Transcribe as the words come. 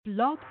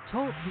Blog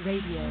Talk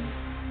Radio.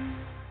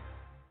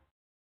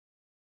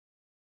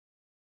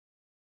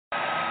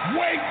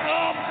 Wake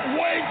up,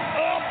 wake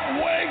up,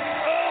 wake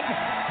up,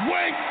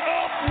 wake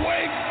up,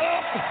 wake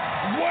up,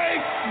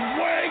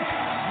 wake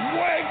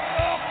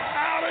up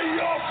out of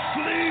your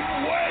sleep,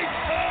 wake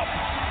up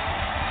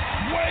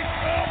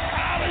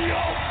out of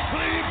your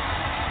sleep,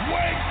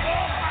 wake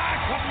up, I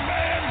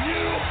command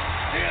you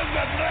in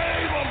the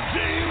name of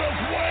Jesus,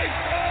 wake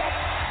up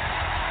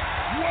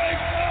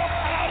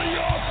out of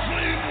your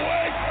sleep,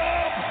 wake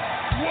up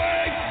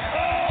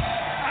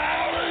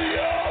out of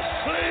your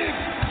sleep.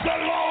 The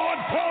Lord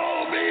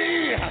told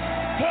me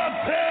to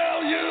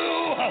tell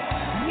you,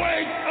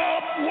 wake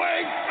up,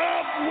 wake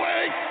up,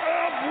 wake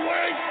up,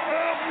 wake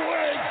up,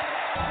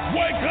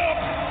 wake up,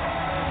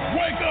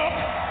 wake up,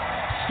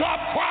 stop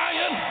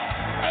crying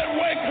and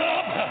wake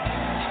up,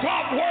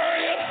 stop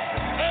worrying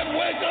and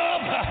wake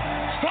up,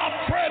 stop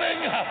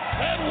fretting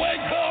and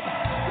wake up.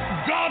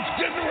 God's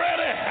getting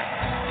ready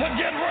to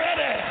get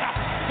ready,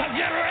 to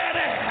get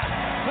ready,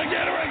 to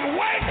get ready.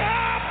 Wake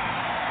up!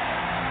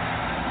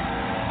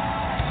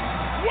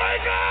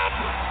 Wake up!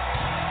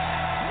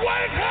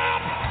 Wake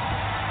up!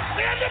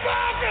 In the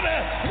balcony!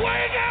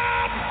 Wake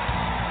up!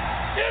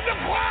 In the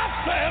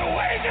closet!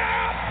 Wake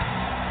up!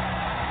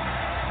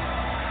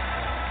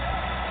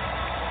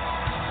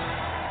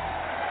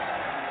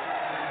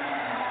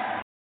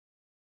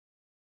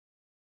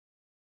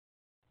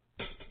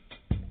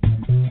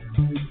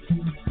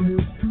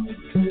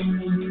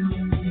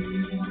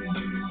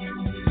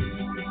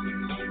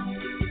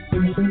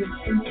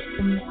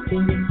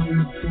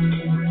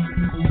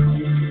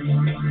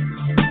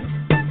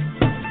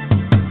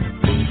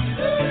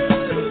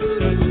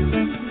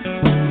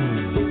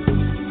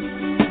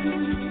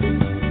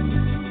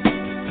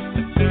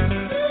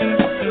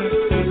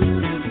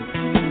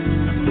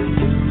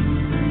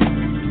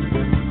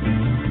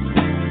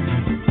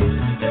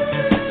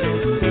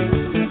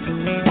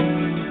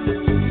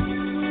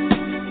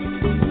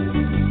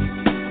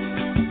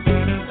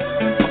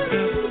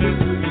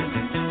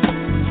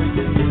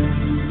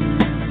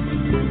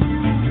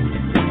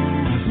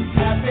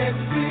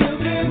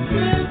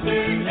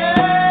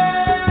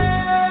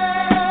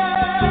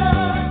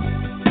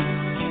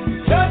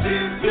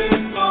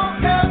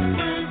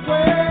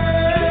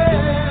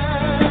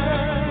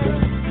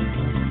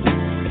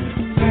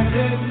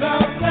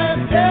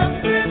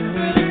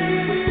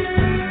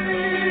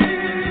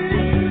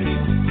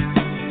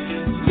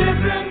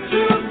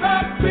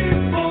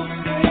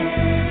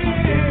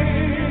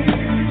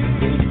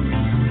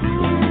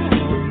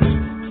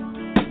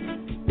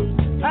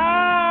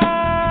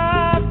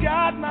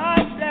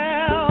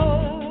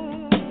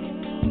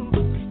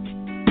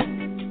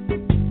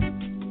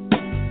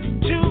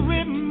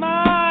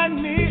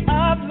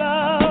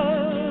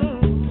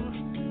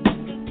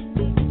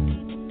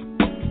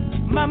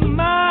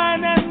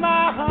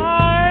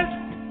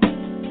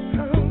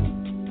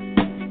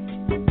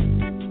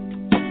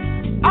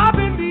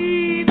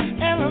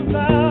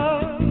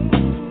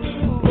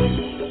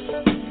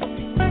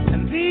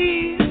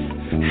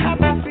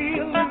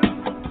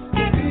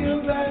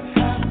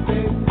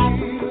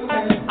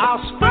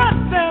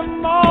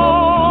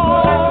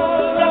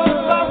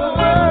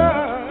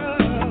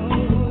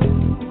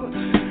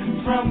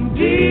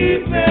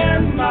 Deep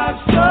in my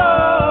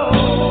soul,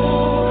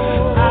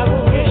 I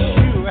wish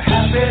you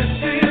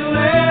happy.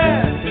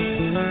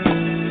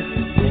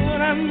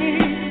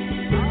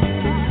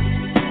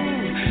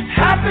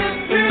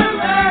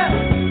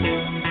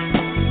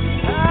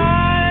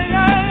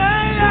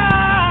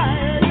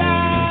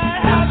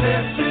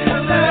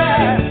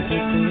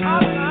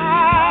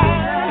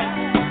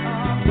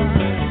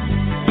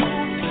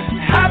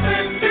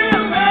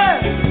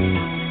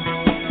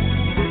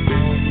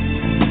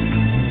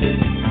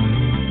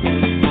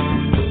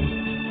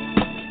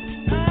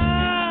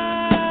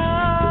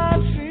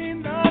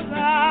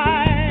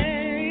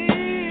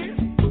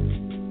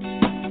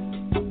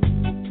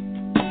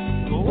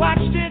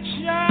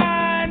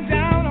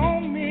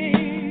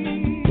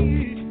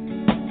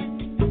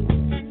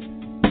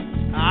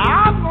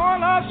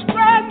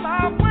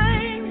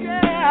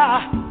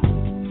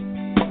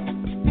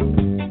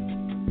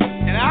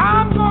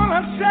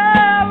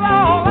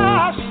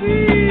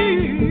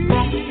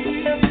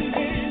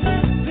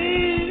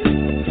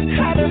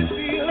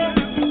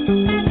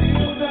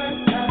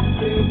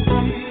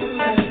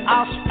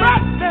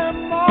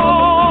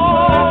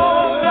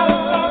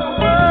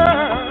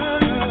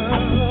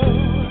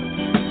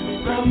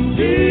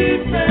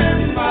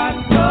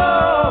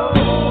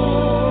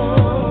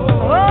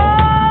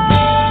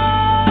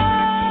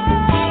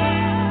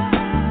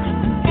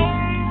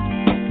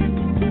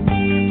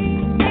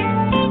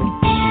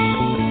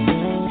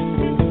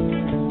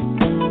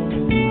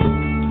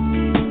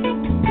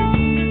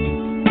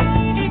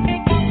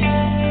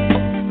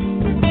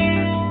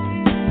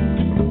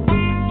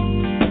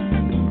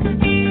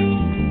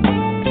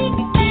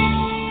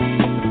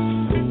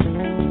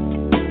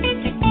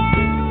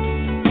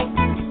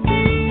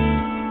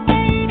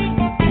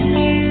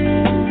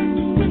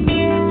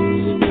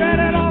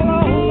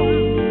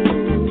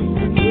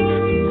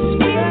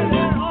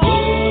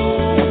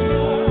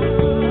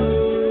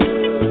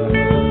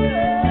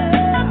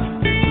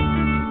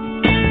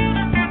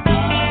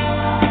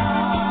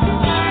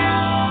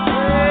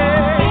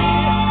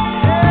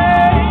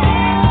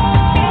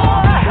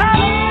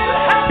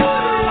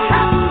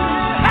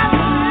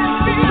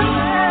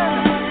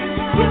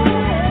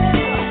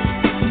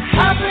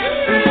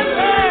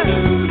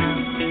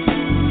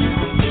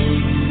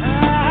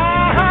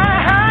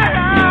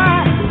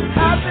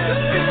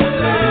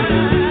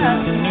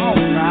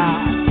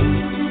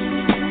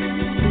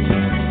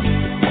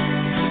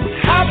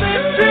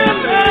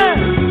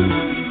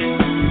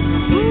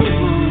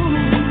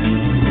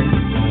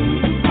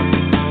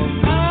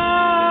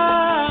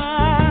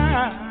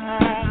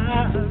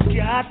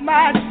 got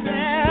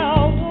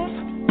myself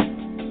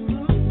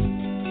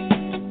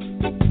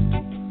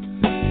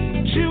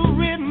to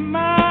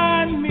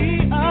remind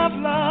me of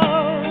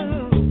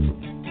love.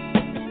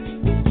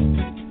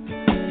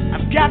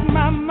 I've got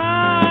my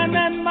mind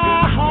and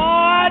my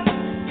heart,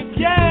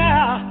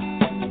 yeah.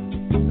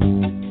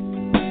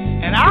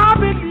 And I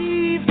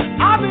believe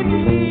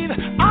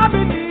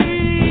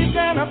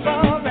in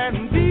above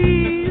and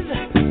these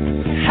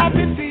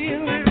happy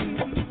feelings.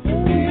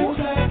 Ooh,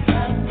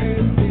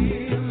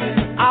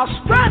 I'll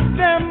spread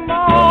them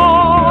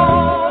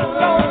all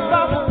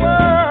over the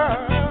world.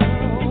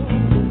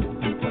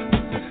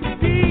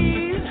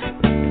 These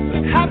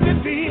happy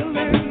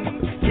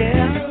feelings,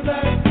 yeah.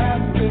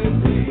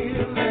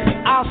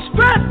 I'll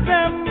spread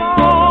them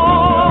all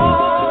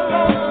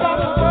over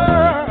the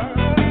world.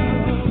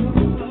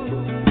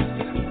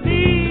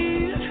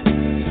 These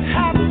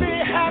happy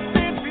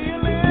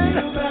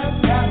feelings,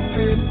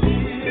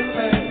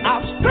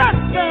 I'll spread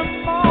them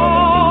all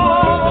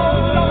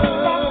over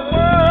the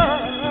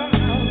world.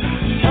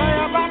 Tell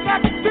you about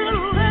that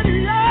feeling,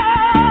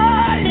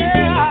 yeah,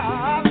 yeah.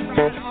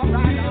 All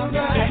right.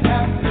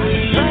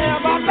 Tell you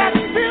about that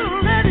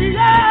feeling,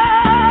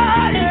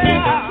 yeah,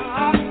 yeah.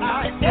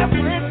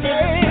 Every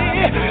day.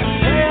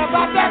 Tell you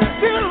about that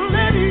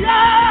feeling,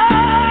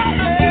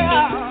 yeah,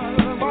 yeah.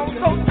 Won't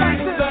go back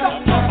to the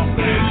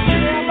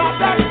tell you about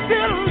that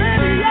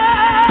feeling, yeah,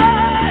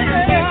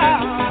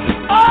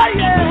 yeah. Oh,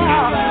 yeah.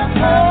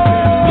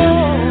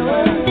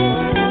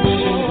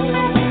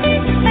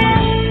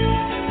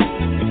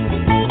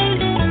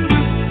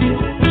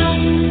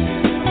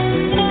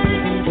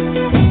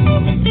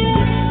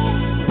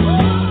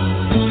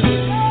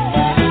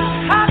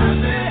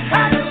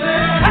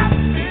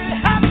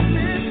 Happy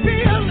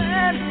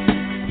feeling.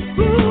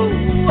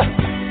 Ooh,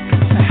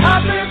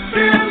 happy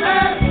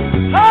feeling.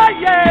 Oh,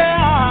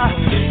 yeah.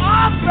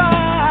 All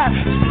right.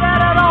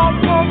 Spread it all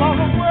over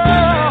the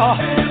world.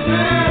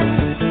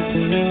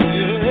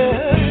 Yeah.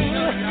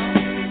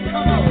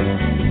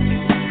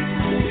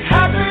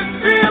 Happy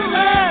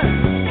feeling.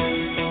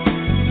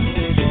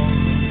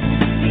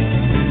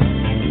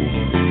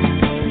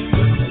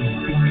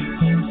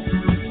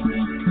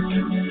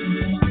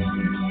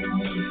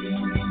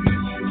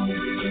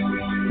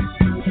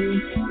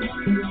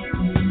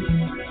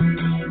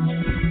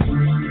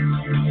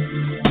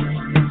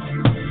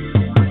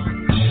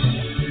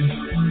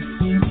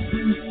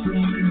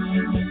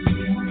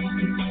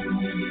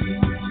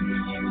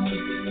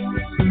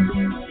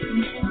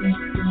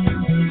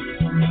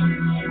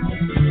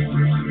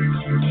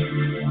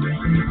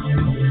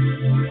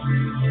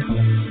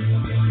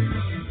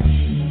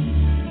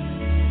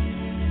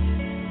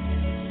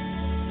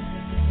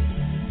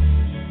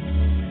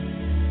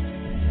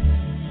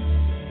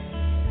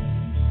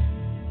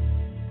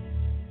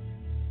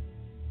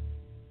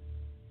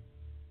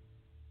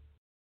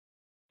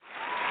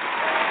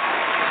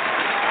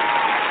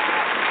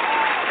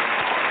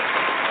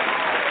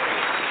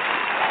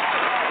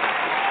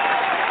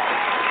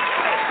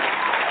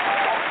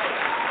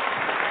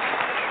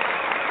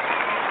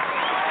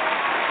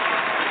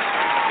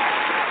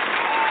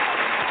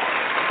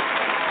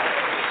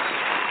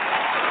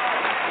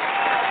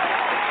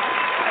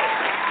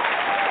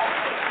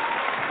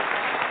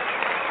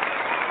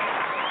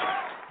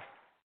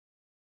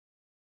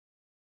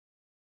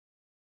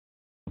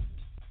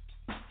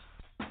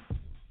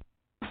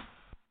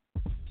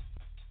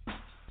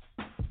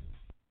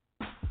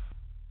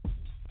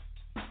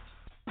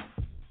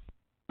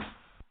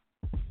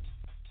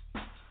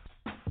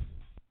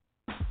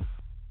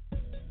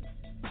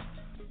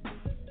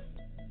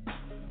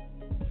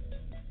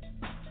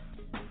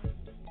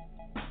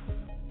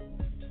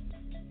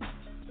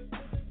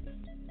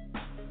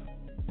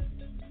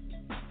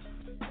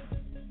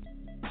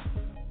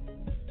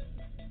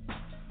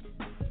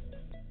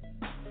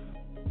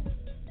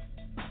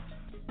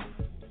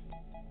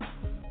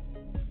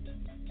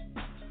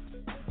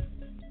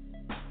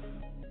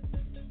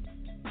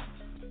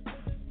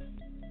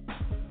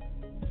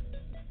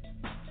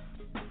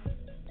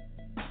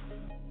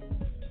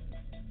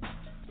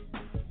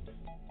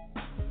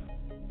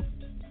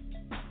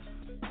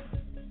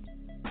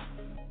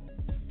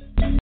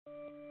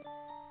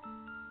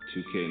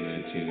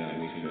 $2K19 got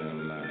me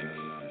feeling like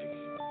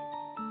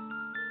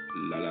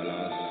la la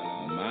lost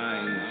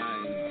mind.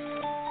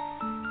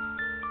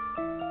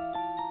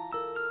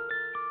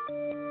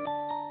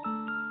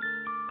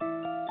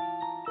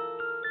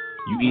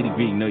 You eat it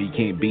green, no you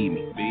can't beat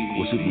me.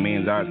 With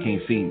Superman's eyes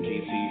can't see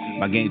me.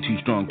 My game too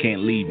strong,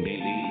 can't leave me.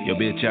 Your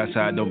bitch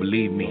outside don't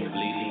believe me.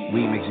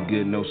 Weed makes you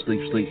good, no sleep.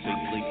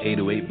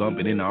 808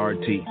 bumping in the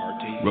RT.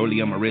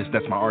 Rollie on my wrist,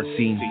 that's my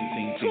RC.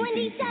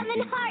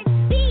 27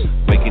 heartbeats.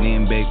 Waking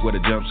in baked with a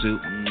jumpsuit.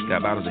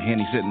 Got bottles of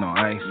Henny sitting on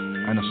ice.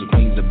 I know some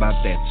queens about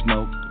that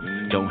smoke.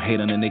 Don't hate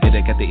on the nigga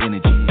that got the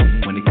energy.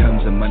 When it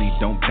comes to money,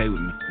 don't play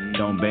with me.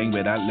 Don't bang,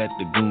 but I let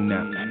the goon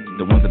out.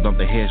 The ones that bump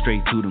their head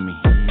straight to me.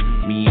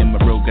 Me and my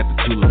bro got the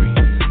jewelry.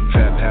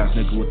 Trap house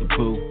nigga with the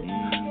pool.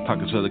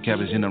 Pockets full of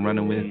cabbage and I'm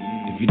running with.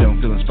 If you don't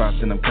feel in spots,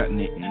 then I'm cutting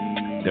it.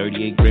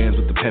 38 grams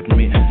with the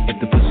peppermint. If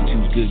the pussy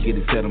too good, get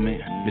a settlement.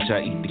 Bitch,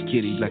 I eat the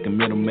kitty like a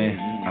middleman.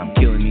 I'm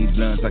killing these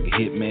blunts like a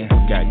hitman.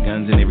 Got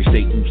guns in every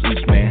state, oops,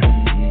 oops, man.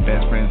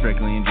 Best friends,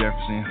 Franklin and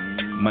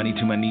Jefferson. Money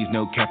to my knees,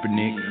 no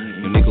Kaepernick.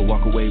 Your nigga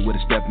walk away with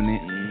a step in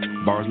it.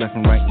 Bars left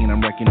and right, and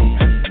I'm wrecking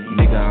it.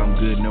 Nigga, I'm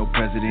good, no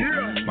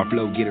president. My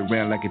flow get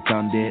around like it's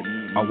undead.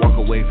 I walk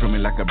away from it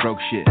like I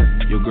broke shit.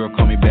 Your girl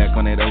call me back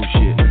on that old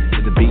shit.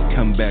 If the beat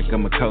come back,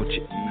 I'ma coach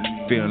it.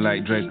 Feeling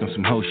like Drake on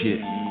some whole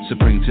shit.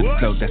 Supreme to the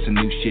flow, that's a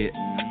new shit.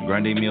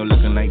 Grande meal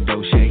looking like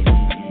Dolce.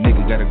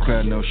 Nigga got a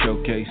crowd, no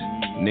showcase.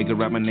 Nigga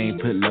write my name,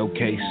 put low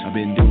case. I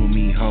been doing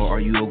me, ho,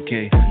 are you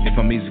okay? If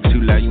my music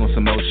too loud, you want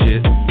some more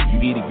shit?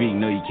 You eat a Greek,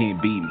 no, you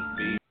can't beat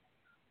me.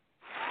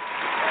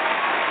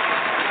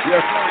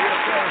 Yes, sir, yes,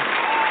 sir.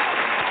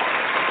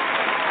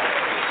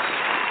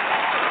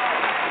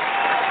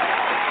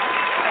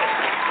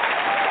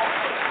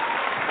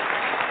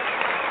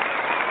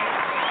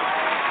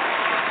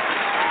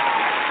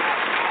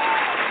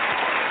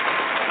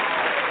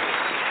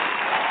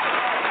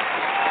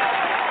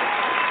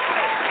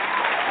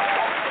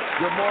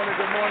 Good morning,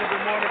 good morning,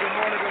 good morning, good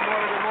morning, good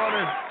morning, good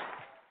morning.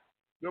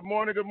 Good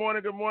morning, good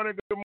morning, good morning,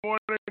 good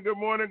morning, good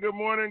morning, good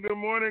morning, good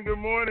morning, good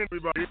morning,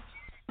 everybody.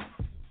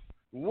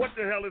 What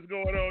the hell is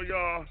going on,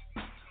 y'all?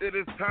 It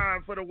is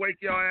time for the Wake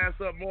Your Ass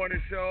Up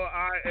morning show.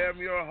 I am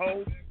your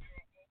host,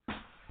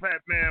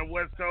 Fat Man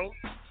West Coast.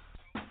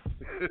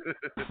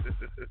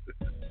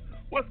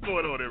 What's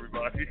going on,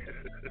 everybody?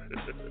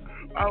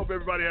 I hope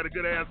everybody had a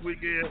good ass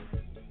weekend.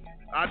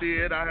 I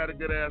did. I had a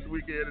good ass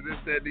weekend, and this,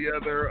 that, and the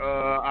other.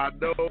 I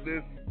know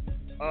this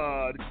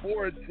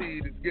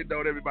quarantine is getting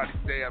on everybody's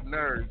damn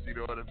nerves, you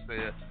know what I'm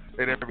saying,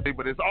 and everything,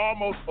 but it's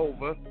almost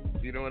over,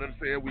 you know what I'm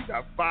saying. We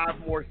got 5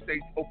 more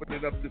states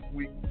opening up this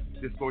week.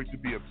 It's going to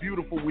be a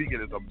beautiful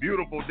weekend. It's a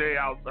beautiful day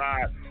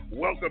outside.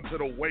 Welcome to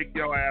the Wake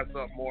Your Ass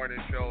Up morning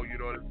show, you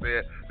know what I'm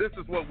saying. This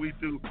is what we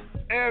do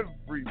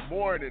every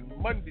morning,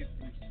 Monday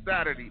through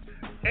Saturday,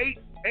 8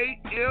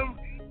 a.m.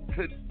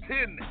 to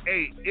 10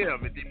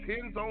 a.m. It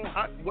depends on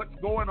what's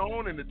going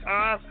on in the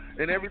time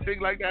and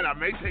everything like that. I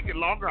may take it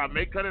longer. I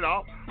may cut it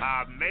off.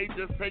 I may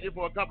just take it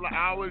for a couple of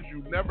hours.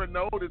 You never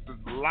know. This is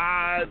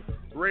live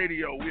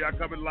radio. We are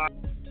coming live.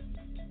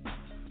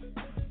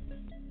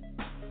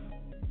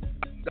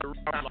 It's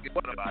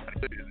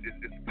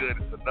good.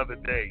 It's another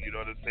day. You know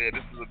what I'm saying?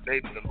 This is a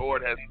day that the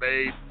Lord has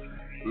made.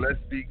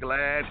 Let's be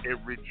glad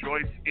and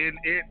rejoice in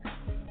it,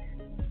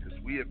 because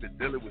we have been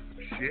dealing with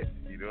some shit.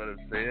 You know what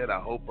I'm saying? I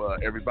hope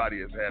everybody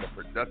has had a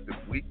productive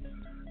week,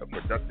 a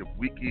productive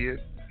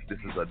weekend. This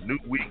is a new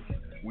week.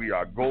 We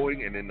are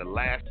going, and in the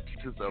last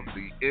of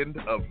the end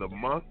of the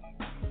month,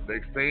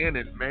 they're saying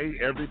in May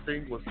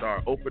everything will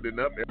start opening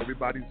up.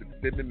 Everybody's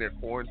extending their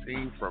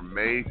quarantine from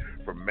May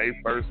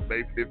 1st,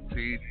 May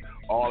 15th,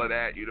 all of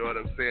that. You know what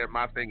I'm saying?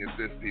 My thing is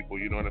this, people.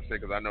 You know what I'm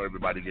saying? Because I know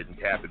everybody getting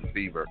cabin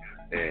fever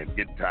and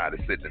getting tired of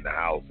sitting in the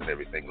house and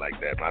everything like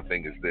that. My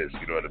thing is this.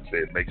 You know what I'm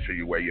saying? Make sure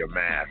you wear your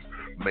mask.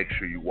 Make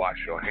sure you wash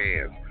your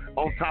hands.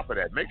 On top of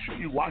that, make sure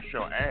you wash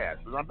your ass.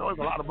 Because I know there's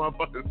a lot of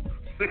motherfuckers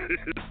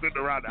sitting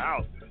around the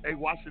house ain't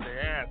washing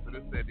their ass and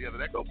this, that, and the other.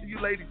 That goes for you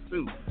ladies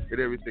too and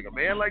everything. A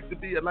man like to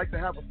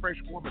have a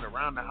fresh woman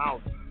around the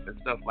house and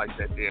stuff like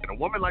that there. And a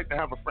woman like to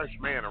have a fresh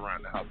man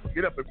around the house. So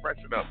get up and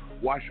freshen up.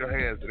 Wash your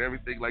hands and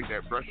everything like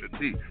that. Brush your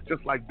teeth.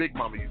 Just like Big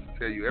Mama used to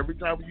tell you. Every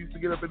time we used to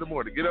get up in the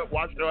morning, get up,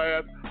 wash your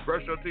ass,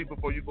 brush your teeth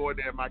before you go in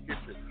there in my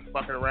kitchen,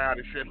 fucking around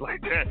and shit like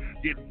that,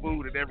 getting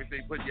food and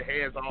everything, putting your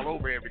hands all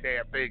over every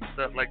damn thing and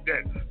stuff like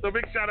that. So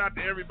big shout out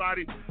to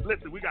everybody.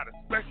 Listen, we got a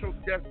special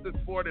guest this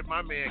morning.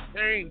 My man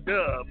CANE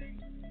DUBB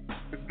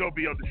is gonna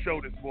be on the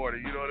show this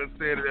morning. You know what I'm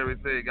saying and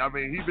everything. I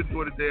mean, he's been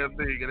doing the damn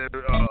thing and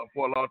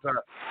for a long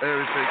time.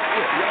 Everything.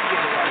 Yeah, y'all give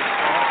it right.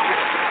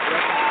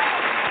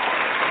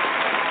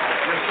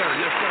 Yes, sir.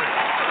 Yes, sir.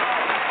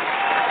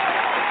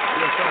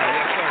 Yes, sir.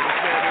 Yes, sir. This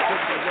man been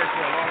putting in work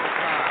for a long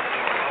time.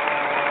 You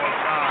know what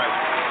I'm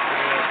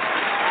saying?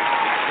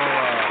 So,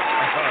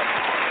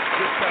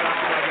 just shout out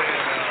to my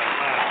man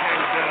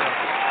CANE DUBB.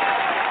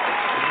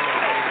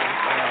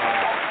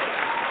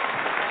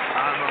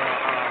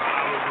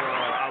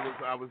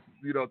 I was,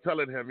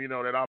 telling him,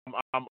 that I'm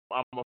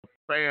a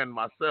fan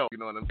myself. You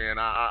know what I'm saying?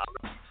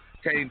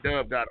 CANE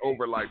DUBB got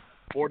over like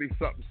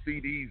 40-something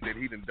CDs that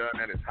he done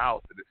at his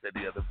house and this and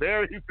the other.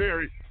 Very,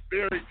 very,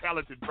 very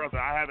talented brother.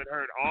 I haven't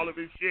heard all of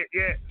his shit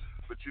yet,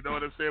 but you know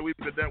what I'm saying? We've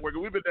been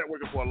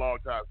networking for a long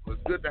time, so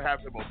it's good to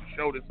have him on the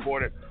show this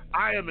morning.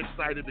 I am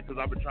excited because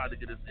I've been trying to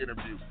get this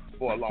interview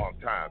for a long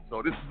time.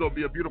 So this is going to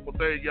be a beautiful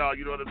thing, y'all.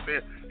 You know what I'm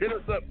saying? Hit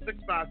us up,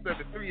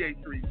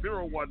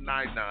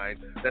 657-383-0199.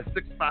 That's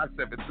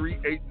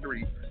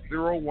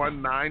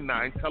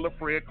 657-383-0199. Tell a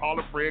friend, call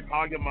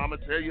your mama,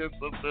 tell your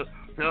sister,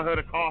 tell her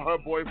to call her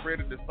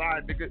boyfriend and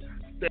decide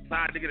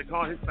nigga to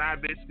call his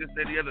side bitch, this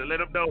and the other. Let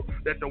them know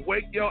that the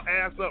Wake Your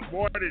Ass Up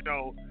morning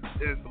show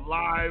is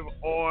live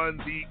on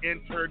the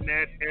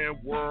internet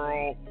and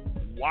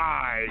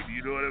worldwide.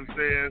 You know what I'm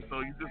saying? So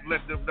you just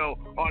let them know.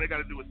 All they got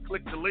to do is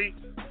click the link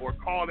or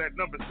call that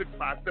number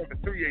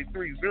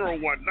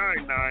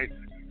 657-383-0199.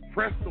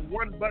 Press the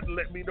 1 button,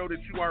 let me know that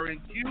you are in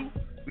queue,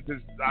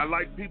 because I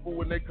like people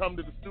when they come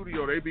to the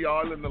studio, they be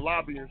all in the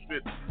lobby and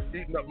shit,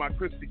 eating up my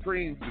Krispy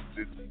Kremes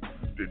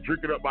and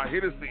drinking up my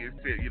Hennessy and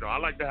shit. You know, I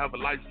like to have a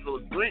nice little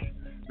drink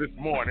this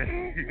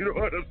morning. You know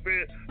what I'm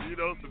saying? You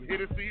know, some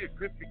Hennessy, a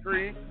Krispy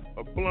Kreme,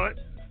 a blunt.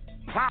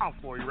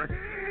 Powerful, you reckon?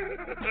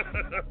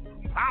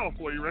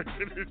 Powerful, you reckon?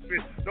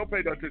 Don't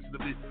pay no attention to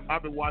me.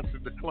 I've been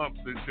watching the clumps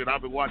and shit.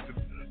 I've been watching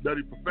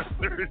Nutty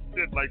Professor and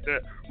shit like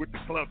that with the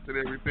clumps and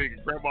everything.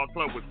 And Grandma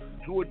Clump was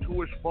 2 and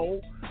 2-ish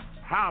fold.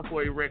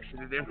 Halfway erection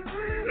and everything.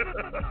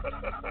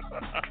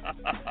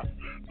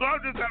 So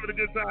I'm just having a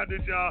good time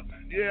this, y'all.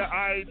 Yeah,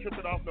 I ain't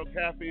tripping off no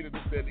caffeine and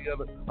this, that, and the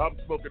other. I'm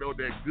smoking on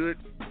that good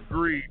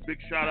green. Big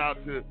shout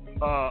out to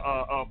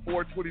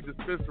 420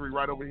 Dispensary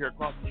right over here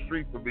across the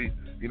street from me.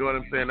 You know what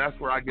I'm saying? That's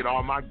where I get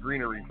all my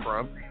greenery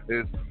from.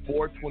 Is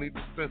 420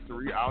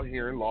 Dispensary out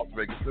here in Las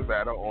Vegas,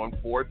 Nevada on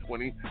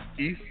 420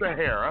 East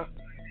Sahara.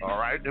 All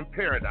right, in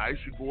Paradise.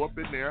 You go up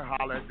in there,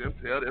 holler at them,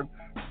 tell them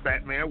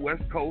Fat Man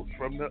West Coast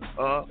from the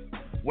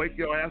Wake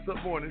Your Ass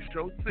Up Morning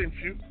Show sent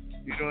you.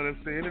 You know what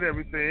I'm saying, and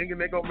everything, and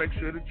they gonna make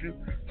sure that you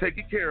take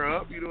it care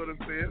of. You know what I'm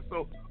saying.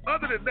 So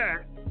other than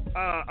that,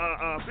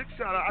 big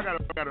shout out. I got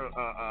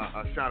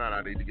a shout out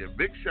I need to give.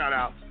 Big shout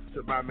out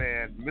to my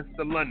man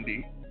Mr.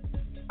 Lundy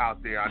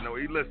out there. I know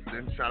he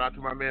listening. Shout out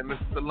to my man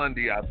Mr.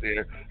 Lundy out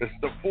there. It's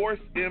the Force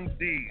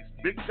MDs.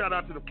 Big shout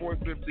out to the Force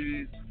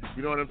MDs.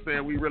 You know what I'm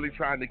saying? We really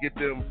trying to get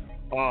them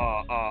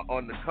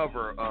on the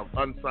cover of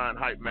Unsigned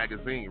Hype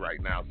magazine right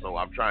now. So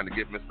I'm trying to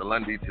get Mr.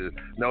 Lundy to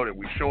know that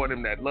we're showing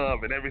him that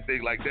love and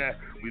everything like that.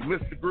 We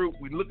missed the group.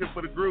 We're looking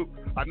for the group.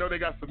 I know they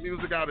got some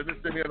music out of this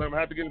and here, and I'm going to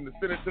have to get him to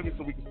send it to me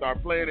so we can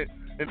start playing it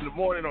in the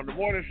morning on the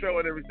morning show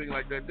and everything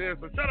like that there.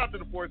 So shout out to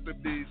the Force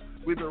MDs.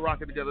 We've been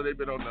rocking together. They've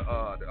been on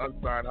the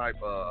Unsigned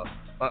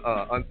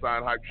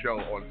Hype show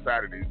on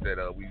Saturdays that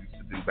we used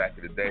to do back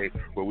in the day,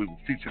 where we were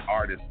teaching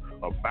artists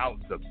about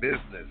the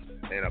business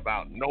and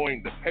about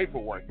knowing the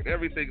paperwork and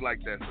everything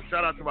like that. So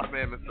shout out to my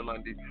man Mr.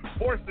 Lundy.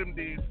 Force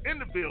MDs in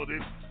the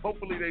building.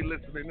 Hopefully they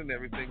listening and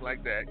everything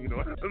like that. You know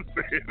what I'm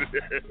saying?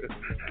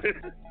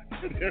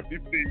 And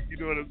everything. You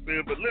know what I'm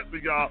saying? But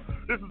listen, y'all,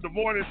 this is the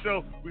morning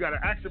show. We got an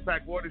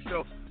action-packed morning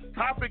show.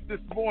 Topic this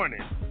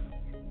morning.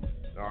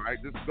 All right,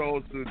 this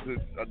goes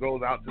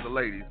out to the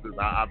ladies, because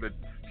I've been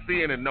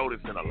seeing and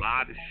noticing a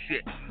lot of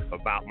shit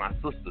about my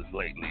sisters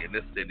lately, and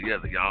this and the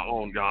other. Y'all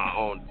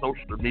on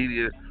social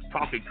media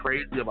talking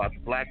crazy about the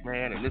black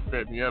man and this,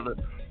 that, and the other.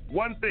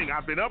 One thing,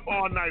 I've been up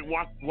all night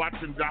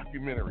watching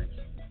documentaries.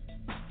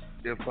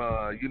 If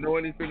you know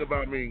anything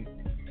about me,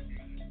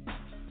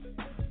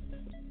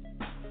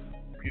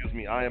 excuse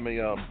me, I am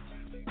a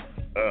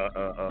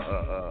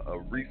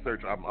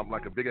research. I'm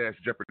like a big ass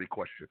Jeopardy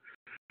question.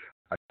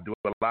 I do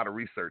a lot of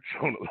research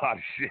on a lot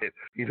of shit.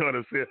 You know what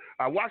I'm saying?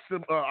 I watched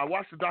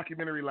the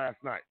documentary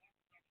last night.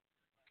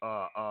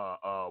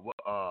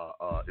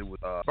 It was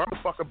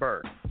Motherfucker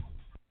Burn.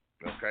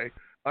 Okay?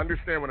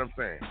 Understand what I'm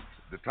saying?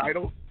 The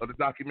title of the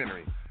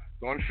documentary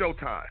is on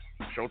Showtime.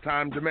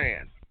 Showtime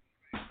Demand.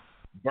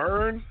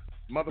 Burn,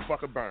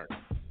 Motherfucker Burn.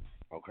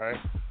 Okay?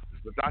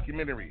 It's a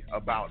documentary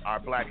about our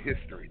black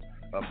history,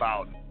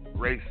 about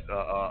race,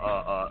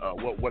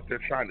 what they're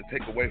trying to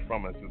take away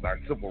from us is our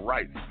civil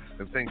rights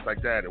and things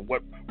like that, and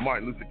what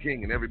Martin Luther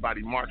King and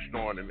everybody marched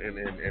on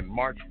and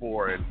marched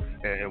for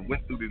and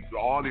went through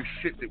all this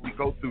shit that we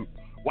go through,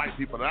 white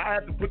people. And I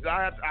had to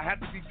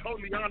be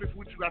totally honest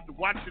with you after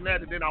watching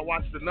that, and then I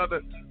watched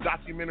another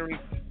documentary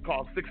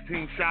called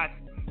 16 Shots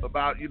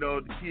about, you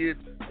know, the kid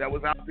that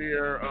was out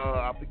there,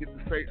 I forget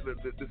the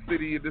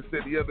city and this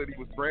and the other, he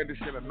was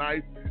brandishing a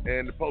knife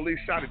and the police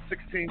shot him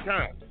 16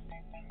 times.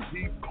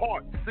 He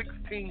caught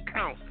 16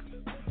 counts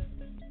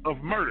of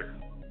murder,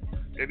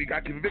 and he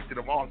got convicted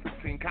of all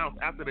 16 counts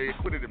after they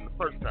acquitted him the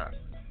first time.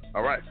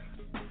 All right?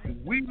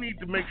 We need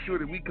to make sure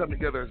that we come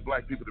together as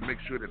black people to make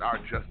sure that our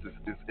justice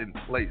is in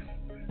place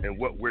and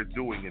what we're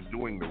doing and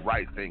doing the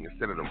right thing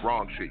instead of the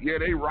wrong shit. Yeah,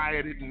 they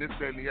rioted and this,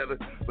 that, and the other,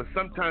 but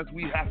sometimes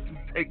we have to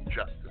take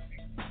justice.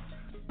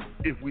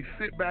 If we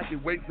sit back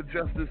and wait for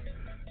justice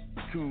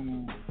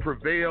to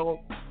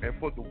prevail and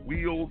for the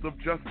wheels of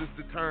justice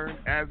to turn,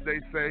 as they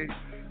say,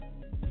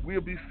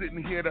 we'll be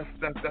sitting here,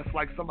 that's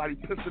like somebody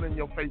pissing in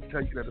your face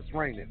telling you that it's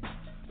raining.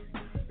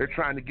 They're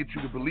trying to get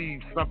you to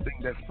believe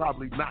something that's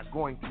probably not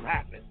going to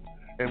happen.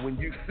 And when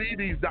you see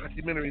these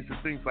documentaries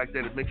and things like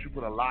that, it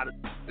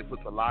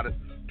puts a lot of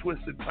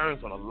twists and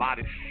turns on a lot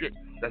of shit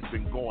that's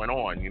been going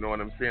on. You know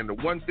what I'm saying? The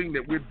one thing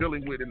that we're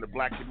dealing with in the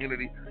black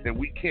community, and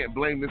we can't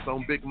blame this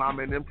on Big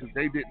Mama and them because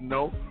they didn't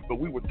know, but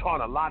we were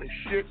taught a lot of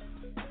shit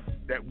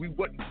that we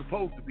wasn't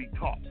supposed to be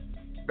taught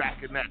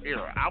back in that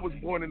era. I was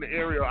born in the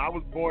area, I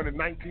was born in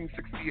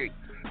 1968.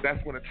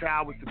 That's when a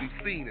child was to be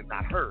seen and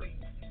not heard.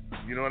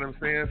 You know what I'm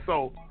saying?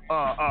 So,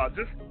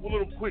 just a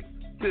little quick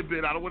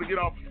tidbit. I don't want to get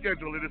off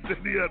schedule and this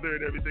and the other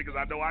and everything, because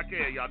I know I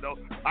can. Y'all know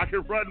I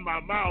can run my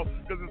mouth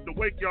because it's the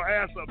Wake Your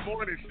Ass Up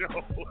morning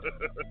show.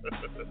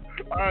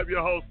 I'm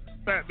your host,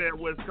 Fat Man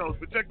West Coast.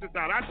 But check this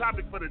out. Our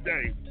topic for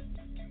today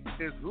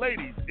is,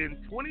 ladies, in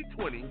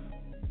 2020,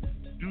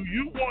 Do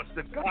you want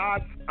the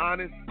God's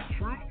honest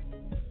truth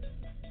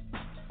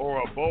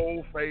or a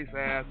bold-faced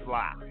ass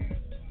lie?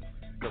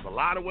 Because a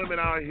lot of women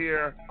out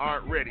here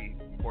aren't ready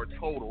for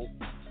total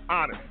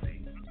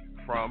honesty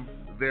from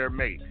their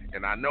mate.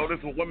 And I notice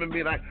when women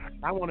be like,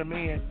 I want a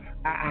man.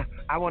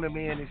 I want a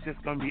man that's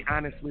just going to be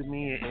honest with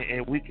me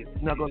and we can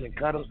snuggle and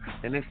cuddle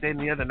and this, that, and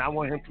the other. And I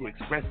want him to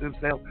express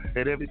himself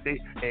and everything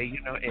and,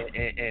 you know,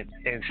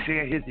 and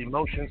share his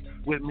emotions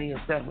with me and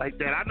stuff like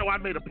that. I know I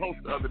made a post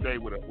the other day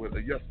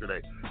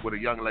yesterday with a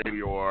young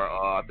lady, or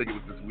I think it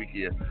was this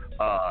weekend.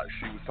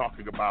 She was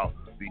talking about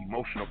the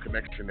emotional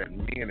connection that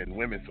men and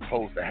women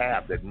supposed to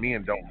have that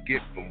men don't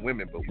get from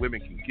women, but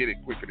women can get it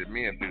quicker than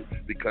men do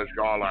because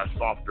y'all are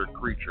softer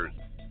creatures.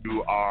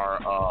 You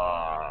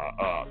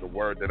are the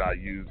word that I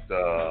used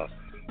the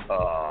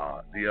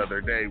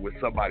other day with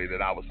somebody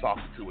that I was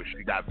talking to, and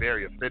she got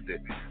very offended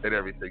and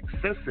everything.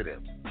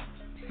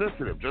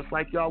 Sensitive, just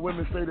like y'all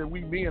women say that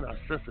we men are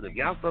sensitive.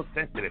 Y'all so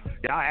sensitive.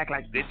 Y'all act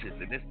like bitches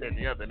and this, that, and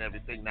the other and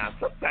everything. Now,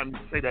 sometimes you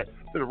say that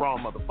to the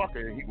wrong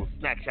motherfucker and he will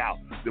snatch out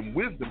them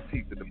wisdom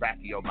teeth in the back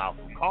of your mouth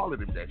from calling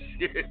him that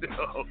shit,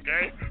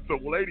 okay? So,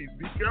 ladies,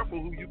 be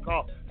careful who you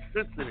call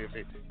sensitive.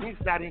 He's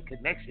not in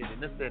connection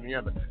and this, that, and the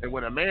other. And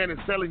when a man is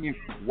telling you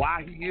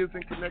why he is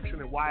in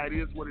connection and why it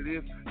is what it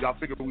is, y'all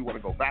figure we want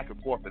to go back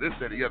and forth for this,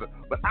 that, and the other.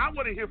 But I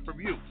want to hear from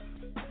you.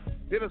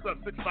 Hit us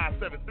up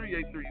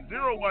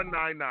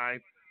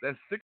 657-383-0199. That's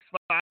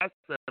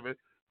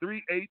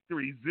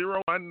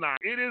 657-383-0199.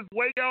 It is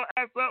Wake Your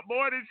Ass Up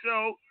Morning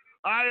Show.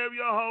 I am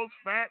your host,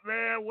 Fat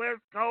Man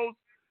West Coast.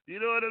 You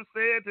know what I'm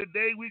saying?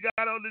 Today we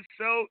got on the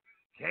show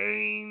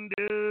CANE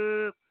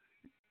DUBB.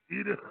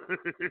 You know,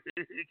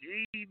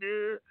 CANE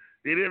DUBB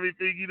and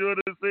everything. You know what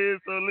I'm saying?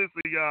 So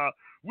listen, y'all.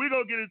 We're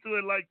going to get into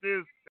it like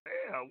this.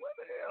 Damn, what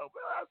the hell,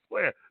 man? I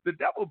swear, the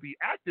devil be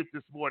active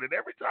this morning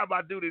every time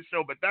I do this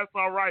show, but that's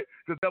all right,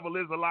 because the devil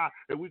is a lie,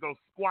 and we're going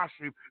to squash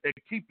him and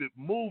keep it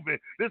moving.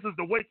 This is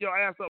the Wake Your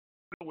Ass Up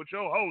with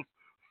your host,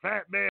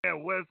 Fat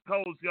Man West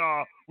Coast,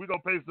 y'all. We're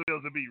going to pay some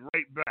bills and be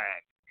right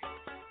back.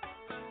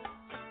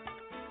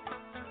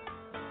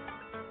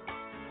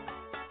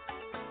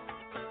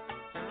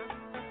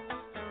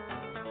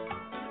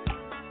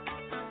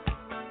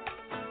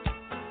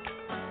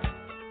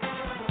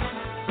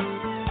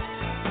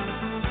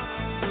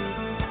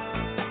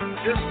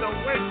 It's the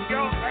Wake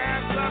Your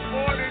Ass Up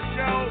Morning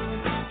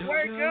Show.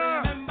 Wake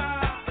up.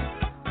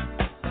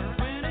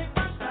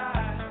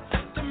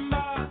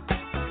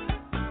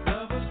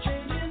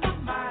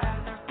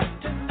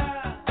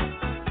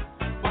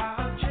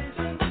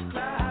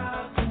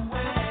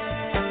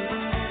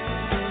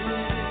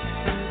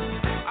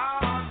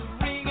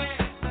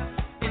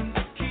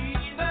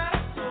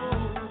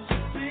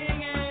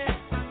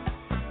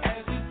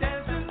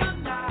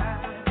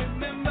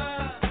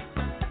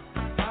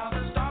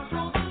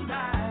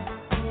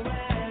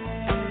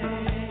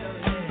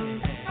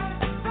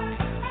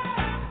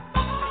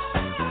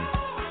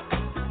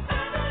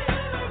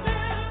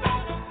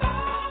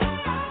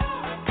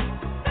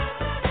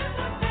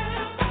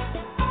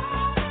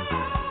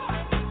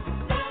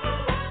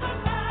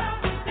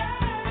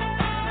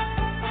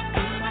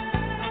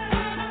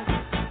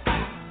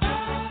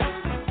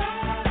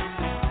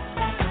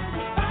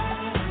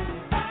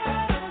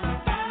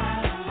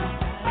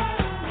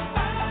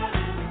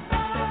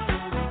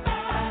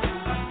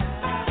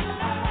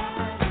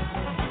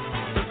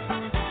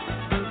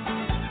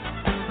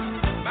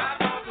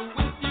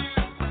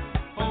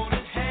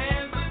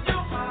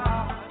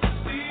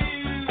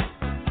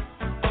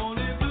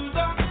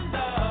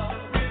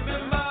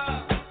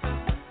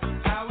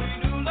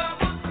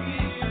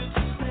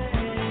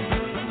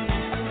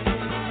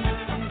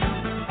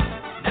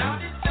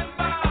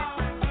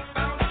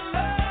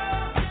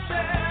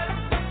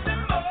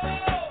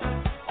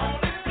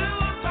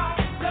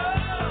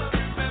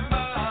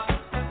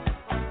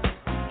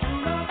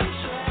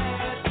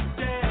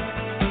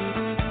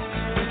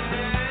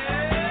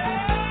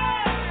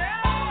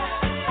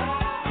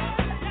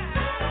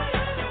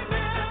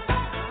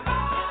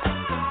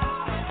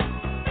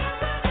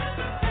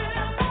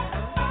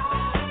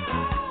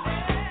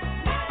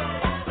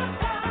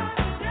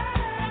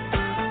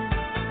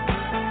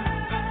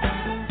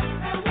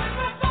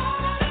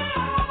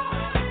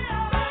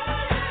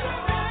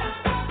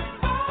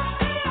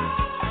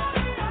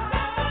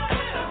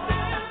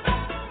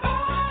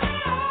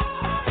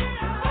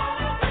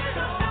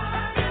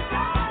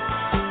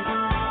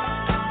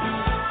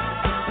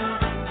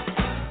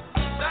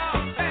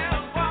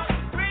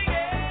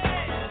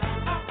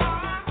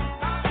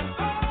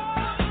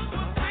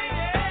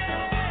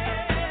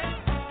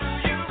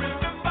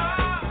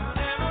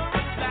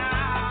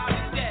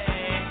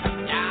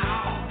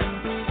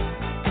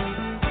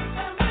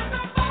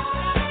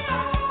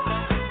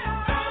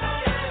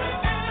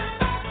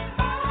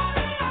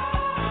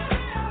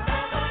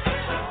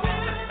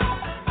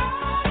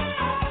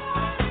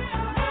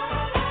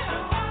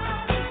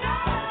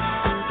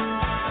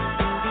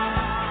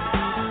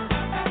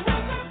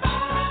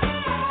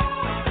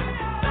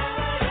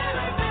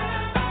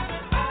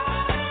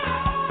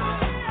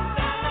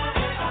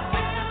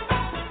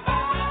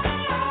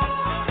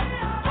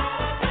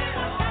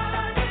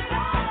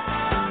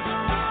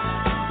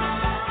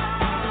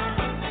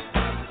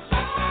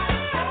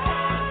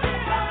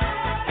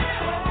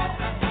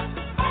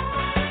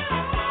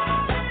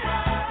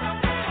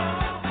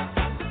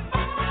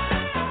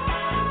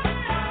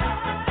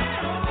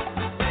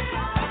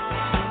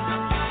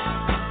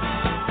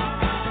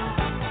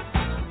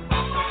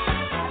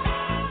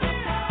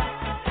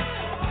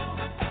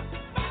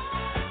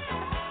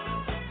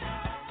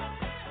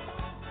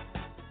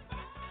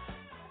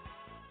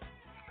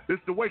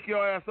 It's the Wake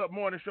Your Ass Up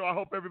morning show. I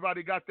hope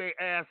everybody got their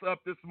ass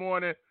up this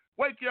morning.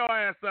 Wake your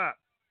ass up.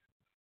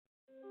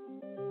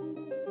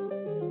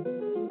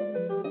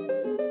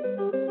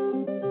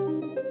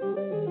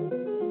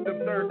 Them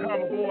third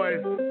comma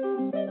boys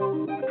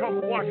come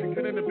from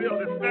Washington in the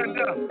building. Stand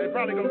up. They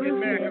probably gonna get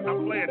mad because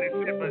I'm playing this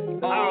shit, but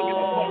I don't give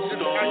a fuck.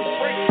 This is how you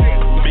break shit.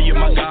 Me and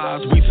my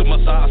guys, we to my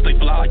side, stay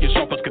fly, you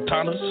sharp as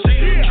katanas.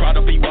 Yeah. Try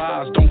to be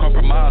wise, don't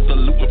compromise,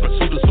 salute in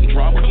pursuit of some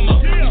drama.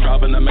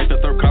 Striving to make the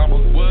third comma.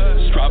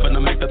 Striving to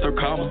make the third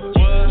comma.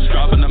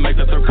 Striving to make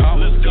the third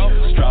comma.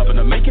 Striving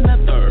to making that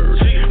third.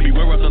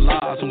 Beware of the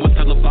lies and what's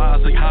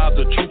televised, they hide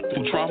the truth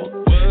through trauma.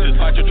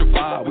 Despite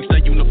gentrified, we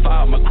stay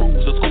unified, my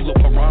crew's a school of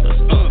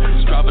piranhas.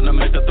 Striving to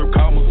make the third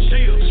comma.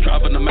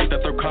 Striving to make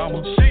that third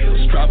comma.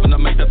 Striving to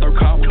make that third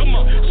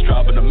comma.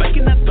 Striving to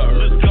making that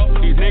third.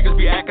 These niggas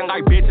be acting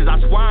like bitches, I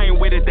swear I ain't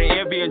with it, they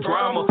envy and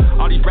drama.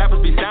 All these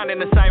rappers be sounding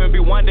the same and be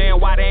wondering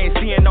why they ain't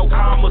seeing no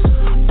commas.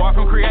 Far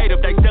from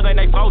creative, they still in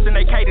they flows and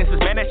they cadences,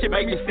 man, that shit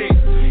make me sick.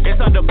 It's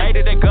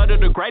undebated, they gutter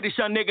the greatest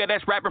young nigga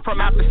that's rapping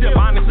from out the sip.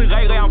 Honestly,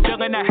 lately I'm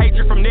feeling that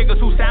hatred from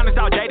niggas who sound is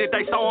outdated.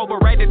 They so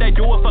overrated, they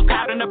do it for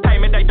clout and the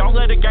payment. They don't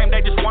love the game,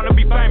 they just wanna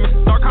be famous.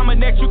 Dark coming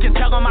next, you can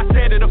tell them I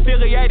said it.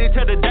 Affiliated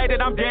to the day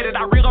that I'm dead.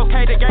 I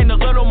relocated, gained a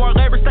little more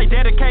labor, stay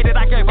dedicated.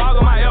 I gave all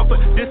of my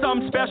effort. This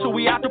something special,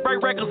 we out to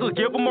break records, let's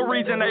give them a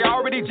reason. They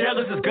already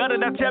jealous, it's gutter.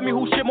 Now tell me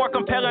who shit more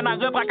compelling. I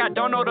live like I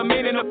don't know the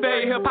meaning of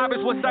failure. Hip hop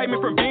is what saved me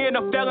from being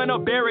a felon or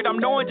buried. I'm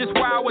knowing just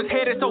where I was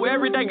headed, so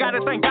every day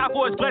gotta thank God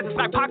for his blessings.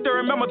 Like Pac to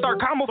remember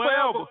third comma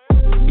forever.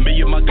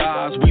 Me and my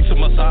guys, we to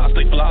my side,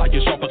 stay fly,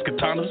 you sharp as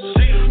katanas.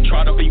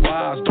 Try to be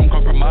wise, don't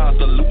compromise,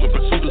 salute in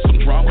pursuit of some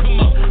drama.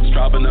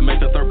 Striving to make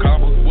the third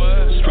comma.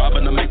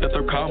 Striving to make the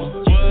third comma.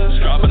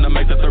 Striving to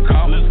make the third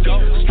comma.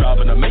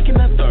 Striving to making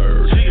that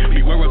third.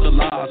 Beware of the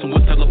lies and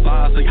what's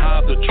televised, they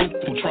hide the truth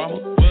through trauma.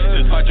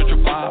 Despite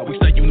gentrified, we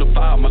stay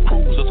unified, my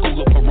crew's a school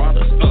of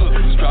piranhas.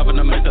 Striving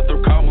to make the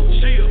third comma.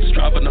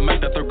 Striving to make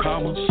that third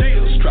comma.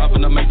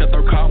 Striving to make that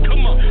third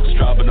comma.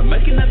 Striving to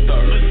making that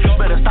third.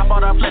 Better stop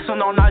all that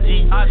flexing on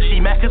IG. She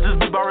mad cause this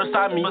big bar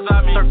beside me.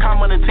 Third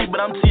comma the T, but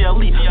I'm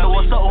TLE. Know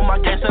what's up with my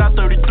gang, said I'm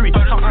 33.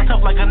 Talking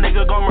tough like a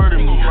nigga gon' murder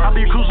me. I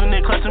be cruising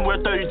in clutching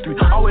with 33.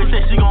 Always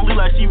say she gon' leave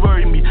like she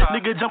worried me.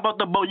 Nigga jump out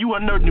the boat, you a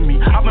nerd to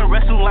me. I've been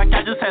wrestling like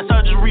I just had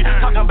surgery.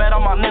 Talking bad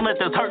on my name like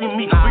that's hurting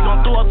me. We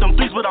gon' throw up them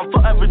threes, but I'm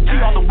forever G.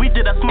 All the weed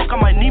that I smoke, I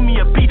might need me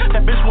a P.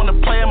 That bitch wanna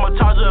play, I'ma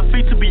charge her a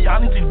fee. To be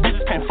honest, these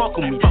bitches can't fuck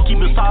with me. Keep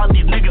it solid,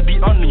 these niggas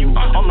be under you.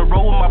 On the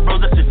road with my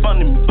bros, that shit fun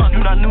to me.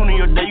 You not new in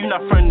your day, you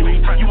not friend to me.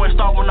 You ain't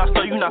star when I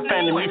start, you not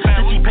fan to me.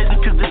 Just keep patient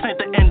cause this ain't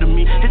the end of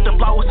me. Hit the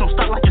block with some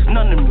stuff like it's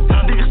none to me.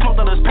 Niggas smoke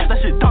out his pants, that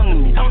shit done to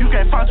me. You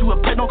can't find you a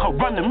play, don't come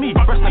run to me.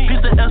 Rest in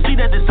peace to LC,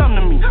 that did something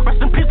to me.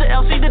 Rest in peace to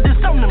LC, that did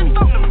something to me.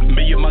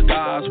 Me and my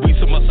guys, we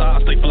to my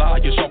side, stay fly,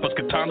 you sharp as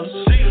katanas.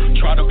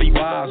 Try to be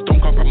wise,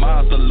 don't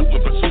compromise, salute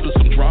in pursuit of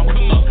some drama.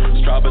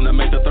 Striving to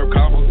make the third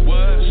comma.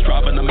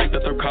 Striving to make the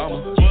third comma.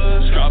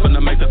 Striving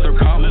to make the third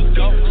comma.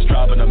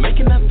 Striving to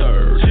making that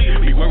third.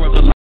 Beware of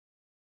the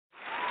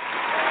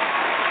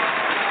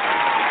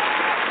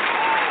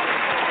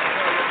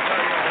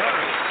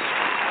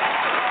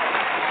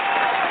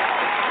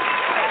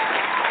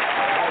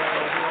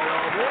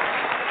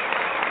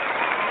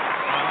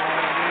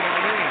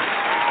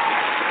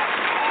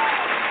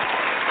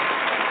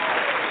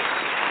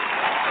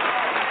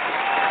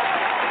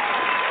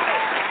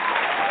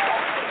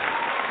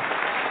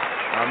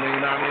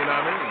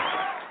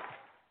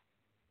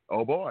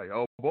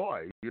Oh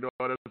boy. You know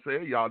what I'm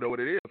saying? Y'all know what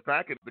it is.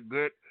 Cracking it's the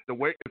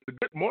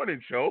good morning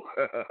show.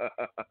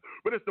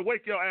 But it's the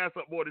Wake Your Ass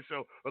Up morning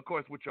show, of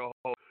course, with your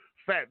host,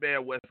 Fat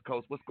Man West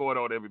Coast. What's going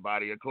on,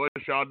 everybody? Of course,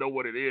 y'all know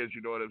what it is.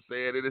 You know what I'm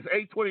saying? It is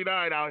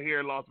 8:29 out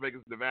here in Las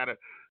Vegas, Nevada.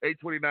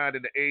 8:29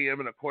 in the AM,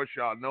 and of course,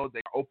 y'all know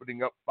they're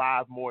opening up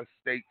 5 more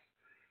states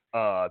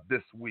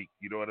this week.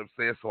 You know what I'm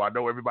saying? So I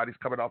know everybody's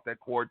coming off that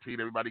quarantine.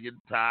 Everybody getting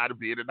tired of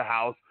being in the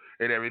house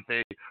and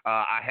everything.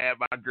 I had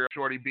my girl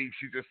Shorty B.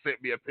 She just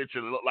sent me a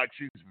picture that looked like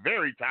she's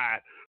very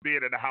tired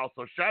being in the house.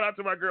 So shout out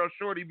to my girl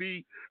Shorty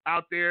B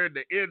out there in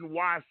the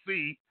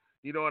NYC.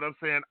 You know what I'm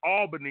saying?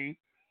 Albany,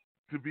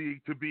 to be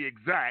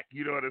exact.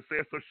 You know what I'm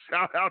saying? So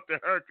shout out to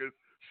her because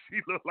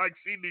she looked like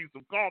she needs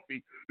some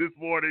coffee this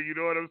morning. You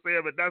know what I'm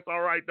saying? But that's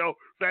all right though.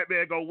 Fat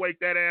Man gonna wake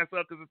that ass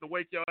up because it's the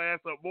Wake Your Ass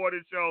Up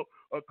morning show.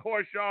 Of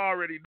course, y'all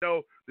already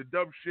know the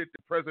dumb shit the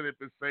president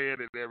been saying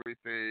and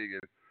everything,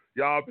 and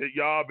y'all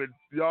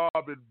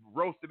been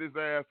roasting his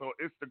ass on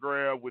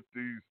Instagram with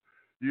these,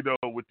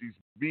 with these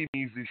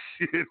memes and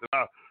shit.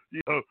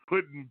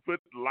 Putting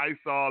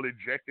Lysol,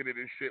 injecting it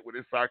and shit with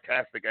his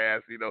sarcastic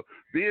ass.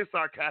 Being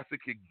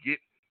sarcastic can get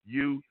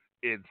you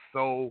in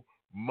so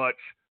much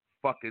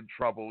fucking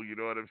trouble, you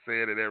know what I'm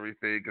saying, and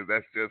everything, because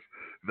that's just,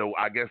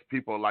 I guess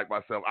people like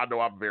myself, I know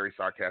I'm very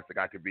sarcastic,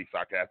 I can be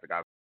sarcastic,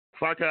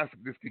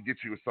 sarcasticness can get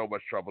you in so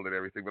much trouble and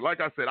everything, but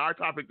like I said, our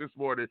topic this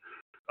morning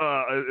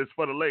is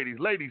for the ladies.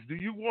 Ladies, do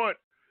you want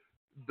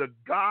the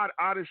God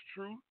honest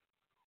truth,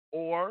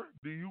 Or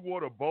do you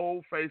want a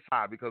bold face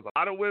high? Because a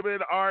lot of women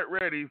aren't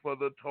ready for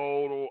the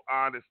total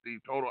honesty.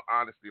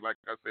 Like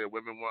I said,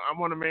 women want, I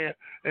want a man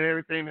and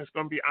everything that's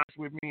going to be honest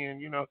with me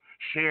and,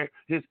 share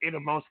his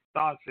innermost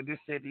thoughts and this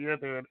and the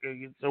other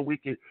and so we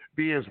can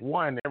be as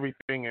one,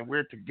 everything, and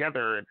we're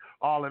together and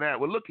all of that.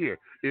 Well, look here.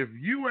 If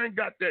you ain't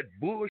got that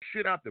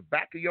bullshit out the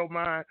back of your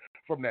mind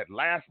from that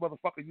last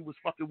motherfucker you was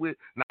fucking with,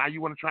 now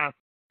you want to try and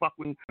fuck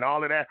with me and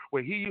all of that,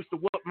 where he used to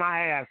whoop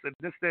my ass and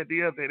this, that,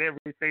 the other and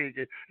everything,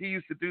 and he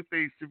used to do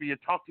things to me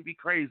and talk to me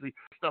crazy,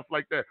 stuff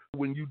like that.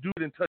 When you do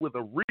it in touch with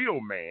a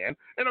real man,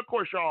 and of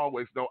course y'all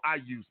always know I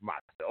use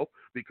myself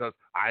because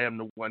I am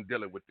the one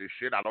dealing with this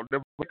shit. I don't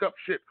never make up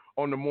shit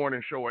on the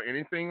morning show or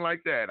anything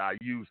like that. I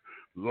use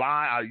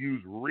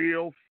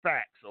real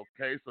facts,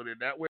 okay? So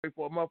that way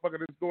for a motherfucker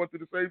that's going through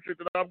the same shit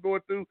that I'm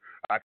going through,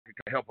 I can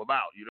help him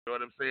out, you know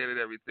what I'm saying, and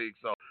everything.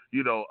 So,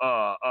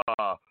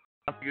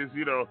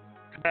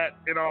 that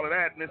and all of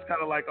that, and it's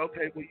kind of like,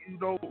 okay, well, you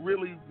don't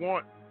really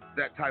want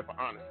that type of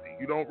honesty.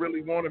 You don't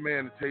really want a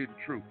man to tell you the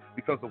truth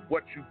because of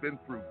what you've been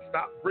through.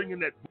 Stop bringing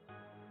that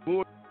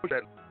bullshit,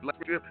 that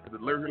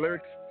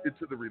lyrics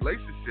into the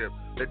relationship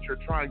that you're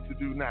trying to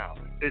do now.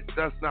 It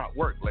does not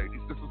work,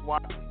 ladies. This is why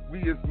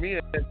we as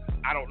men,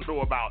 I don't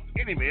know about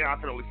any man, I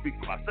can only speak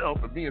for myself,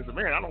 but me as a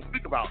man, I don't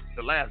speak about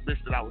the last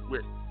bitch that I was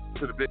with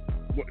to the bitch,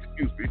 to the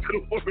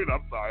woman,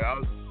 I'm sorry,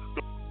 I'm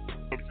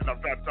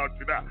trying to talk to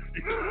you now.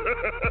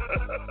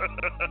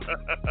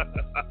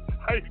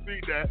 I ain't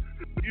seen that.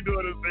 You know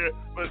what I'm saying?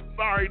 But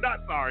sorry, not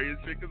sorry and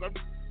shit, because I'm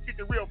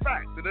speaking real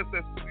facts. And that's,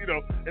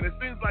 and it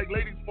seems like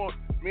ladies want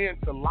men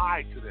to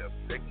lie to them.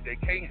 They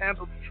can't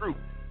handle the truth.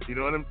 You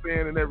know what I'm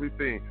saying? And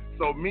everything.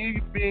 So me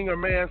being a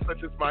man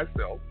such as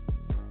myself,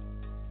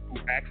 who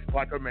acts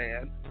like a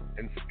man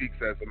and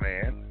speaks as a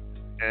man,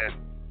 and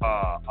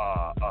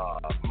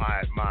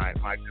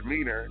my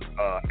demeanor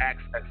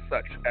acts as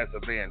such as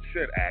a man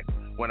should act.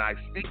 When I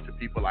speak to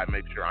people, I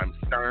make sure I'm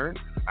stern.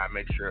 I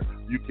make sure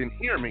you can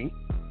hear me,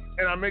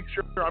 and I make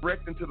sure I'm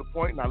direct and to the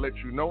point. And I let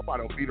you know I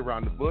don't beat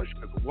around the bush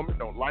because a woman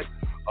don't like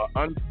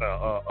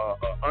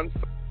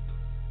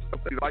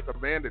like a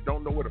man that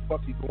don't know what the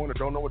fuck he's doing or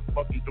don't know what the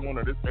fuck he's doing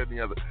or this, that, and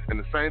the other. And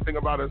the same thing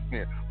about us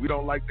men. We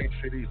don't like that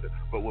shit either.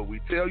 But when we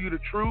tell you the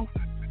truth,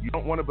 you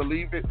don't want to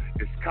believe it.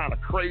 It's kind of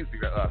crazy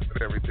to us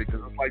and everything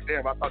because it's like,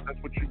 damn, I thought that's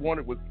what you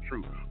wanted was the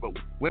truth. But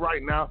women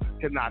right now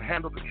cannot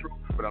handle the truth.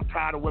 But I'm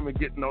tired of women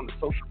getting on the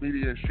social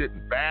media and shit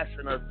and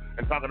bashing us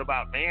and talking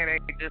about man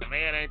ain't this,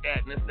 man ain't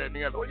that, and this, that, and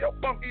the other. Well, your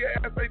funky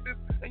ass ain't this,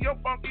 and your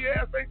funky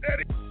ass ain't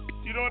that.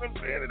 You know what I'm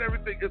saying? And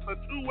everything. It's a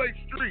two-way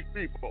street,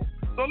 people.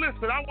 So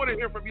listen, I want to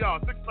hear from y'all.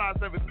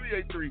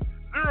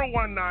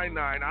 657-383-0199.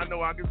 I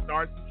know I can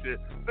start some shit.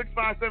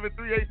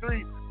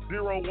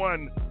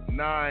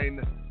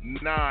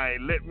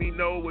 657-383-0199. Let me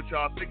know what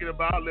y'all thinking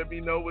about. Let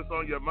me know what's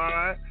on your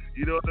mind.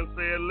 You know what I'm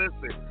saying?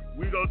 Listen,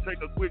 we gonna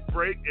take a quick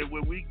break, and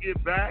when we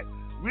get back,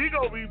 we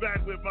gonna be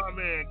back with my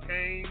man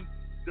CANE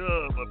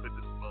DUBB up in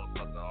this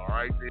motherfucker. All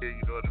right, there.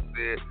 You know what I'm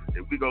saying?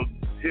 And we gonna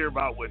hear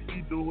about what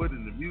he doing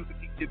and the music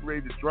he getting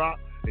ready to drop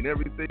and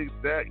everything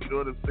that. You know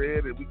what I'm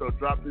saying? And we gonna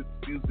drop his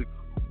music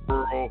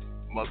world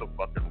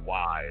motherfucking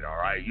wide. All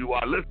right, you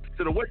are listening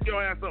to the Wake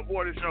Your Ass Up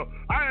Morning Show.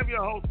 I am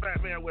your host,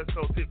 Fat Man West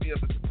Coast. Hit me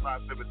up at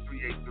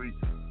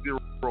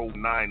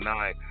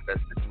 657-383-0199. That's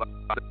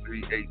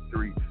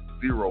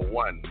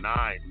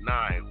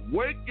 657-383-0199.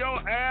 Wake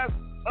your ass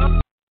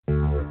up.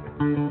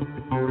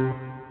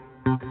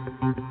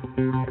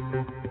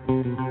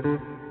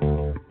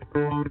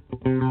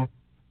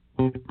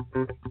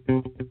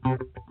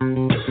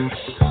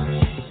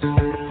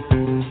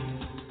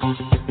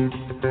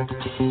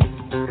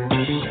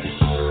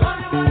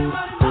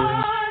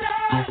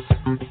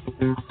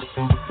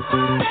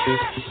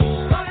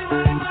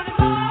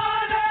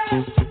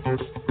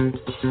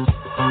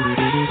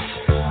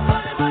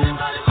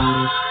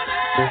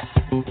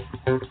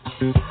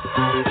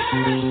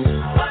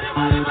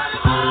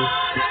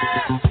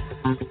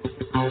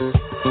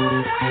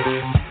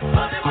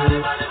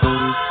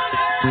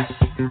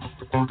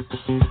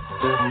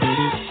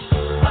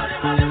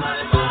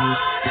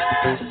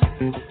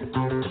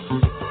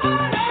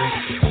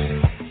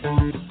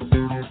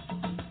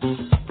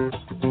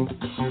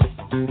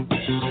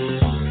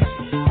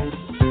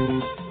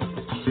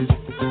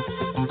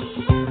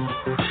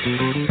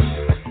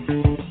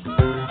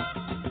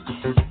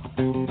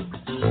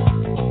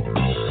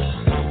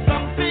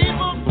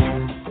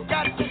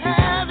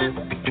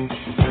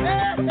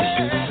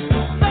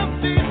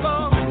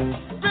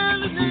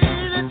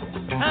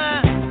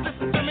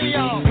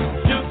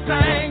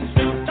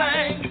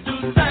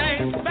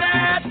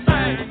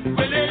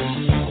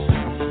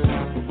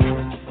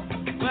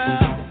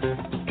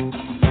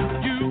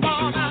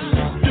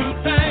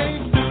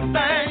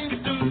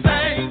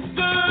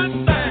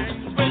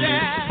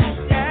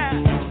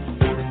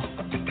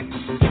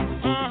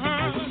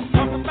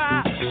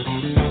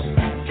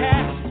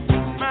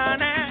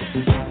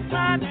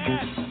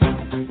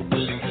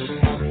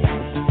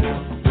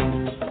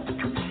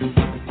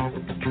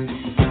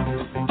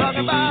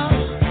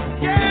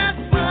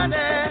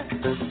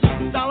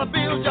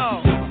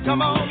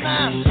 Come on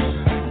now.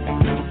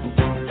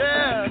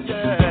 Yeah,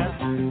 yeah.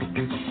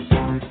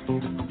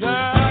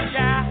 Yeah,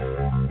 yeah.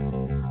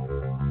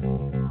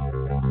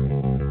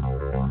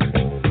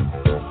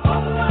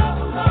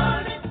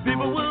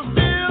 People will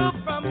steal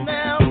from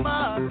their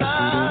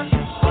mother.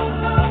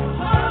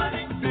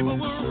 People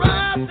will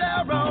rob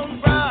their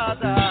own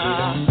brother.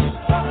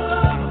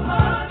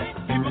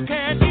 People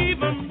can't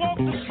even walk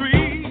the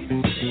street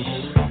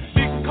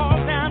because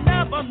they'll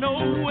never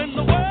know in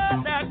the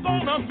world they're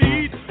gonna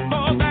meet.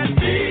 For that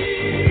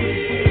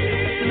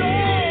need,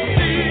 oh,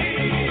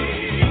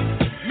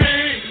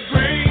 need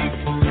great,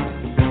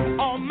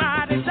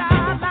 almighty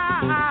dollar.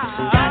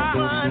 Got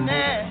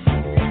money.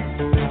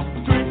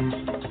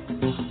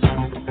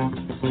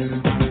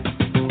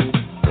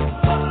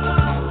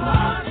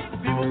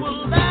 People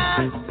will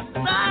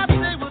lie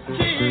they were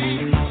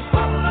king.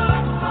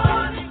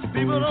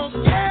 People don't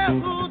care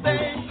who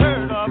they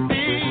heard or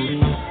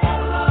be.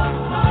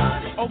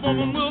 A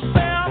woman will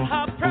sell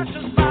her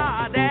precious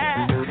body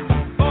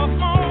for a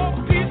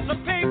small piece of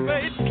paper.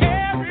 It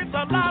carries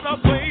a lot of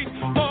weight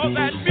for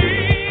that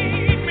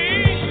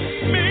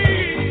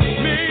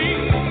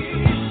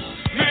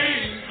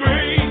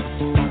great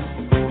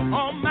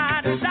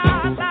almighty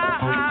dollar.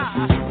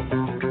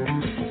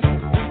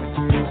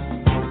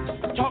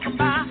 Talking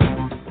about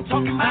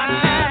I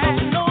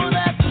know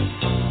that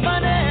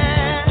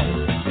money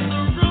is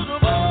the root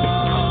of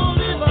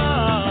all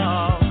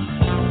evil.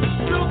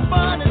 Too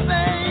funny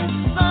things,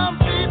 some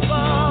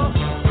people.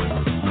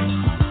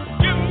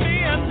 Give me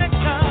a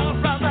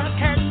nickel, brother,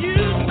 can you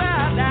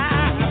spare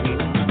that?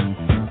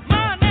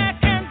 Money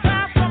can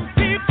drive some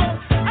people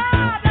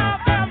out of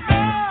their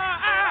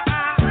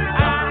mind.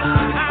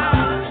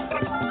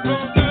 No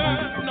good,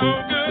 no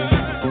good,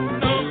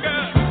 no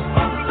good.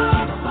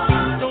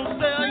 Don't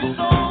sell your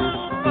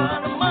soul for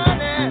the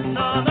money,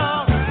 no, no.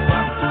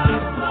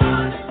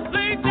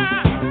 Lay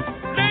down,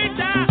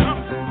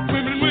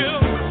 women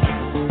will.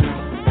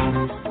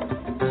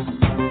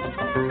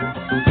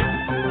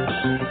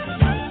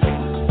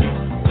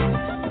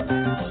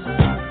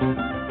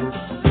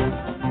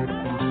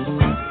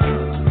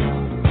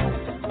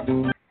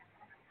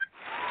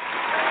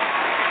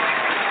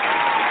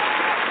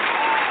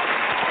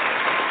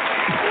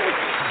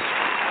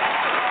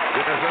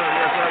 Yes, sir,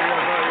 yes, sir,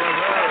 yes, sir, yes,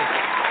 sir.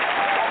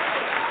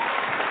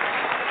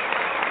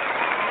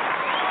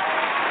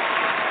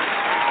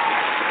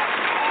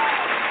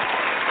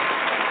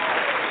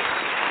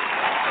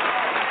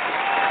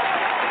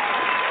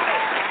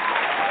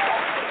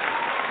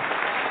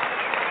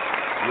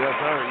 Yes,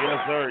 sir, yes,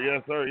 sir,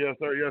 yes, sir, yes,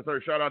 sir, yes,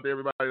 sir. Shout out to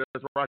everybody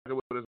that's rocking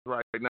with us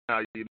right now.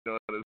 You know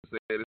what I'm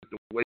saying? It's the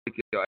wake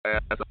your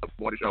ass up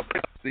morning show.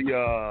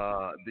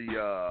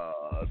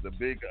 The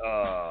big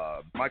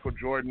Michael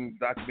Jordan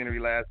documentary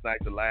last night,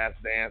 The Last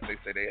Dance. They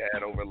say they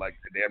had over like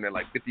damn near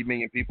like 50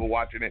 million people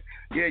watching it.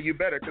 Yeah, you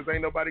better, because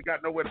ain't nobody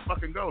got nowhere to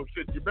fucking go.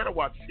 Shit, you better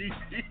watch TV.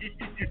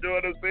 You know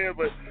what I'm saying?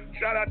 But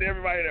shout out to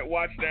everybody that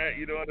watched that.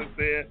 You know what I'm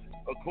saying?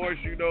 Of course,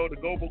 you know the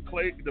global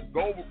cases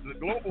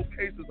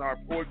are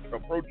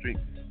approaching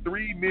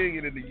 3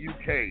 million in the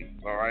UK.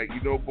 All right, you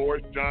know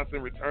Boris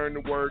Johnson returned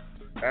to work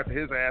after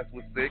his ass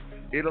was sick.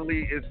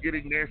 Italy is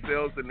getting their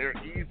sales and they're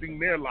easing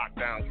their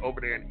lockdowns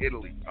over there in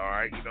Italy. All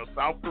right, you know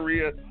South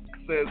Korea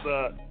says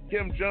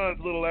Kim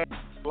Jong's little ass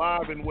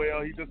alive and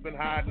well. He just been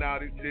hiding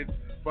out and shit,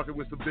 fucking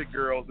with some big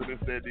girls and this,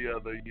 that, and the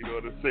other. You know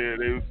what I'm saying?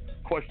 They was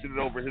questioning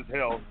over his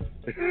health.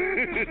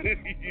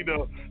 You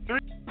know,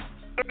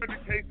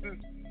 300 cases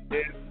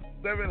and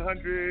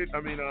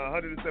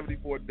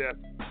 174 deaths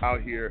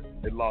out here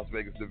in Las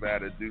Vegas,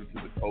 Nevada due to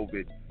the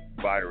COVID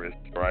virus,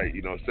 right?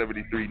 You know,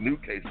 73 new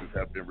cases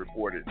have been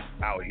reported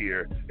out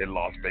here in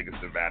Las Vegas,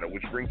 Nevada,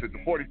 which brings it to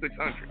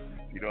 4,600.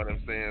 You know what I'm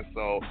saying?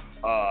 So,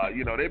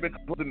 you know, they've been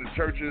closing the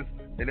churches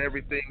and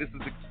everything. This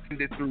is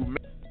extended through May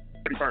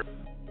 31st.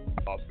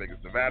 Las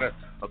Vegas, Nevada.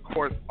 Of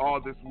course, all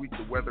this week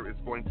the weather is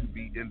going to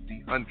be in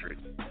the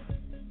hundreds.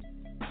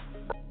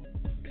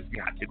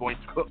 They're going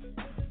to cook.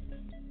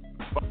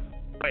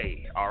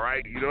 All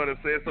right, you know what I'm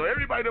saying? So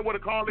everybody that want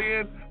to call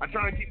in, I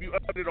try and keep you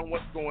updated on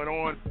what's going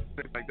on,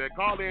 things like that.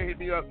 Call in, hit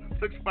me up,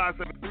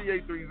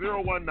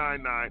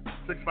 657-383-0199,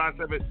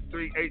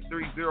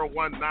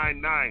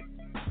 657-383-0199.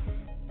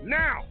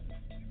 Now,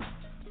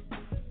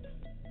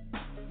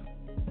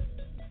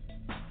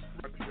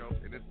 show,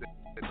 and it's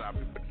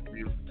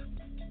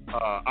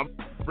I'm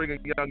bringing a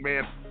young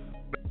man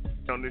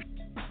on this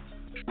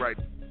right,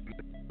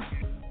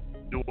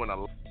 doing a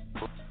lot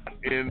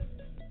in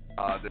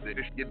the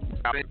getting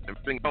out and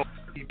everything else.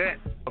 He met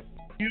a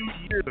few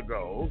years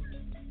ago,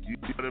 you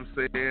know what I'm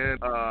saying,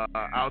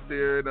 out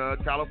there in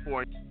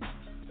California,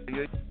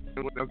 doing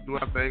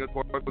our thing, of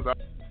course, was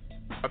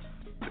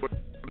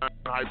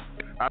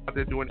out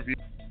there doing interviews,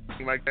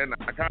 things like that. And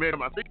I kind of met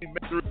him, I think he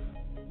met through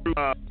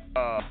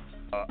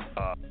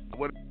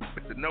what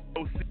the no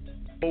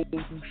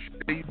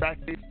shade back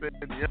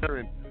there,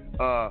 and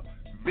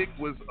Vic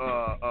was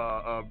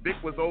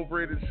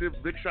over it and shit.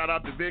 Vic, shout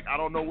out to Vic. I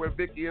don't know where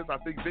Vic is. I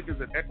think Vic is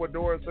in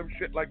Ecuador or some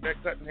shit like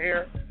that, cutting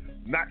hair.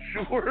 Not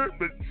sure,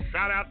 but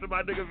shout out to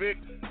my nigga Vic.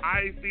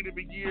 I ain't seen him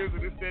in years,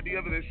 and this, that, and the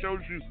other. That shows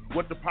you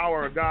what the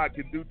power of God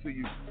can do to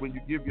you when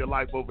you give your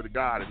life over to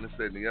God, and this,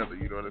 that, and the other.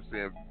 You know what I'm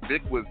saying?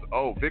 Vic was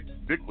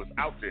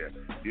out there.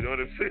 You know what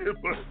I'm saying?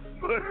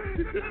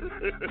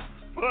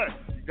 But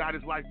he got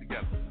his life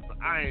together. So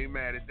I ain't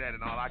mad at that,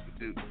 and all I can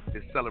do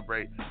is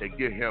celebrate and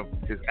give him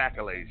his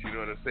accolades. You know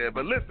what I'm saying?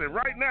 But listen,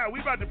 right now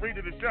we about to bring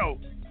to the show.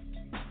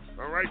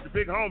 All right, the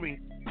big homie.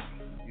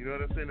 You know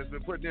what I'm saying? It's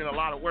been putting in a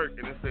lot of work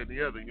and this and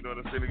the other. You know what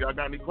I'm saying? If y'all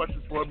got any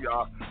questions for him,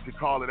 y'all can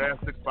call it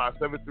at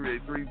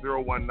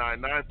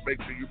 657-383-0199.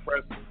 Make sure you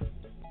press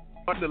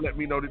button to let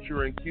me know that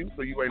you're in queue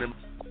so you ain't in.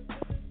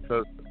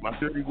 Because my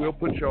theory will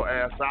put your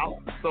ass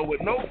out. So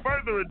with no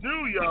further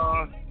ado,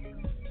 y'all,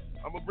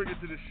 I'm going to bring it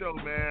to the show,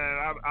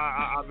 man.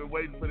 I've been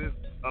waiting for this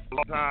a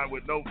long time.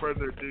 With no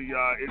further ado,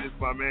 y'all, it is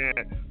my man.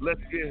 Let's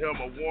give him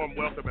a warm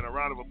welcome and a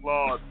round of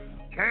applause.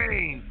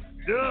 CANE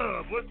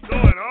DUBB, what's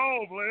going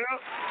on, player?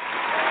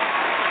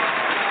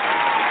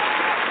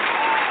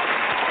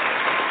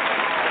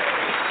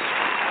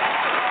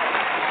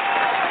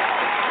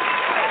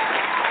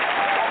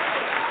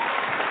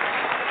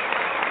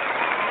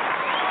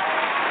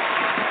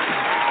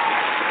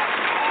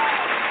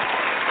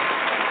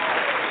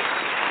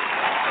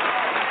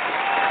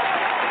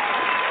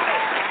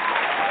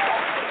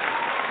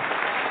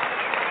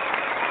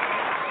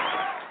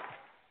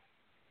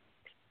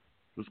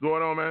 What's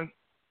going on, man?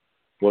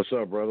 What's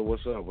up, brother?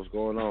 What's up? What's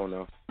going on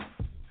now?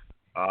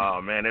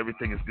 Oh, man,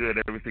 everything is good.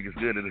 Everything is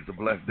good. It is a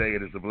blessed day.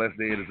 It is a blessed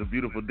day. It is a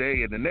beautiful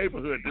day in the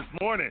neighborhood this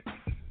morning.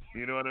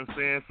 You know what I'm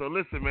saying? So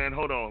listen, man,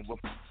 hold on.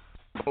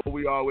 Before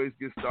we always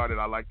get started,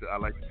 I like to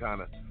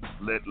kind of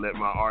let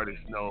my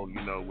artists know,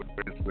 you know,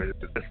 where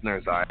the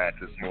listeners are at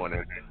this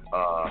morning.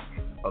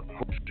 Of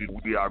course,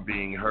 we are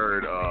being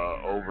heard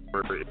over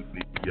in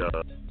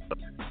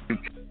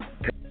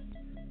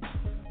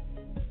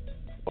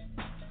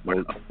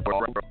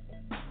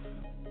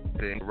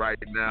the right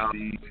now.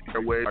 These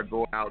airways are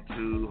going out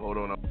to, hold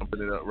on, I'm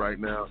putting it up right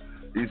now.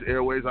 These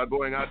airways are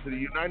going out to the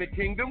United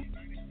Kingdom,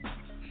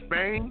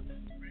 Spain,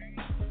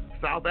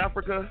 South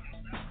Africa,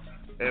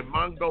 and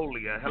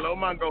Mongolia. Hello,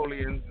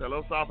 Mongolians.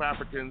 Hello, South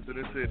Africans. And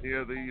it's in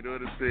here, you know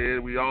what I'm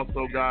saying? We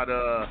also got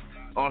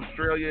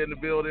Australia in the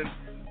building.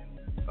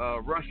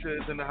 Russia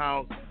is in the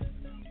house.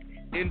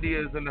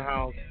 India is in the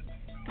house.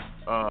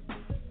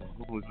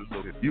 Who is this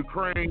over here?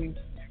 Ukraine,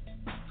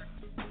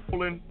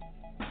 Poland,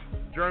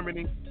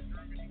 Germany,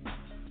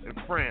 and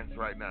France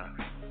right now.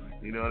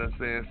 You know what I'm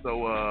saying?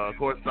 So, of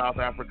course, South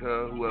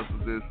Africa. Who else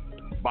is this?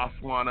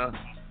 Botswana.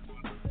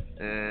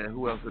 And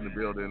who else in the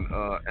building?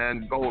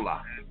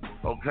 Angola.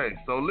 Okay,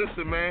 so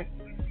listen, man.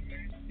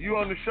 You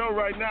on the show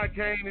right now,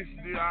 CANE.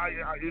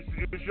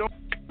 It's your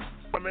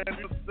man.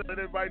 Just let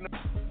everybody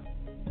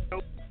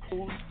know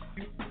who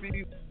you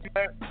be,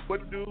 what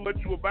you do, what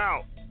you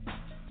about.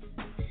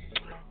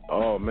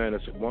 Oh man,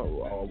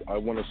 I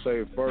want to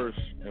say first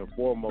and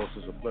foremost,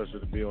 it's a pleasure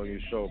to be on your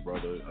show,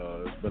 brother.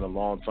 It's been a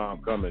long time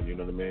coming. You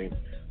know what I mean?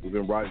 You've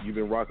been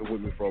rocking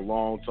with me for a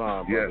long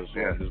time, brother. So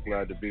I'm just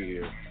glad to be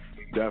here.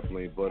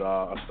 Definitely. But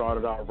I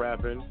started out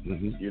rapping.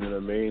 You know what I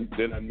mean?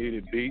 Then I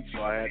needed beats,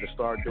 so I had to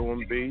start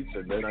doing beats,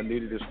 and then I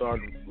needed to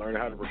start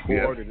learning how to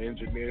record and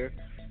engineer,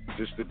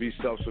 just to be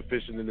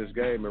self-sufficient in this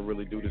game and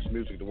really do this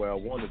music the way I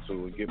wanted to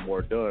and get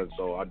more done.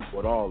 So I do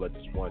it all at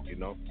this point, you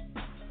know.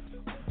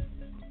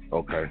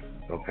 Okay,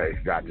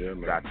 gotcha.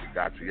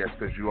 Yes,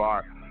 because you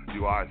are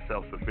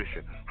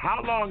self-sufficient.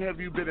 How long have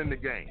you been in the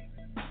game?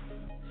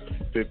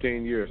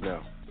 15 years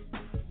now.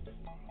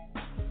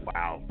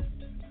 Wow.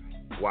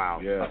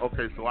 Yeah.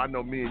 Okay, so I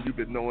know me and you've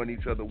been knowing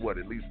each other, what,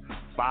 at least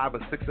 5 or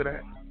 6 of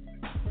that?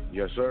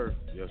 Yes, sir.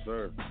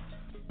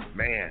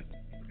 Man,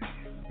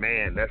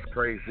 that's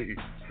crazy.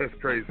 That's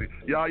crazy.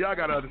 Y'all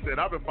gotta understand,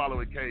 I've been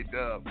following CANE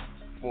DUBB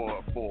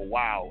for a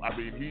while. I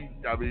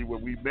mean,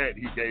 when we met,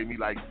 he gave me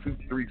like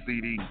 2-3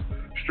 CDs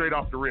straight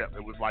off the rip.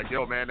 It was like,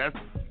 yo, man, that's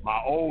my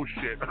old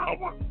shit.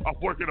 I'm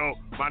working on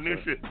my new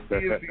shit. He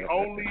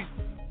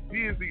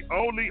is the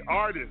only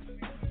artist.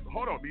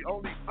 Hold on, the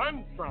only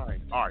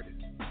unsigned artist.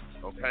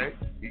 Okay,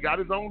 he got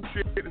his own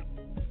shit. This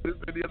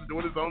and the other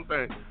doing his own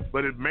thing,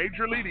 but it's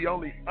majorly the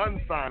only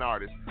unsigned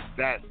artist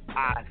that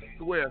I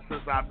swear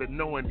since I've been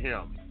knowing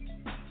him,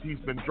 he's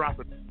been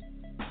dropping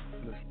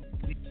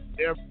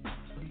every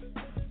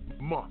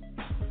month.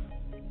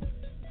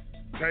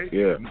 Okay?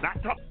 Yeah.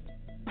 Not talking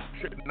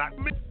shit, not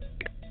me.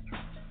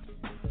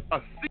 A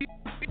CD,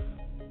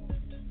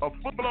 a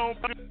full-blown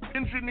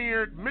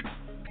engineered, mixed,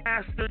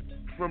 mastered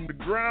from the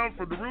ground,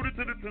 from the rooter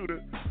to the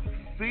tutor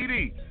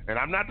CD. And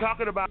I'm not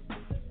talking about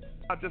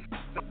just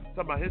talking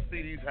about his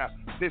CDs have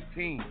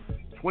 15,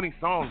 20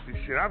 songs and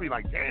shit. I'll be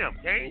like, damn,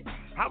 CANE,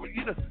 how many?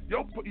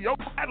 Your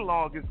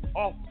catalog is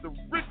off the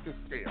Richter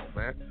scale,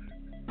 man.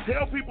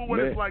 Tell people what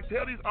it's like.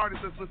 Tell these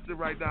artists that's listening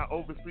right now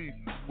overseas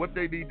what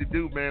they need to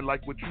do, man,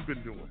 like what you've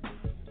been doing.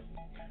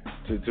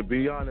 To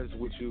be honest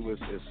with you,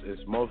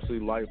 it's mostly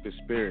life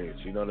experience.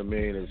 You know what I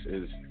mean?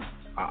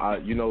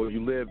 You know,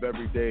 you live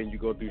every day and you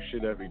go through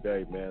shit every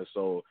day, man.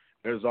 So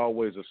there's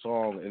always a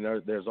song and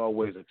there's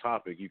always a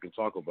topic you can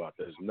talk about.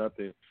 There's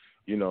nothing,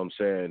 you know what I'm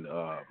saying,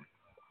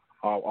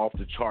 off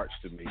the charts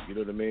to me. You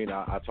know what I mean?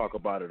 I talk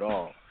about it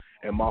all.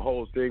 And my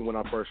whole thing when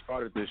I first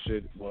started this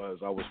shit was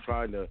I was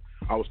trying to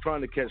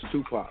catch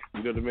Tupac.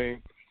 You know what I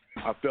mean?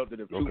 I felt that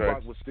if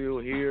Tupac was still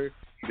here,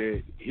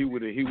 that he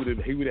would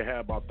have had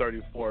about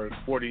 34,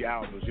 40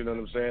 albums. You know what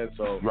I'm saying?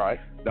 So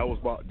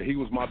he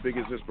was my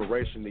biggest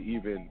inspiration to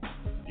even,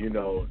 you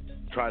know,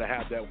 try to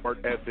have that work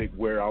ethic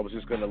where I was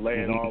just gonna lay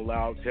it all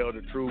out, tell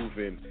the truth,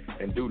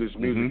 and do this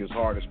music as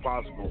hard as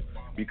possible,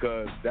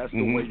 because that's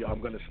the way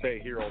I'm gonna stay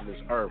here on this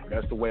earth.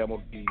 That's the way I'm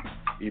gonna be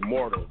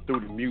immortal,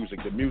 through the music.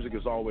 The music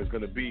is always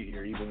gonna be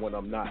here, even when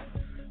I'm not.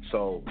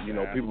 So, you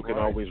know, people can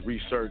always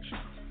research,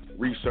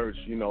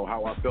 you know,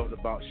 how I felt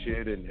about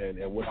shit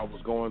and what I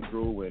was going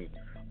through, and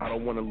I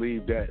don't want to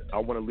leave that. I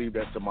want to leave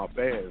that to my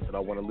fans, and I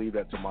want to leave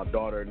that to my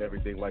daughter and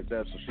everything like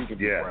that, so she can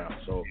be proud.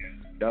 So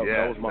that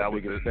was my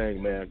biggest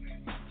thing, man.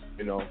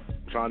 You know,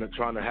 trying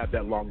to have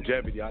that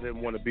longevity. I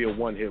didn't want to be a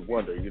one-hit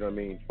wonder. You know what I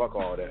mean? Fuck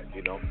all that.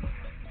 You know.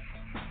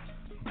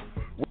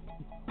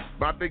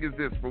 My thing is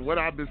this: from what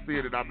I've been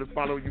seeing, and I've been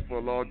following you for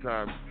a long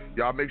time.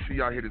 Y'all make sure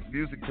y'all hit his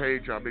music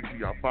page. Y'all make sure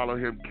y'all follow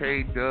him,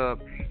 CANE DUBB.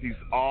 He's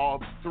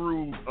all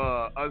through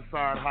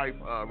Unsigned Hype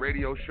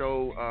radio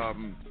show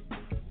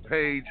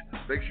page.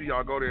 Make sure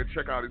y'all go there and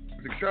check out his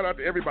music. Shout out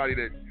to everybody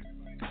that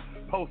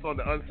posts on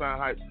the Unsigned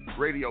Hype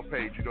radio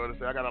page. You know what I'm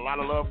saying? I got a lot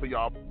of love for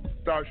y'all.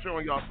 Start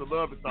showing y'all some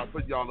love and start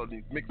putting y'all on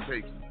these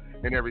mixtapes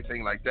and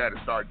everything like that, and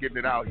start getting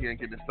it out here and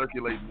getting it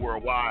circulating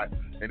worldwide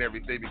and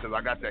everything, because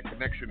I got that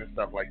connection and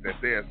stuff like that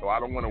there. So I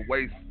don't want to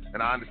waste,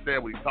 and I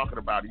understand what he's talking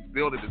about. He's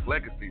building his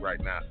legacy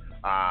right now.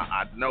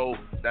 I know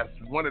that's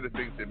one of the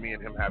things that me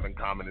and him have in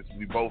common is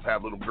we both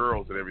have little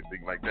girls and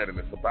everything like that, and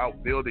it's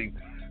about building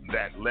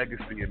that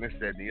legacy and this,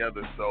 that, and the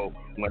other. So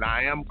when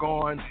I am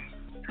gone,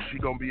 she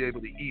gonna be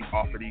able to eat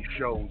off of these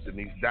shows and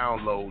these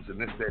downloads and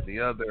this, that, and the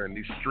other, and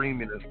these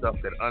streaming and stuff,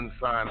 that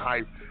Unsigned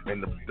Hype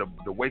and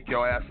the Wake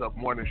Your Ass Up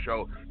morning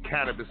show,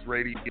 Cannabis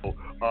Radio,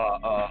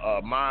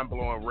 Mind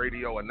Blowing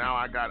Radio, and now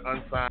I got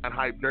Unsigned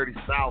Hype Dirty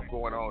South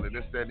going on and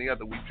this, that, and the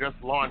other. We just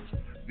launched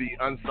the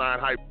Unsigned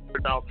Hype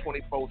out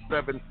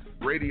 24/7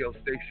 radio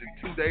station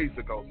 2 days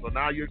ago. So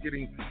now you're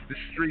getting the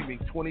streaming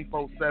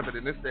 24/7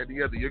 and this, that, and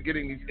the other. You're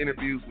getting these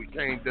interviews with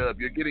CANE DUBB.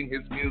 You're getting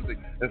his music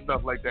and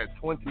stuff like that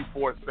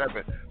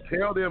 24/7.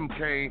 Tell them,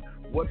 CANE,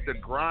 what the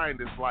grind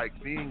is like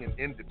being an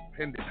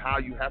independent, how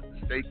you have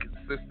to stay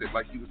consistent,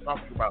 like you were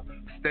talking about,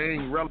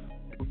 staying relevant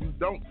when you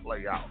don't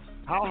play out.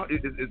 How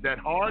is that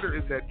hard or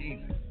is that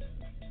easy?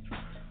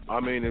 I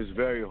mean, it's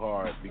very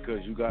hard because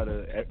you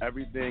gotta.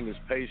 Everything is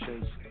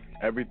patience.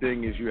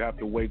 Everything is you have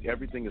to wait.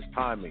 Everything is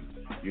timing.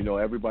 You know,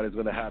 everybody's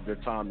gonna have their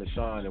time to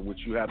shine, and what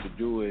you have to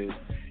do is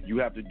you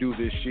have to do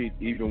this shit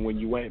even when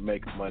you ain't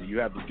making money. You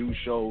have to do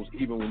shows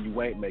even when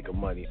you ain't making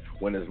money.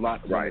 When it's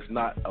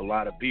not a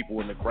lot of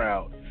people in the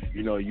crowd.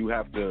 You know, you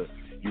have to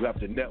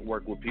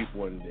network with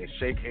people and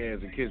shake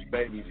hands and kiss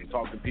babies and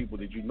talk to people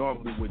that you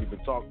normally wouldn't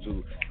even talk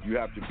to. You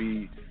have to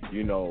be,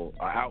 you know,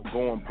 an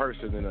outgoing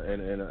person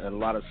in a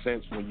lot of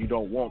sense when you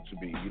don't want to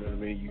be. You know what I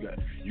mean?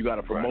 You got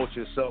to promote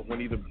yourself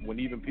when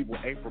even people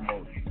ain't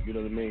promoting. You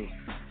know what I mean?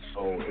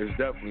 So it's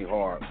definitely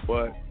hard,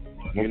 but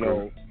you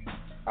know,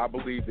 I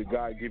believe that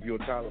God give you a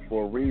talent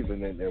for a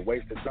reason, and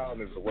wasting talent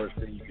is the worst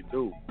thing you can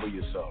do for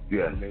yourself. You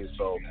know what I mean?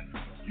 So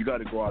you got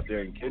to go out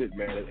there and get it,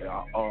 man.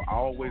 I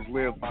always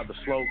live by the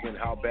slogan,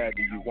 how bad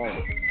do you want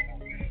it?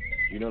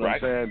 You know what I'm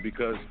saying?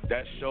 Because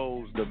that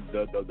shows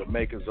the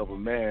makers of a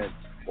man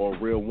or a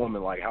real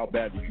woman, like how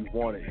bad do you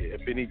want it?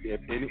 If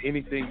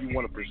anything you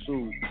want to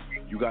pursue,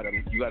 you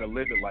gotta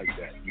live it like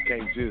that. You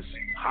can't just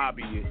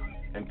hobby it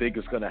and think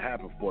it's gonna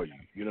happen for you.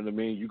 You know what I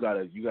mean? You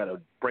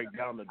gotta break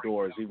down the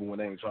doors even when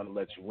they ain't trying to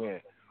let you in.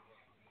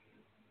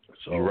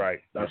 So you're right.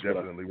 That's You're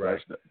definitely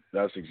right.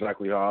 That's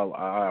exactly how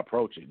I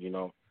approach it. You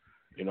know,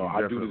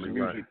 I do this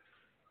music. Right.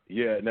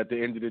 Yeah, and at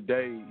the end of the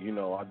day, you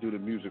know, I do the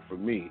music for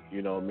me.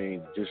 You know what I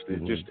mean? Just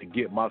to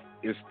get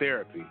it's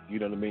therapy. You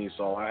know what I mean?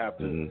 So I have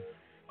to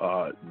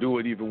do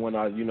it even when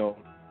I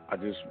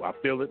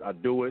feel it, I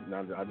do it, and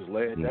I just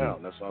lay it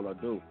down. That's all I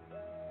do.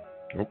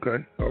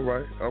 Okay. All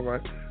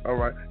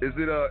right. Is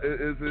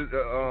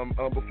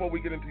it before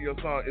we get into your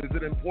song, is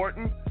it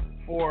important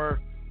for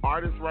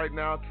artists right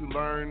now to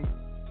learn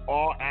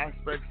all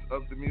aspects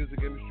of the music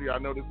industry? I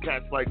know there's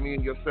cats like me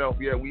and yourself.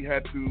 Yeah, we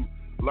had to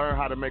learn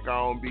how to make our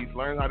own beats,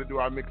 learn how to do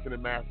our mixing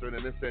and mastering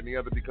and this, that, and the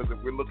other, because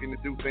if we're looking to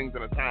do things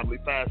in a timely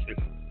fashion,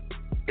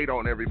 hate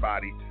on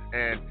everybody.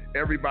 And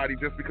everybody,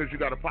 just because you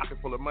got a pocket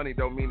full of money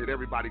don't mean that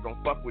everybody gonna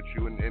fuck with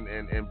you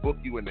and book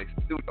you in their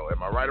studio.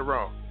 Am I right or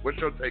wrong? What's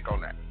your take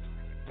on that?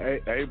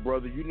 Hey,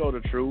 brother, you know the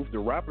truth. The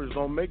rappers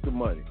don't make the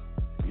money.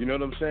 You know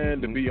what I'm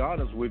saying? To be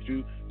honest with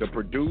you, the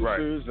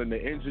producers and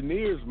the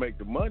engineers make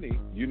the money.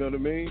 You know what I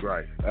mean?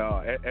 Right.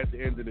 At the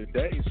end of the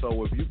day,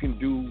 so if you can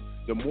do,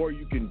 the more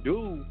you can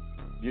do,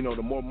 you know,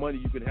 the more money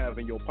you can have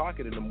in your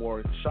pocket and the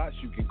more shots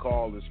you can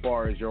call as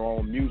far as your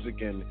own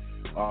music and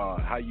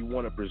how you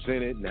want to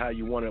present it and how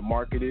you want to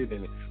market it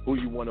and who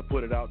you want to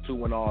put it out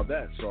to and all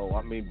that. So,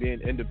 I mean,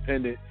 being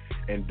independent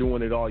and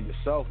doing it all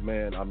yourself,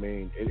 man, I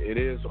mean, it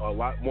is a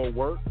lot more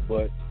work,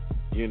 but,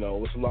 you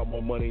know, it's a lot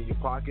more money in your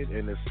pocket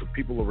and it's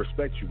people will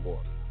respect you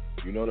more.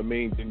 You know what I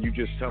mean? Than you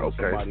just telling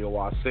somebody, oh,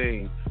 I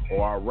sing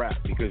or I rap,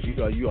 because you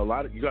got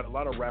a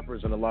lot of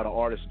rappers and a lot of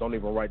artists don't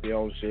even write their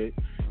own shit.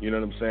 You know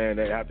what I'm saying?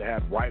 They have to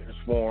have writers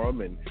for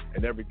them and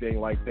everything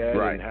like that,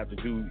 and have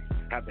to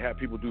have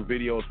people do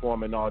videos for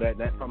them and all that. And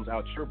that comes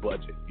out your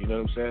budget. You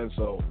know what I'm saying?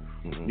 So,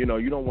 you know,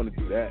 you don't want to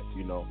do that.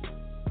 You know.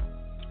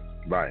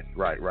 Right.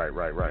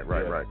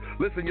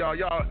 Listen,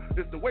 y'all,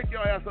 it's the Wake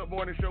Y'all Ass Up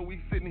Morning Show. We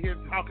sitting here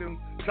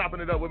chopping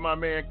it up with my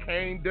man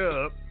CANE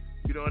DUBB.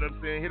 You know what I'm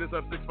saying? Hit us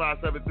up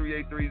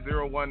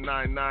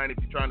 657-383-0199. If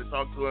you're trying to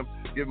talk to him,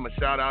 give him a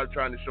shout out,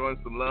 trying to show him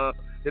some love.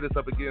 Hit us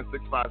up again,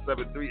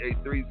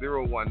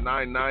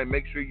 657-383-0199.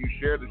 Make sure you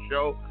share the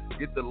show.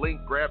 Get the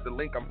link, grab the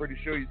link. I'm pretty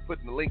sure he's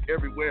putting the link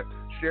everywhere.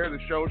 Share the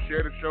show,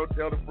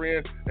 tell a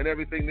friend and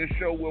everything. This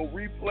show will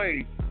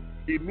replay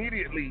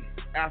immediately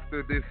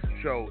after this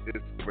show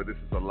is over. This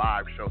is a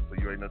live show, so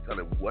you ain't no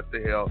telling what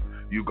the hell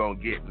you gonna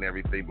get and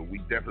everything, but we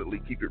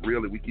definitely keep it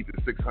real and we keep it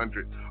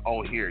 600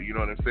 on here, you know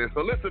what I'm saying? So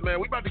listen, man,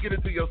 we about to get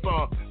into your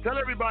song. Tell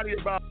everybody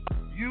about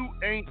You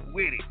Ain't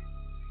With It.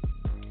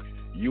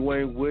 You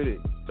Ain't With It,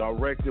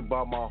 directed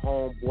by my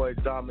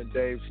homeboy Diamond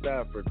Dave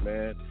Stafford,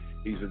 man.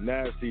 He's a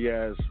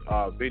nasty-ass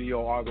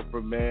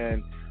videographer,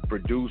 man,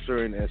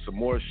 producer, and some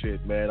more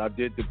shit, man. I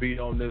did the beat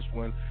on this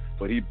one,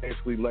 but he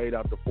basically laid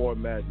out the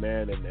format,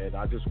 man, and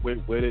I just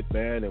went with it,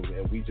 man,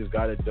 and we just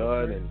got it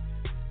done, and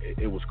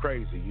it was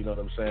crazy. You know what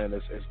I'm saying?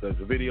 It's the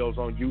video's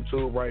on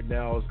YouTube right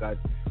now. It's got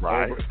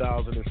over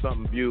 1,000 and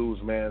something views,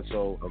 man.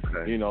 So,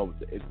 you know,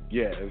 it's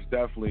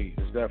definitely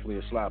a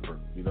slapper.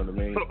 You know what I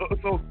mean?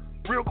 So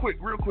real quick,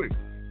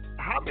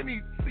 how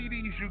many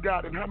CDs you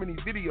got and how many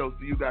videos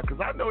do you got? Because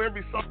I know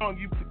every song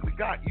you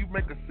got, you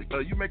make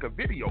a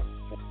video.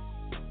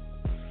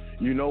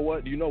 You know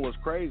what? You know what's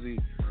crazy?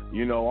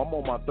 You know, I'm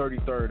on my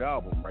 33rd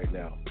album right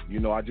now. You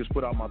know, I just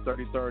put out my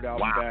 33rd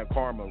album, Bad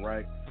Karma,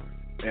 right?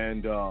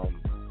 And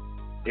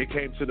it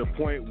came to the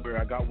point where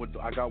I got with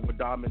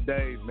Diamond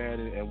Dave, man,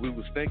 and we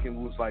was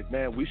like,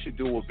 man, we should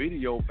do a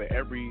video for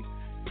every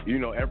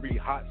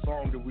hot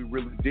song that we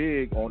really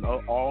dig on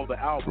all the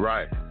albums.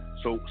 Right.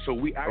 So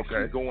we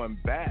actually going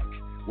back.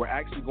 We're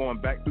actually going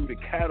back through the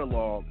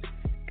catalog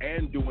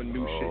and doing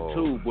new shit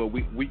too. But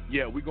we're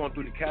going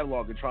through the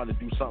catalog and trying to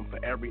do something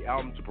for every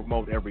album to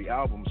promote every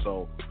album.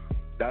 So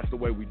that's the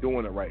way we're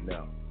doing it right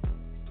now.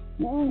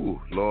 Ooh,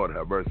 Lord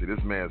have mercy.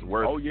 This man's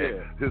work. Oh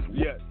yeah. His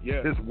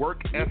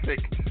work ethic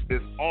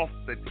is off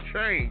the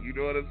chain. You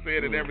know what I'm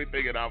saying? And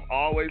everything. And I've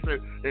always said,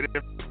 and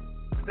if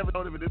I never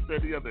known him this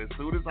said the other. As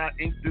soon as I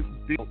ink this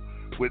deal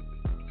with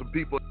some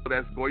people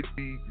that's going to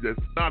be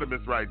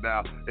anonymous right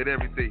now and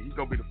everything, he's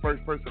gonna be the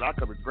first person I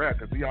come and grab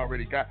because he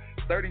already got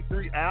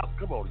 33 albums.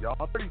 Come on,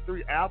 y'all,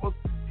 33 albums.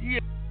 He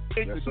ain't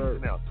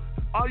anything else.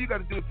 All you got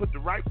to do is put the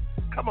right.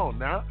 Come on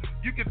now,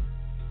 you can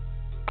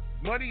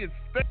money and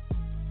spend.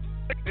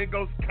 And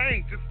goes,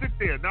 CANE, just sit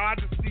there. Now I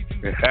just need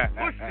you to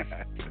push this.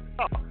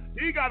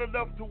 He got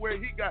enough to where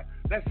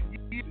that's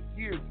years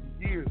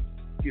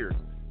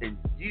and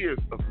years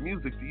of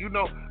music. Do you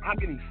know how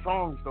many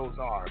songs those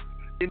are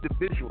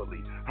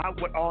individually?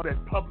 What all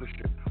that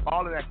publishing,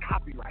 all of that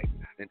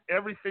copywriting, and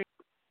everything,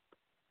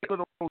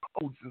 those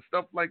codes and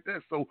stuff like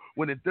that. So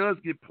when it does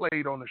get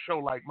played on a show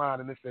like mine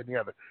and this and the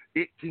other,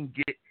 it can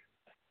get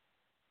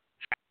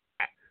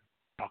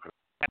talking.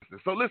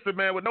 So listen,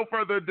 man, with no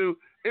further ado,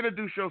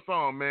 introduce your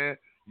song, man.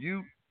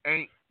 You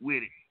Ain't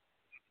With It.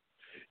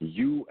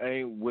 You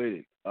Ain't With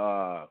It.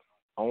 On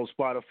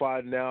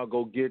Spotify now,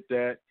 go get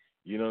that.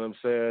 You know what I'm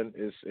saying?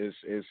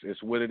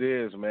 It's what it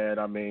is, man.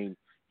 I mean,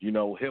 you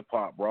know, hip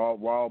hop,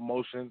 raw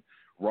emotion,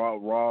 raw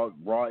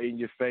in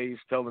your face,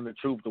 telling the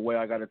truth the way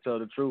I gotta tell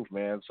the truth,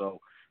 man. So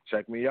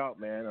check me out,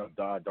 man.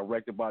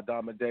 Directed by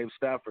Diamond Dave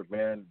Stafford,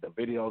 man. The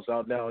video's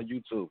out now on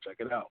YouTube. Check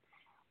it out.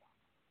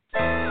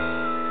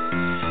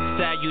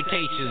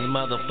 Salutations,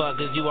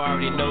 motherfuckers, you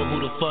already know who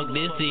the fuck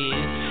this is.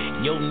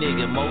 Yo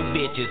nigga, more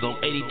bitches on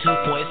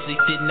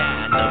 82.69. And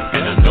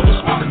I know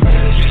it's for the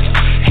minute.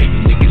 Hey,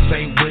 niggas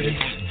ain't with it.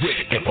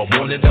 If I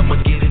want it,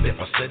 I'ma get it. If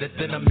I said it,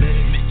 then I meant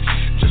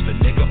it. Just a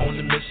nigga on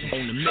the mission.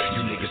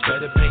 You niggas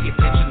better pay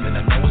attention, and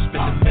I know it's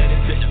been a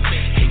minute.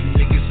 Hey,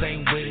 niggas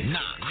ain't with it.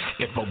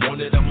 If I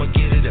want it, I'ma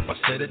get it. If I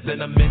said it,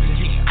 then I meant it.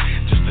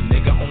 Just a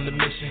nigga on the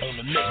mission.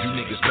 You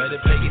niggas better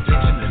pay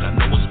attention, and I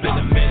know it's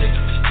been a minute.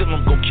 Still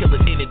I'm gon' kill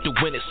it in it to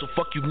win it. So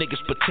fuck you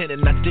niggas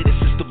pretending I did it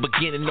since the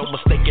beginning. No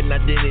mistaken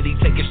identity.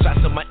 Taking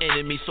shots at my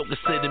enemies. So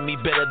consider me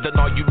better than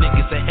all you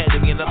niggas ahead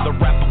of me. Another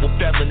rapper with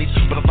felonies.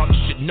 But I thought you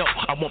should know.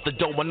 I want the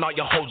dough and all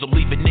your hoes. I'm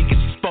leaving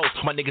niggas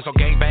exposed. My niggas on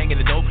gang bang and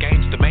the dope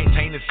games. To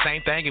maintain the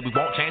same thing. And we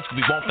won't change cause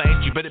we won't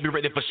things. You better be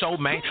ready for show,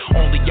 man.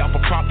 Only y'all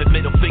for profit.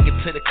 Middle finger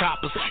to the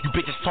coppers. You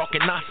bitches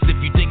talking nonsense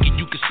if you thinking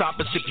you can stop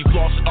us if you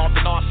lost it off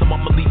and awesome.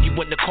 I'ma leave you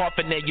in the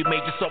coffin there. You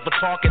made yourself a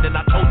target and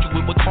I told you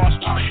it would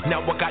cost you. Now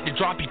I got to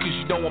drop you cause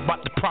you know I'm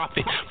about to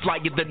profit.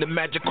 Flyer than the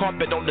magic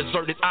carpet on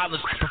deserted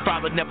islands.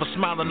 Profiler never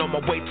smiling on my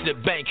way to the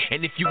bank.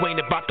 And if you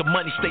ain't about the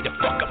money, stay the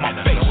fuck up my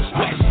face.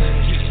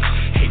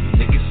 Hey,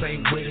 niggas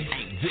ain't with it.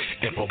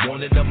 If I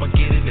want it, I'ma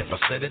get it. If I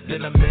said it,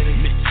 then I meant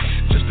it.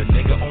 Just a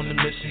nigga on the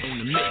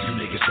mission. You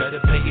niggas better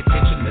pay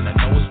attention, man. I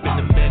know it's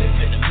been a minute.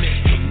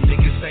 Hey,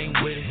 niggas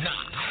ain't with it.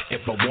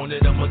 If I want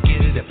it, I'ma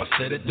get it. If I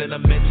said it, then I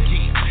meant it.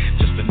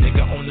 Just a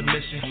nigga on the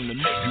mission.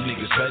 You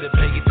niggas better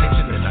pay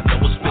attention, and I know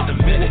it's been a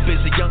minute.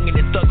 Is a youngin'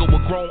 and thugger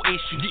with grown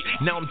issues.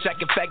 Now I'm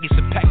jacking faggots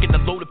and packing a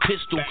loaded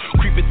pistol.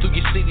 Creeping through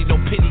your city, no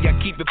pity, I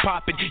keep it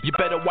poppin'. You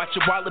better watch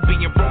your wallet,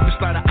 being broke is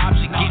not an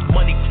option. Get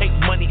money, take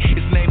money,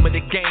 it's name of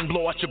the game.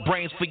 Blow out your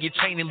brains for your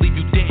chain and leave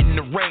you dead in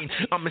the rain.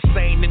 I'm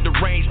insane in the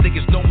range,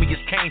 niggas know me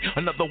as Kane.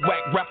 Another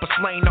whack rapper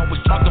slain,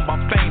 always talking about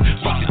fame.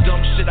 Fuck the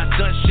dumb shit, I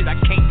done shit I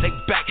can't take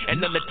back.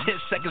 And then the 10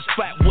 seconds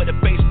flat with a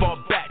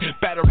baseball bat.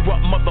 Batter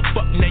up,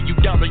 motherfucker, now you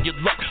down on your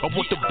luck. I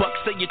want the buck,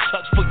 say your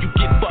touch before you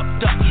get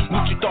fucked up.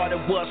 What you thought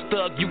it was,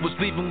 thug, you was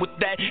leaving with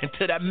that.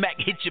 Until that Mac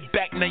hit your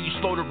back, now you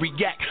slow to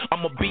react.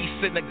 I'm a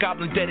beast and a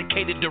goblin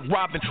dedicated to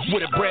robbing.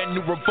 With a brand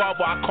new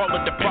revolver, I call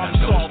it the problem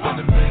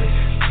solver.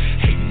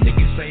 Hey,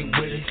 niggas ain't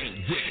with it.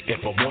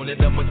 If I want it,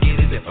 I'ma get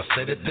it. If I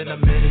said it, then I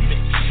meant it.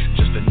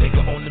 Just a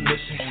nigga on the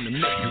mission.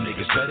 You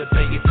niggas better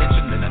pay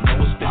attention, and I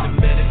know it's been a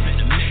minute.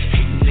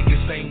 Hey,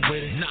 niggas ain't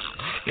with it.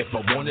 If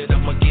I want it,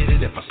 I'ma get it.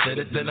 If I said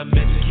it, then I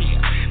meant it.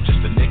 Just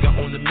a nigga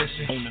on the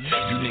mission.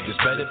 You niggas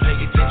better pay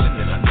attention,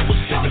 and I know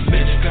it's been a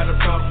minute. Got a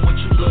problem, what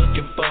you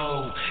looking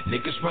for?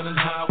 Niggas running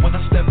high when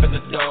I step in the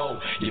door.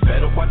 You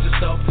better watch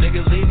yourself,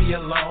 nigga, leave me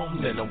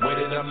alone. And the way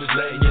that I'm just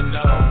letting you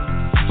know.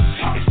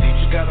 It seems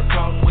you got a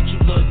problem, what you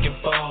looking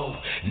for?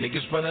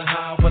 Niggas running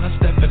high when I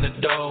step in the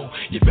door.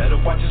 You better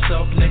watch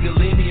yourself, nigga,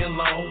 leave me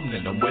alone.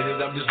 And the way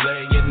that I'm just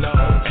letting you know.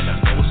 And I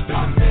know it's been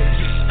a minute.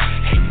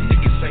 Hey,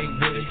 niggas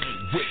ain't with it.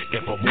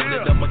 If I want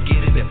it, I'ma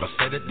get it. If I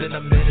said it, then I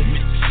meant it.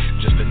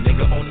 Just a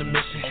nigga on the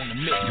mission.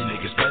 You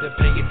niggas better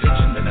pay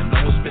attention, and I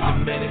know it's been a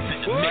minute.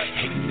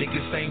 Hey,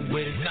 niggas ain't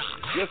with it.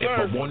 If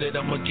I want it,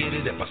 I'ma get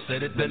it. If I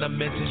said it, then I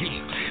meant it.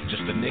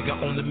 Just a nigga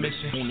on the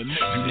mission. You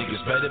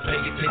niggas better pay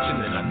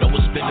attention, and I know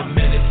it's been a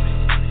minute.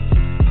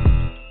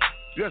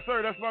 Yes,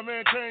 sir. That's my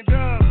man CANE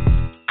DUBB.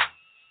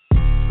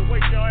 The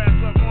Wake Your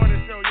Ass Up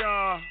Morning Show,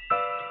 y'all.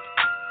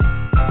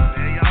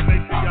 Man, y'all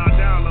make sure y'all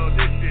download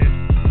this shit.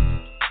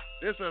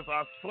 This is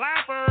a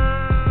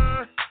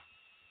slapper.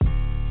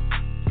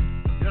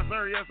 Yes,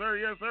 sir. Yes, sir.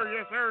 Yes, sir.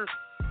 Yes, sir.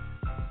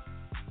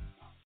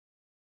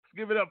 Let's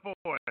give it up for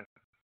it.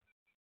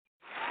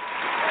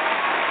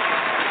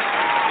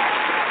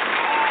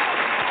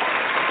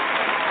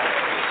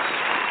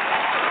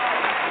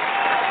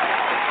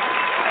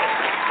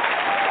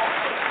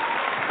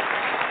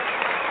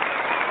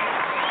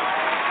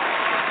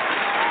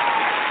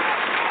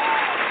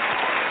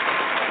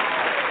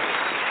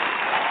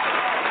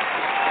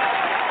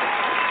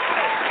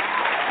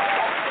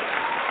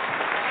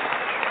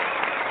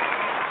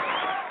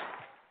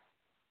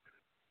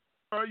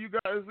 You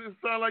guys, it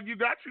sounds like you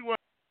got you one.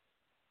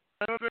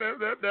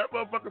 That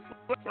motherfucker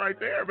slips right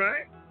there,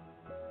 man.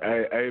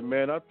 Hey,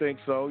 man, I think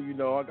so. You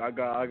know, I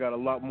got a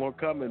lot more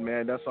coming,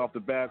 man. That's off the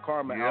Bad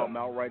Karma album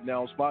out right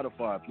now on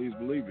Spotify. Please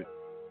believe it.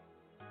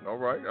 All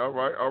right.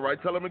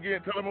 Tell them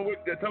again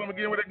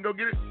where they can go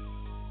get it.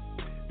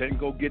 They can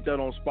go get that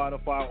on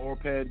Spotify or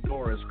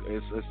Pandora.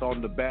 It's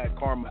on the Bad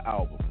Karma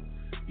album.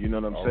 You know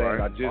what I'm saying?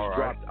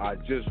 Right. I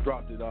just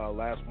dropped it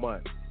last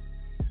month.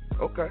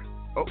 Okay.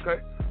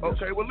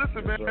 Well,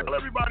 listen, man. Tell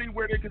everybody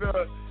where they can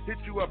hit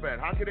you up at.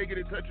 How can they get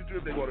in touch with you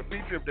if they want a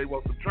feature, if they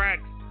want some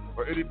tracks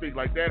or anything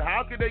like that?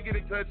 How can they get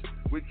in touch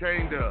with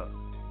CANE DUBB?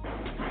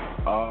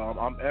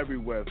 I'm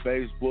everywhere: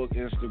 Facebook,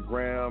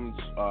 Instagram,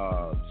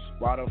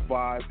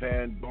 Spotify,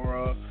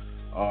 Pandora.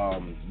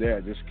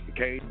 Just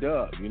CANE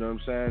DUBB. You know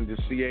what I'm saying?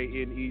 Just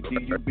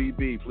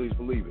CANEDUBB. Please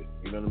believe it.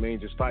 You know what I mean?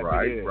 Just type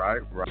it in.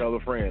 Right. Tell a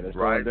friend. It's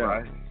going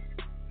down.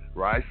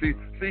 Right. See,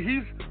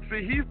 he's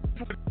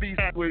with these.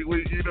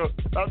 You know,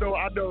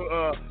 I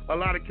know. A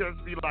lot of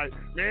cats be like,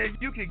 man,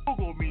 you can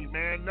Google me,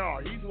 man. No,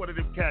 he's one of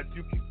them cats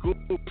you can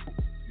Google.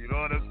 You know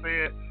what I'm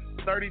saying?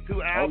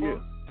 32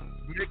 albums,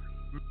 mixed,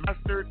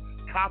 mastered,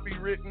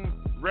 copywritten,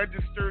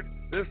 registered,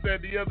 this,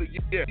 that, the other.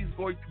 Yeah, he's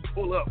going to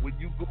pull up when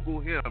you Google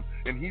him,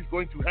 and he's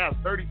going to have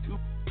 32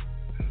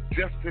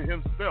 just to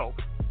himself.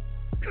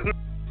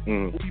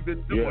 What we've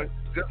been doing,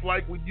 just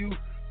like when you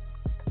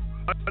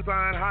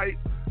Unsigned Hype.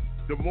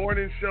 The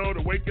morning show,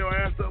 the Wake Your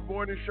Ass Up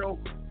morning show,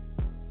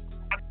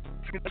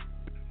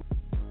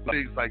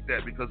 things like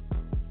that, because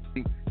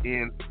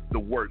in the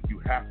work you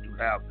have to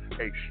have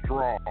a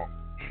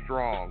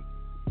strong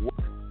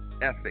work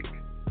ethic.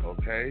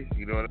 Okay,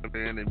 you know what I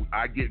mean? And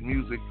I get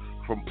music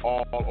from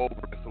all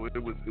over, so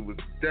it was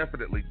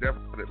definitely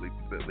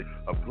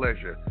a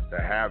pleasure to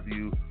have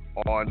you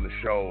on the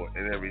show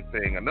and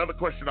everything. Another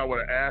question I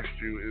want to ask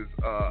you is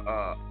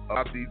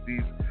about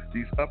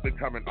these up and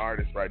coming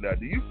artists right now.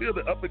 Do you feel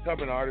the up and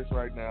coming artists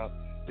right now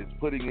is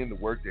putting in the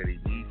work that he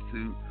needs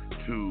to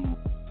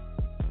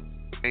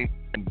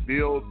and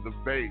build the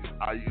base.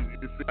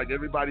 It's like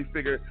everybody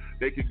figure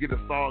they could get a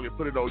song and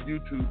put it on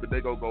YouTube and they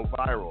gonna go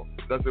viral.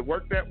 Does it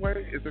work that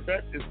way? Is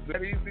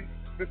that easy,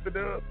 Mr.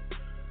 Dubb?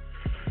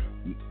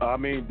 I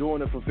mean,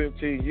 doing it for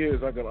 15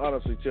 years, I can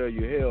honestly tell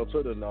you, hell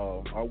to the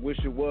no. I wish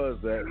it was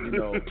that,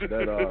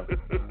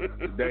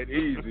 that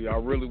easy. I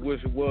really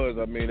wish it was.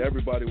 I mean,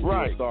 everybody would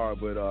be a star,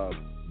 but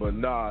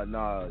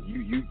nah.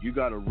 You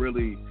gotta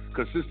really,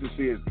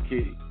 consistency is the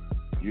key.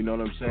 You know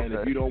what I'm saying?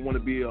 Okay. If you don't want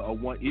to be a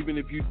one, even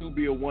if you do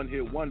be a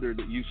one-hit wonder,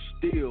 that you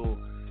still,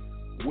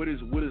 what is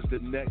the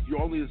next?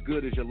 You're only as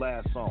good as your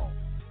last song.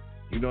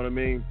 You know what I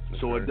mean?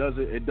 Okay. So it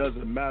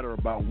doesn't matter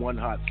about one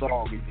hot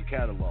song in your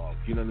catalog.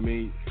 You know what I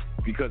mean?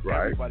 Because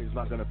everybody's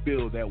not gonna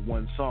feel that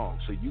one song.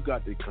 So you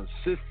got to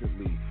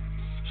consistently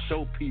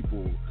show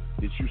people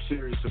that you're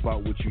serious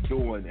about what you're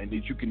doing and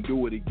that you can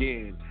do it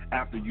again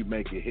after you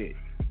make a hit.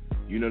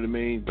 You know what I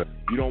mean?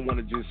 You don't want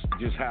to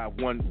just have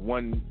one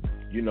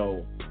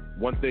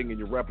thing in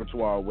your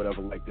repertoire or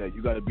whatever like that.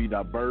 You got to be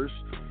diverse.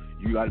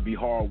 You got to be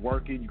hard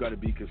working. You got to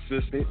be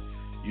consistent.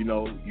 You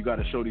know, you got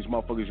to show these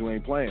motherfuckers you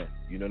ain't playing.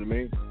 You know what I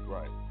mean?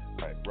 Right.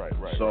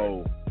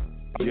 So,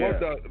 yeah.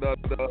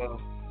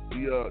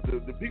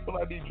 The people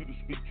I need you to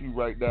speak to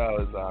right now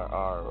is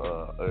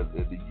our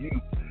the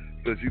youth,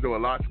 because a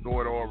lot's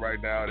going on right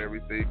now and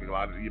everything. A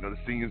lot of the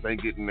seniors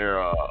ain't getting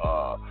their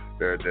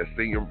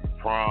senior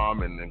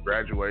prom and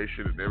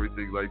graduation and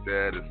everything like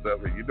that and stuff.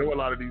 And a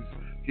lot of these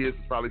kids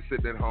is probably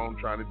sitting at home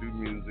trying to do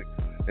music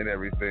and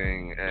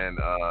everything, and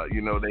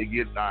they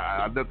get.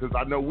 I know, because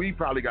I know we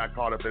probably got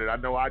caught up in it. I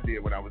know I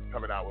did when I was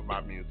coming out with my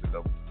music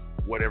of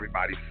what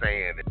everybody's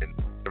saying and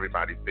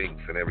everybody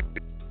thinks and everything.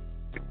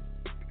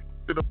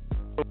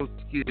 Those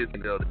kids,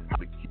 how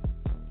to keep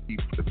it.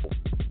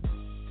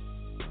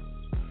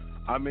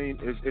 I mean,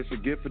 it's a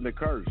gift and a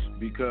curse,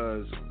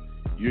 because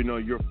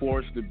you're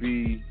forced to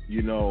be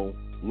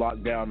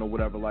locked down or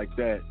whatever like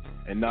that,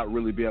 and not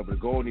really be able to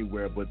go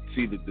anywhere. But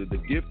see, the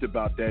gift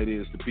about that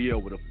is to be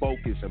able to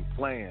focus and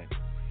plan,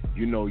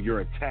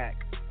 your attack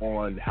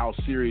on how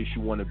serious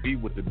you want to be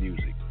with the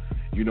music.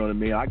 You know what I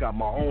mean? I got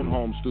my own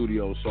home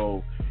studio,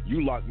 so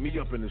you lock me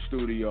up in the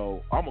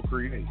studio, I'm a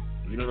create.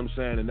 You know what I'm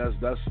saying? And that's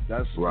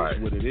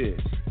what it is.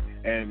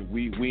 And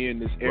we in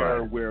this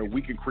era where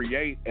we can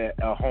create at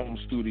home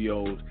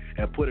studios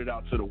and put it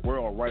out to the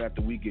world right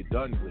after we get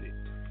done with it.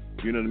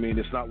 You know what I mean?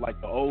 It's not like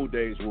the old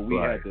days where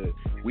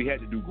we had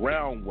to do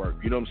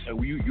groundwork. You know what I'm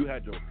saying? You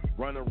had to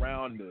run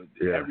around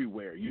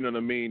everywhere. You know what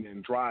I mean?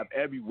 And drive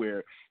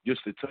everywhere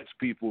just to touch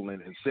people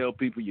and sell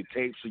people your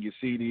tapes or your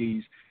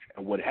CDs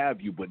and what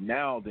have you. But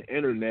now the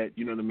internet,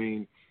 you know what I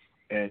mean?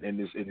 And in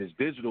this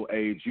digital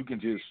age, you can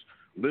just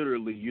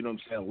literally, you know what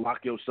I'm saying,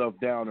 lock yourself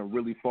down and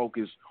really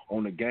focus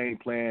on the game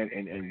plan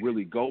and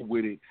really go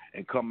with it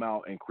and come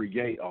out and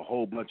create a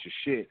whole bunch of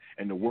shit,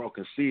 and the world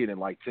can see it in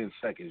like 10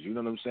 seconds. You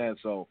know what I'm saying?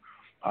 So,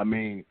 I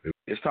mean,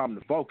 it's time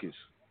to focus.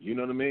 You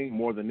know what I mean?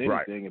 More than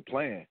anything, and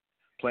plan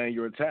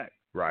your attack.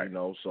 Right.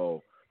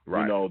 So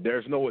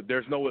there's no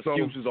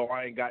excuses.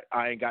 I ain't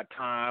got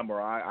time,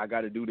 or I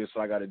got to do this, so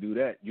I got to do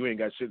that. You ain't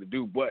got shit to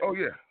do, but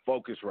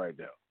focus right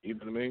now. You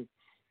know what I mean?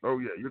 Oh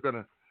yeah, you're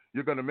gonna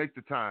make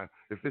the time.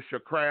 If it's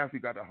your craft, you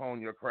got to hone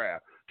your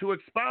craft. To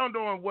expound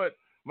on what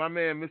my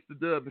man Mr.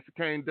 Dubb, Mr.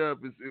 CANE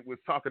DUBB was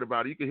talking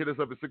about, you can hit us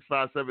up at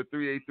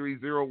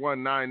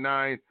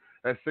 657-383-0199.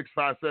 That's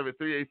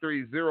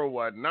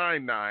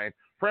 657-383-0199.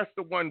 Press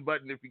the 1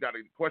 button if you got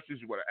any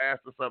questions, you want to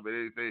ask us something,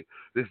 anything.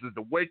 This is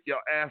the Wake Your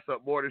Ass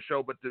Up Morning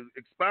Show. But to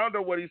expound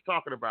on what he's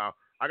talking about,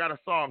 I got a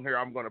song here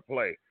I'm going to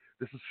play.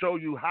 This will show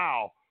you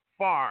how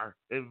far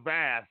and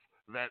vast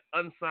that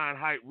unsigned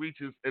hype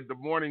reaches and the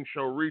morning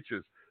show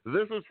reaches.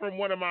 This is from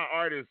one of my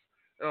artists.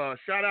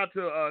 Shout out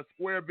to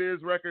Square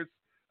Biz Records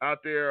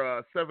out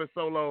there, Seven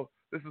Solo.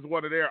 This is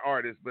one of their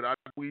artists, but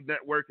we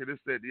network and this,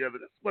 that, the other.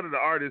 This is one of the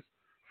artists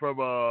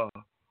from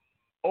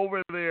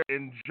over there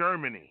in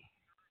Germany.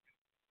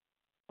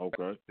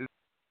 Okay. His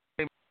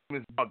name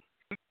is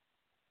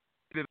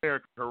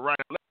Erica,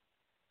 right?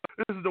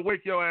 This is the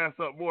Wake Your Ass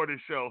Up Morning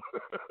Show.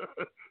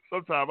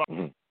 Sometimes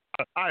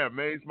I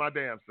amaze my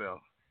damn self.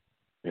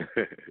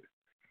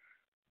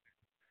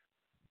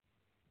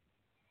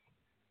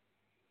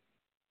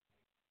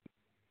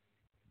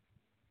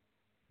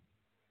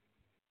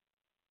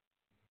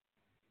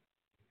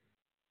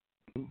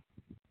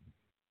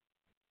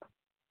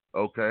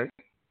 Okay.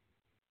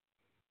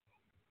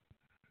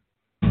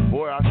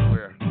 Boy, I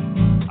swear.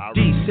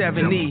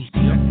 D7E,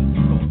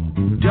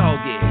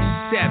 Doggy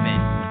 7,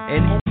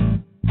 and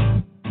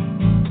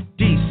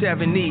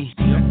D7E,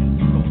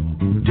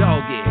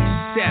 Doggy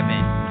 7,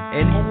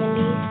 and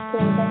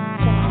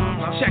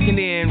checking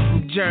in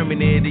from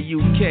Germany, the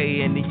UK,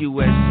 and the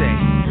USA.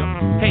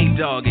 Hey,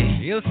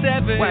 Doggy,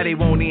 why they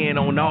won't in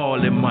on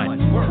all the money?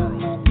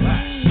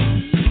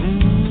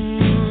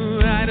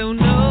 I don't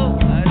know.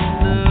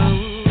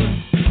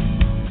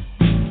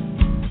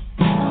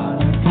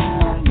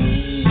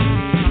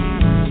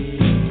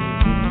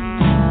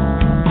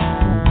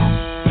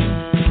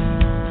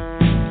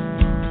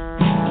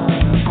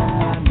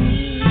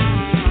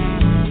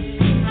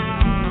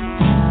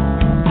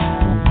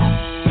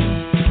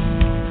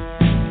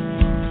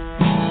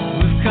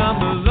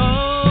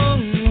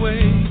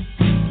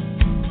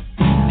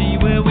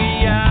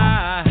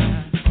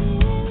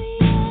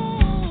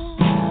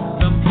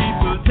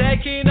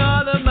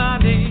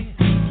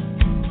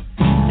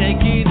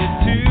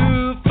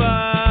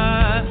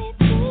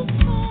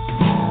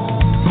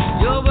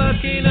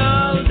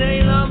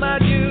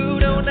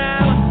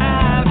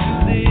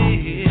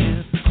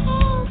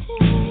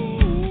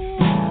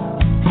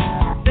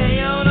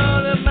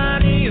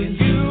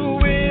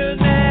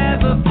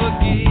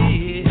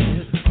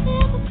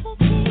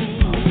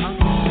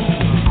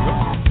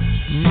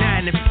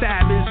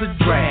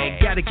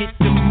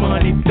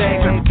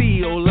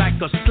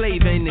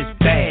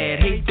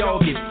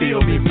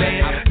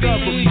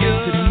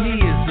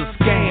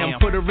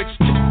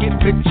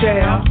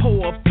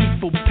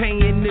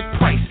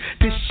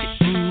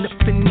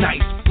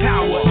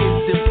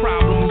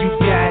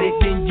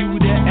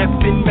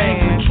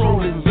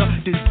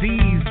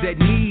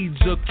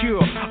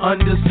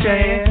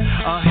 understand?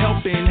 A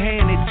helping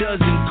hand, it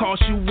doesn't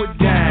cost you a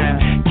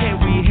dime. Can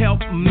we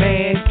help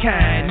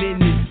mankind in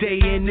this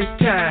day and this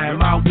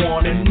time? I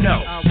wanna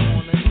know.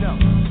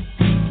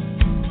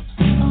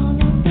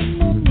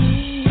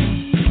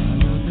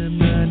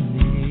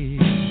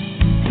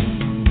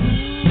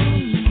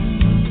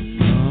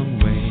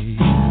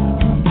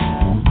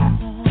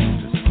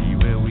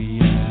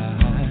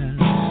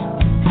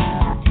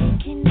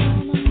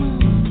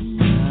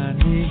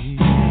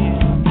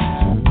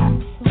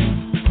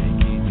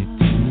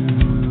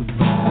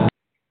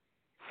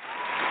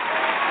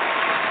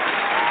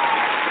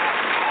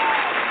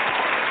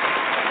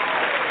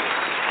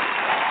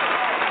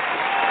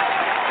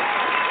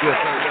 Yes,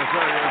 sir. Yes,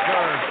 sir. Yes,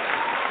 sir.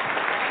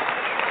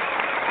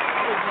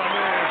 That was my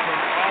man from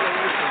all the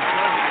way from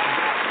Germany.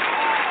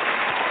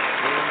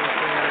 You know what I'm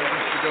saying?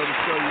 Just to go to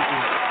show you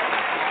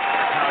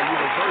how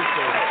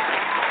universal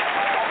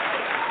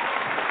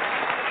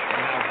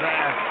and how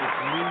vast this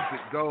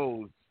music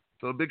goes.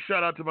 So a big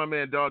shout out to my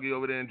man Doggy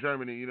over there in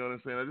Germany. You know what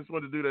I'm saying? I just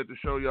wanted to do that to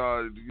show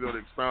y'all, to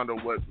expound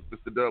on what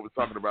Mr. Dubb was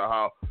talking about,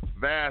 how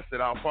vast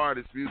and how far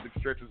this music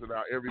stretches and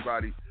how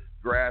everybody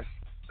grasps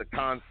the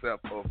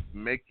concept of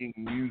making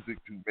music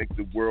to make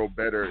the world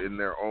better in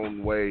their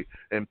own way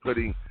and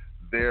putting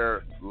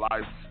their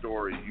life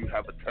story. You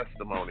have a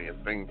testimony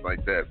and things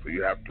like that. So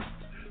you have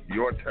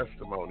your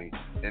testimony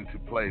into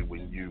play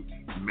when you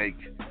make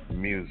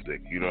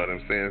music. You know what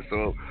I'm saying?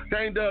 So,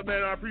 CANE DUBB,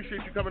 man, I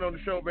appreciate you coming on the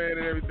show, man,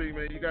 and everything,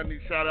 man. You got any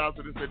shout outs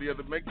to this and the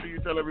other? Make sure you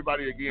tell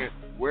everybody again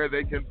where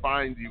they can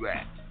find you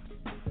at.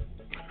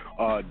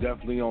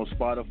 Definitely on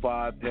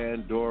Spotify,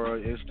 Pandora,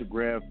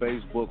 Instagram,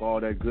 Facebook, all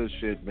that good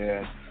shit,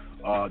 man.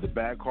 The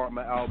Bad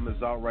Karma album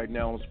is out right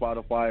now on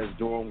Spotify. It's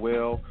doing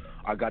well.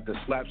 I got the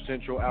Slap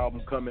Central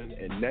album coming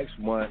in next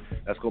month.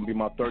 That's going to be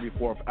my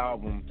 34th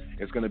album.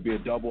 It's going to be a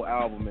double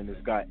album, and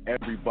it's got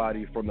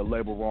everybody from the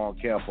label Wrong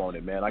Camp on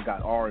it, man. I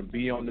got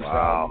R&B on this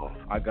album.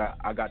 I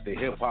got the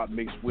hip-hop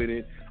mixed with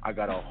it. I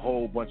got a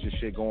whole bunch of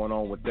shit going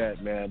on with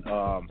that, man.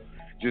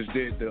 Just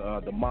did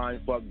the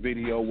Mindfuck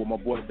video with my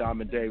boy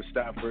Diamond Dave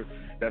Stafford.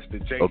 That's the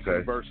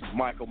Jason versus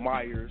Michael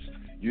Myers.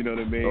 You know what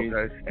I mean?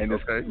 Okay. And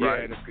it's,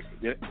 right. And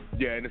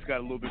it's got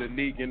a little bit of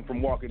Negan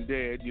from Walking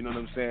Dead. You know what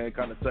I'm saying?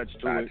 Kind of touch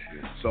to it.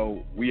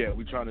 So we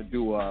trying to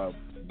do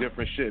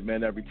different shit,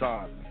 man, every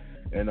time.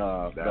 And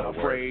the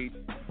Afraid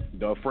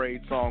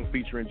song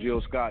featuring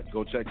Jill Scott.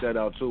 Go check that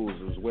out too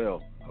as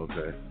well.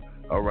 Okay.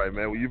 All right,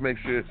 man. Well, you make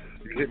sure you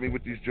hit me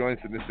with these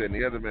joints and this and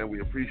the other, man. We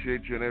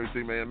appreciate you and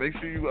everything, man. Make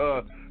sure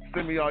you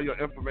send me all your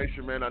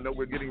information, man. I know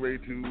we're getting ready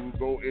to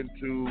go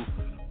into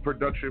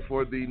production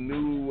for the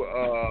new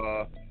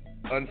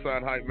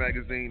Unsigned Hype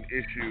magazine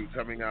issue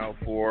coming out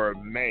for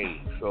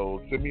May.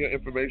 So send me your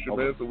information,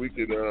 man, so we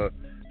could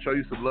show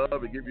you some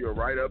love and give you a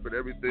write-up and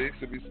everything.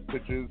 Send me some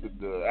pictures and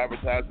the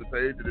advertising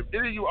page. And if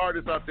any of you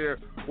artists out there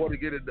want to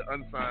get into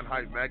Unsigned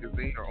Hype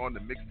magazine or on the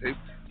mixtape,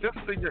 just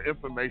send your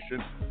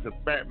information to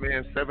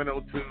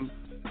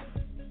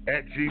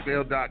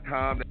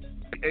fatman702@gmail.com.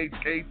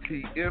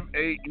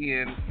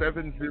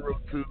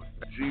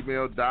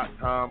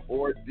 HATMAN702@gmail.com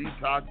or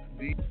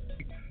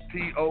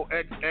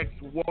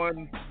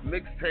DetoxX1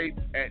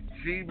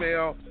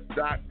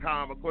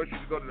 mixtape@gmail.com. Of course, you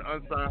can go to the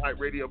Unsigned Hype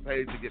radio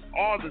page to get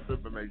all this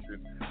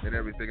information and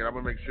everything. And I'm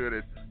going to make sure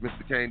that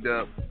Mr. CANE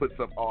DUBB puts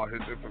up all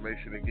his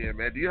information again,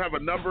 man. Do you have a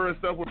number and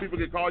stuff where people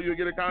can call you and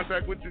get in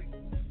contact with you?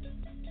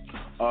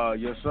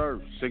 Yes,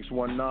 sir.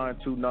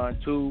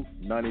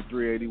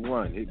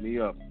 619-292-9381. Hit me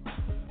up.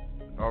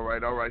 All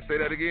right. Say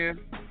that again.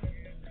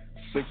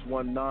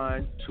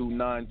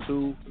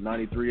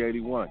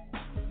 619-292-9381.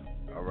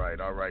 All right.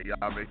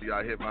 Y'all make sure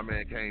y'all hit my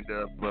man CANE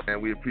DUBB. Man,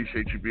 we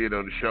appreciate you being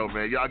on the show,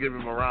 man. Y'all give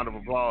him a round of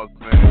applause,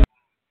 man.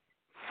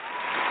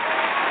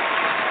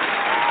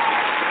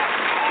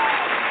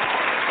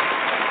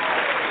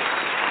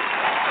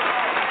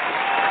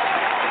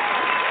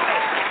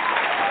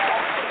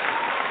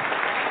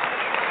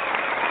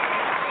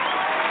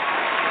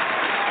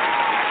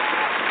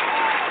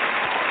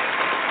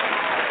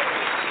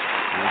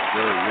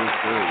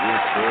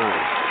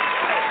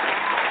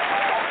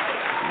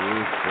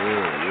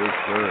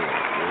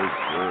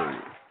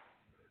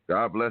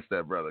 God bless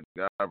that brother.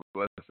 God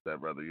bless that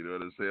brother. You know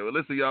what I'm saying? Well,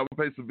 listen, y'all, we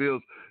pay some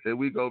bills, and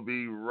we going to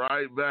be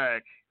right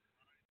back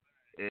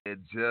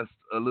in just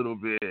a little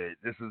bit.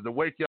 This is the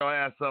Wake Your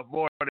Ass Up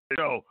Morning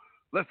Show.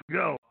 Let's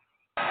go.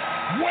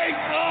 Wake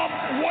up,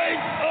 wake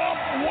up,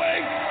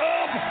 wake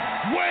up,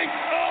 wake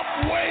up,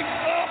 wake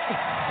up,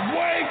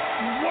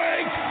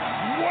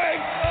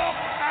 wake up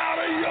out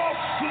of your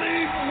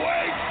sleep,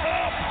 wake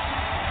up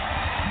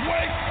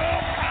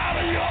out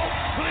of your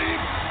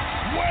sleep,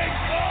 wake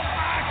up,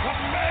 I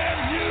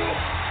command you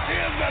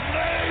in the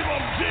name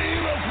of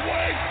Jesus,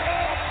 wake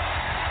up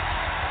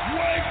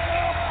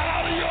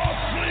out of your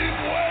sleep,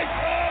 wake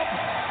up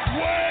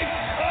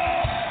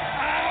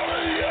out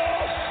of your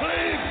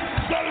sleep.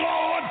 The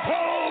Lord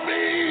told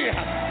me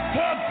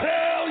to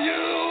tell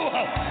you,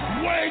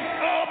 wake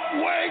up,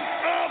 wake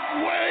up,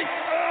 wake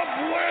up,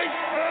 wake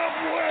up,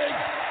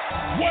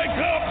 wake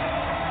up,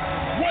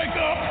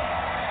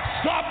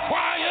 Stop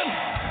crying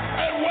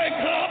and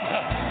wake up.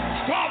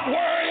 Stop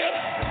worrying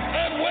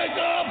and wake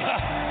up.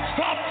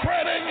 Stop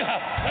fretting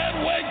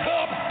and wake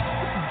up.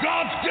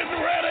 God's getting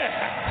ready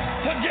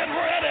to get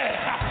ready.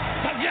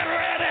 To get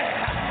ready.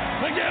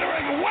 To get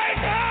ready.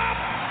 Wake up.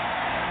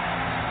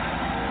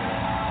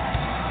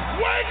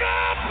 Wake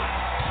up.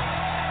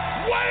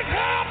 Wake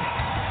up.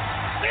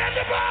 In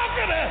the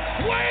balcony.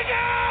 Wake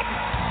up.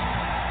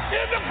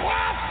 In the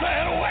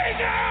closet.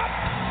 Wake up.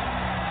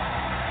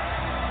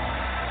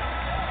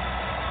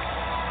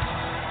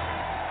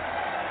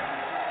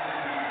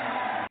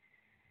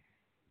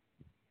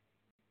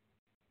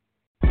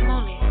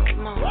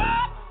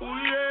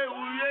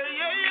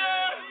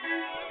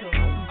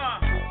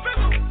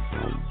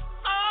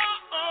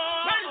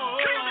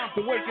 To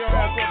wake your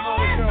ass up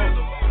on the show.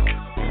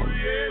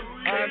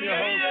 I'm your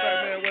host,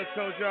 Fat Man West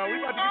Coast, y'all.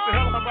 We about to get the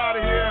hell up out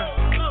of here.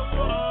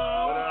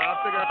 But I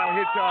figured I'd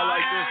hit y'all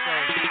like this,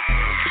 though.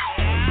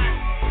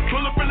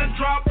 Pull up in the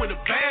drop with a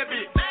bad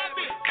bitch.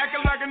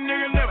 Acting like a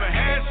nigga never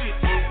had shit.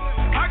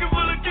 Pocket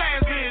full of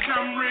cash, bitch,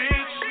 I'm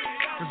rich.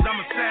 Cause I'm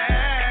a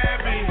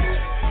savage.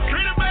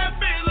 Treat a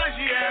bad bitch like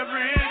she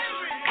average.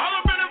 All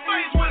up in her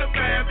face with a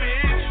bad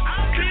bitch.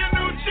 See a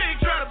new chick,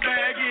 try to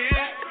bag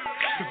it.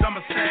 Cause I'm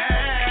a savage.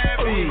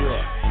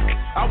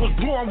 I was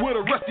born with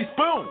a rusty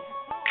spoon.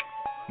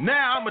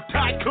 Now I'm a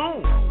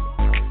tycoon.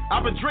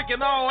 I've been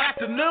drinking all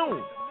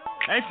afternoon.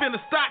 Ain't finna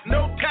stop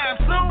no time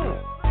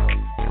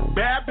soon.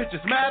 Bad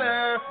bitches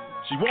matter.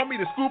 She want me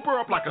to scoop her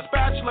up like a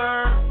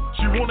spatula.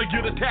 She wanna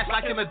get attached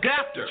like an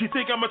adapter. She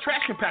think I'm a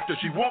trash compactor.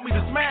 She want me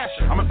to smash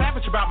her. I'm a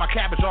savage about my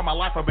cabbage. All my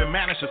life I've been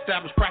managed.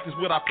 Established practice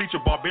what I preach.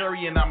 A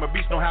barbarian. I'm a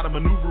beast. Know how to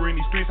maneuver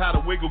in these streets. How to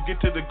wiggle. Get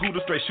to the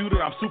Gouda. Straight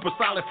shooter. I'm super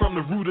solid from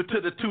the rooter to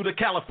the tutor.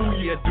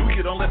 California. Do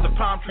you? Don't let the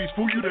palm trees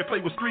fool you. They play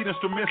with street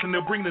instruments and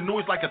they'll bring the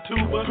noise like a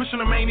tuba. Pushing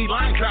a manny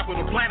line trap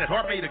with a planet.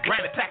 Heart made of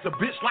granite. Tax a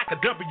bitch like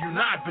a W9.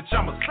 Bitch,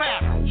 I'm a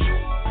savage.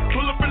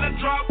 Pull up in the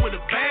drop with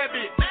a bad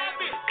bitch.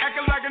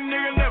 Acting like a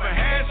nigga never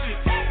had shit.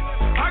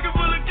 Pocket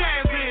full of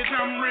cash, bitch,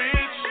 I'm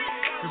rich.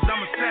 Cause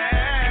I'm a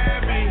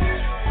savage.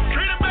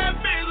 Treat a bad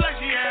bitch like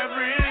she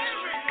average.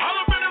 All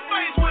up in her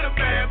face with a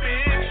bad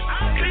bitch.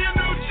 See a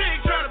new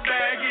chick, try to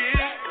bag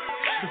it.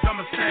 Cause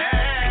I'm a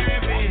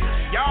savage.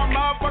 Y'all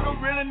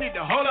motherfuckers really need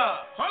to hold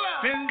up.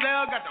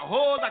 Finzel got the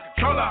holes like a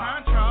controller.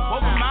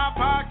 Over my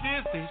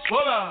pockets, they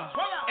full up.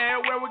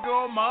 Everywhere we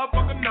go,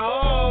 motherfucker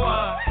know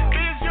us.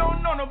 Bitch, you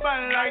don't know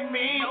nobody like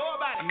me.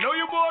 I know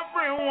your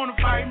boyfriend wanna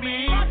fight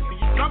me.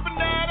 You dumping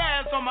that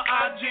ass on my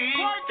IG.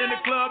 In the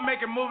club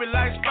making movies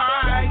like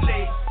Spike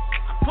Lee.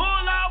 I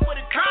pull out with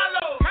a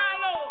Carlo.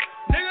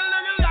 Nigga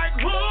looking like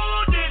who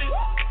did it?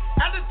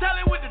 At the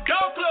telly with the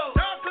door closed.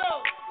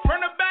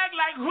 Front the back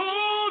like who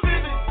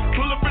did it?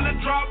 Pull up in the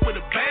drop with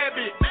a bad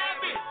bitch.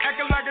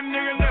 Acting like a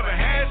nigga never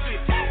had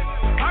shit.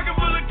 Pocket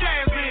full of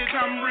cash, bitch,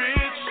 I'm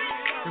rich.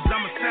 Cause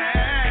I'm a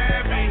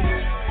savage.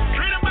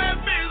 Treat a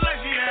bad bitch like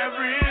she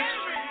average.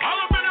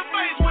 All up in her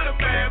face with a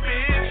bad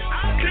bitch.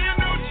 See a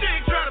new chick,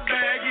 try to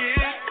bag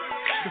it.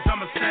 Cause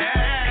I'm a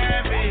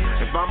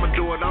savage. If I'ma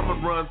do it, I'ma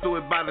run through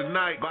it by the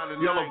night.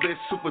 Yellow bitch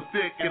super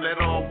thick and that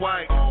all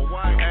white.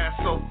 Ass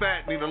so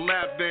fat, need a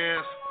lap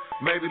dance.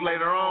 Maybe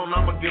later on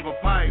I'ma give a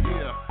pipe.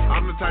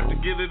 I'm the type to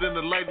get it in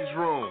the ladies'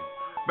 room.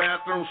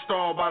 Bathroom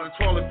stall by the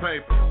toilet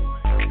paper.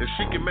 If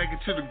she can make it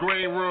to the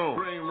green room,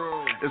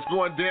 it's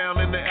going down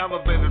in the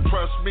elevator.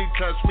 Trust me,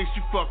 touch me,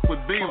 she fuck with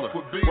Beeler.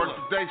 Work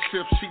the day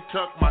shift, she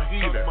tuck my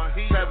heater.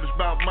 Savage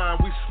about mine,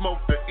 we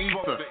smoke the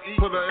ether.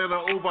 Put her in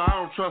an Uber, I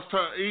don't trust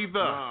her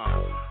either.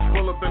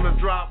 Pull up in the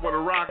drop with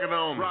a rocket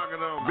on me.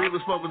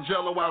 Beeler smoking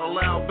jello out of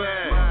loud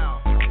bag.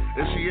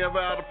 Is she ever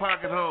out of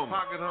pocket home?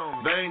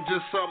 They ain't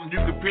just something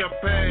you can pimp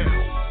past.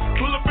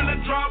 Pull up in the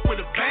drop with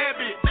a bad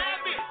bitch.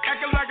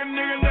 Acting like a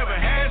nigga never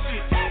had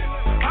shit.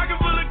 Pocket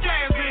full of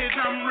cash, bitch,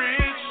 I'm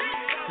rich.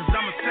 Cause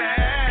I'm a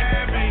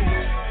savage.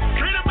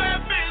 Treat a bad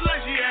bitch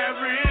like she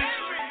average.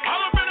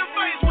 All up in her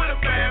face with a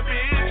bad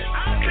bitch.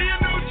 See a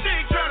new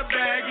chick, try to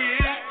bag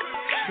it.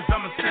 Cause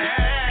I'm a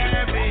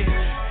savage.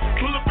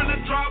 Pull up in the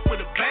drop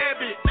with a bad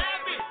bitch.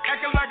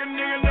 Acting like a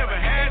nigga never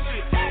had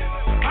shit.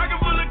 Pocket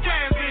full of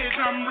cash, bitch,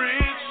 I'm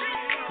rich.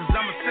 Cause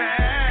I'm a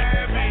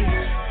savage.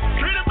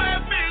 Treat a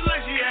bad bitch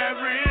like she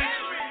average.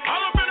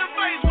 All up in her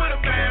face with a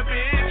bad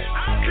bitch.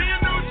 See a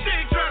new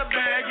chick, try to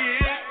bag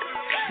it.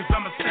 Cause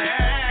I'm a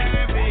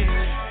savage.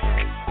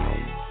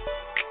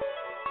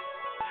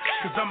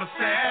 Cause I'm a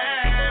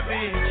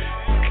savage.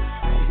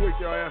 Wake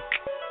your ass.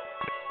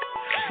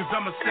 Cause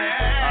I'm a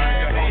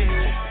savage.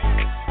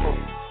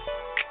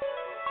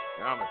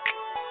 I'm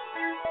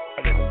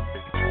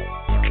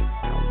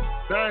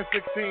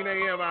 9:16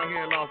 a.m. out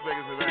here in Las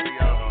Vegas, Nevada,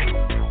 y'all.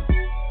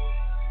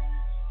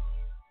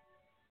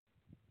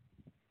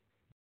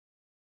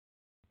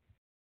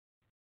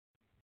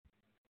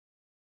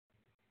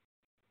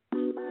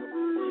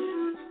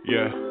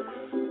 Yeah.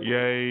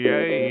 Yeah,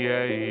 yeah,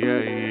 yeah,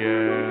 yeah,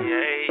 yeah.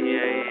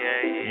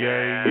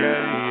 Yeah,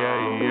 yeah,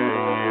 yeah.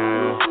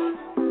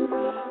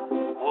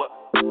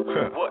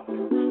 What?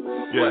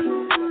 Yeah.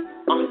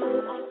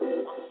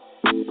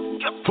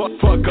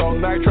 Fuck all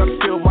night, try to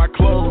steal my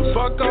clothes.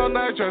 Fuck all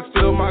night, try to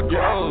steal my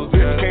clothes.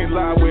 Bitch can't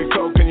lie with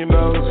coke in your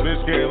nose.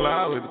 Bitch can't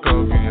lie with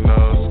coke in your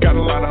nose. Got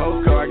a lot of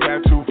hoes, cause I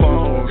got 2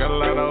 phones. Got a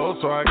lot of hoes,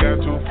 so I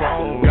got 2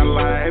 phones. Got a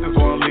lot of haters,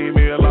 won't leave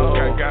me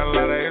alone. Got a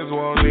lot of haters,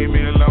 won't leave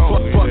me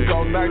alone. Fuck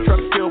all night, try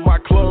to steal my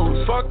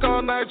clothes. Fuck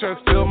all night, try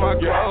to steal my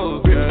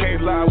clothes. Bitch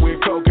can't lie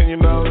with coke in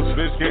your nose.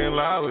 Bitch can't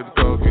lie with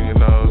coke in your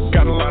nose.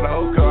 Got a lot of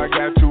hoes, cause I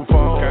got 2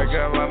 phones.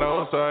 Got a lot of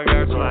hoes, so I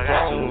got 2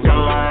 phones. Got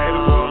a lot of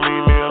haters, won't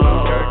leave me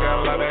alone. Got a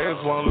lot of haters,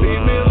 won't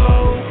leave me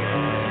alone.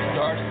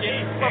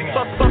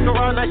 Fuck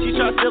around like she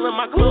try stealing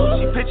my clothes.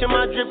 She pitching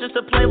my drip just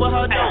to play with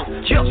her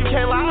nose. You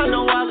can't lie, I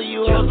know all of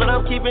you hoes, but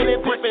I'm keeping it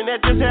pimpin',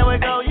 that's just how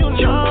it go, you know.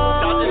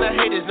 Dodging the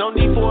haters, no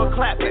need for a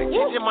clap back.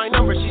 Changing my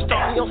number, she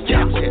starting on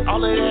Snapchat.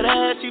 All of that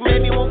ass, she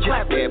made me won't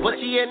clap that. But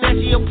she ain't that,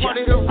 she a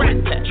part of the rat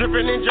pack.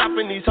 Dripping and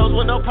dropping these hoes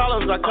with no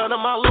problems. I cut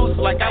them all loose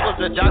like I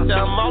was a doctor.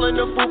 I'm all in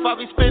the booth, I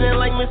be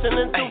spinning like missing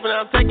a tooth, and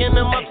I'm taking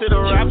them up to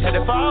the rap. Had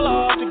to fall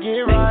off to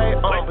get right,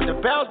 but the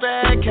bounce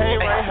back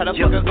came right. How the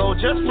fuck I go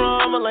just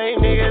from a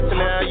lame nigga to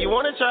now you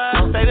wanna try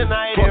to stay the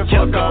night and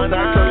fuck all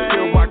night, try to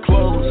steal my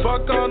clothes.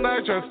 Fuck all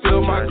night, try to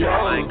steal my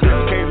clothes.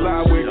 Bitch can't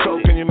lie with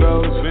coke in your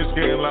nose. Bitch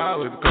can't lie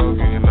with coke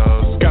in your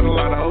nose. Got a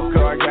lot of hoes,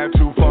 cause I got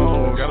 2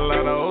 phones. Got a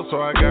lot of hoes, so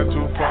I got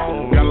 2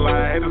 phones. Got a lot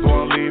of haters,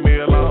 won't leave me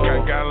alone.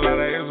 Got a lot of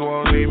haters,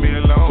 won't leave me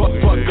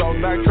alone. Fuck all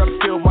night, try to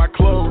steal my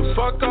clothes.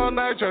 Fuck all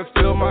night, try to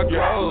steal my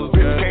clothes.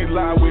 Bitch can't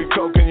lie with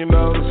coke in your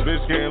nose.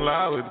 Bitch can't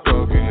lie with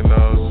coke in your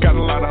nose. Got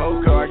a lot of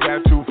hoes, cause I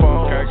got 2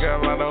 phones.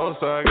 Got a lot of hoes,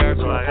 so I got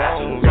 2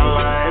 phones. Got a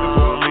lot of haters,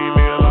 won't leave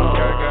me alone.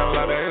 Got a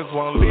lot of haters,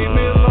 won't leave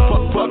me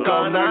alone. Fuck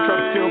all night, try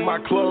to steal my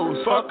clothes.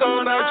 Fuck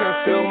all night, try to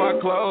steal my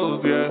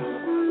clothes, yeah.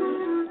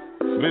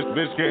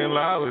 Bitch can't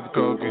lie with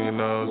coke in your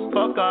nose.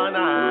 Fuck all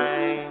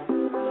night.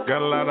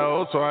 Got a lot of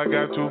hoes, so I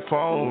got 2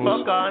 phones.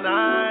 Fuck all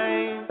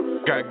night.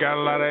 Got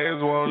a lot of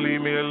haters, won't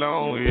leave me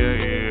alone,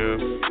 yeah.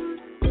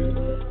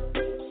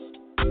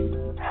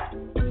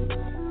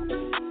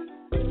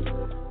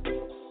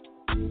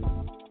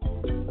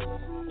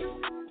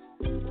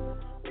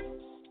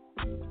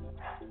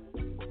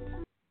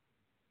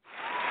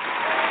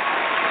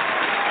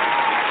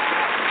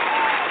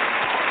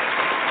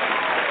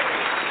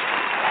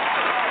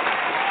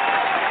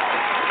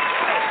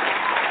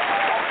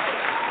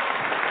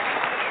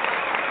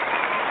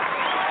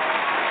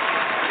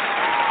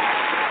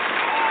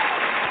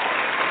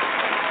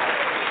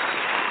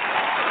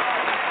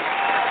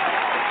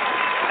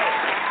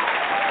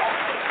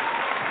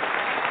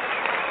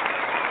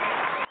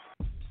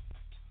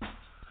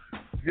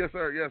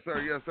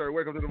 Yes, sir.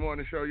 Welcome to the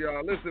morning show,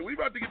 y'all. Listen, we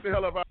about to get the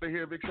hell up out of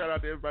here. Big shout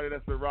out to everybody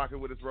that's been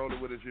rocking with us, rolling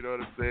with us, you know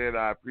what I'm saying?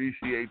 I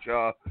appreciate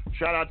y'all.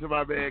 Shout out to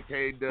my man,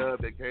 CANE DUBB,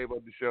 that came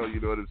on the show,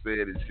 you know what I'm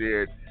saying, and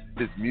shared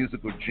his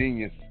musical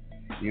genius,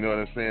 you know what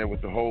I'm saying,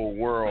 with the whole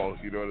world,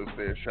 you know what I'm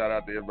saying? Shout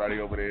out to everybody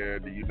over there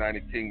in the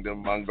United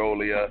Kingdom,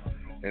 Mongolia,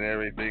 and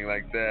everything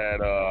like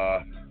that.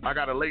 I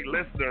got a late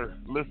listener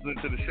listening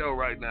to the show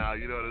right now,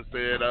 you know what I'm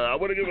saying? I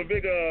want to give a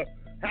big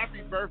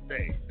happy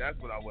birthday. That's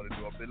what I want to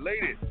do. A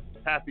belated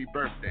happy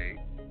birthday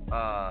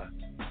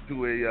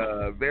to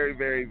a very,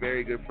 very,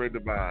 very good friend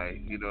of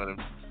mine. You know what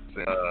I'm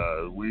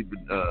saying? We've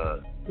been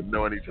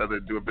knowing each other,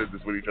 doing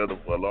business with each other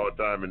for a long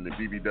time in the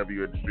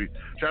BBW industry.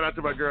 Shout out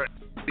to my girl,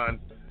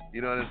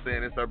 you know what I'm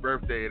saying? It's her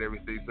birthday and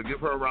everything. So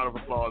give her a round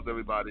of applause,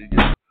 everybody.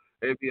 Give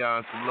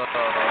Avion some love.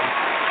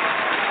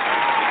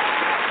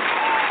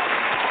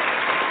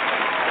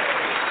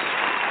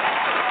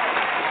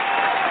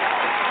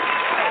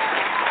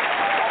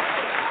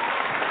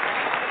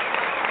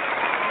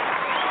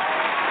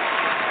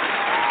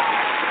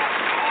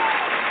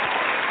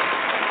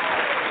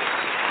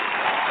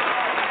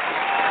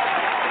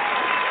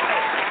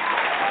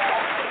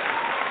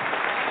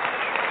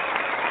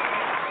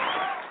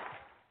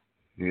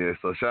 Yeah,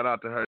 so shout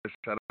out to her.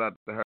 I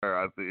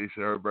think it's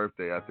her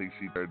birthday. I think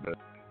she turned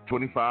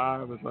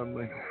 25 or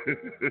something.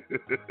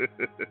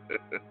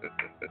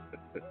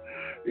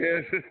 Yeah,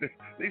 I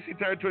think she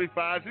turned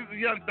 25. She's a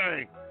young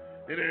thing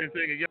and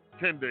everything, a young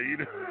tender, you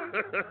know.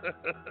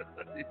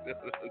 You know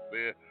what I'm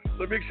saying?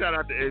 So big shout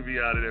out to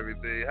Avion and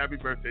everything. Happy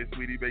birthday,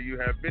 sweetie. May you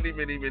have many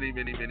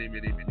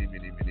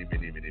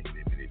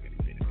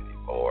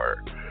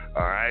more.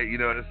 All right, you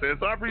know what I'm saying?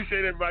 So I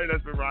appreciate everybody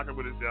that's been rocking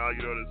with us, y'all.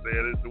 You know what I'm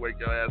saying? This is to wake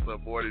your ass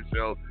up for this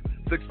show.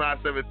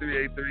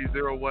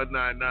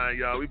 657-383-0199,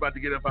 y'all. We about to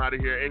get up out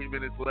of here. 8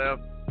 minutes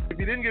left. If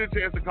you didn't get a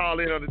chance to call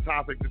in on the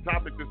topic this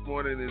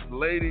morning is,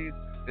 ladies,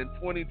 in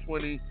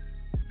 2020,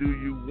 do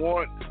you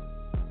want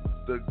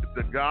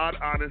the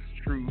God-honest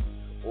truth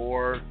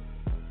or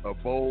a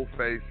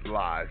bold-faced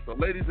lie? So,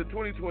 ladies, in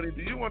 2020,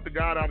 do you want the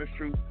God-honest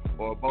truth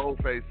or a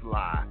bold-faced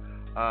lie?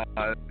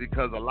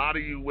 Because a lot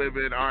of you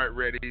women aren't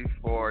ready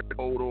for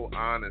total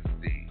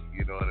honesty.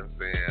 You know what I'm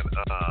saying?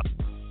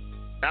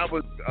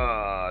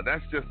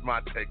 That's just my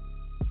take.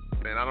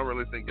 Man, I don't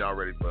really think y'all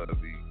ready for the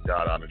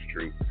God honest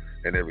truth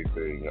and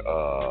everything.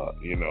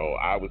 You know,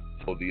 I was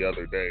told the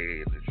other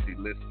day that she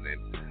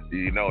listening,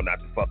 you know, not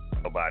to fuck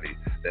somebody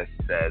that's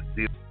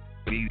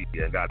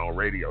media and got on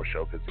radio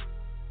show, because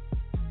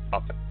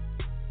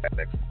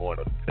next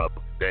morning or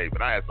the day.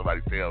 But I had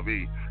somebody tell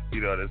me,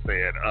 you know what I'm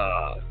saying,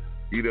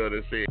 you know what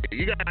I'm saying,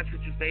 you got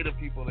what you say to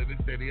people and this,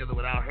 that, and the other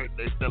without hurting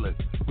their feelings.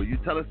 When you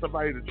telling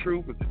somebody the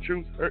truth, if the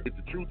truth hurt, if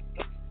the truth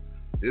hurts,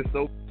 it's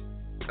so,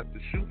 if the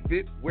shoe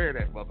fit, wear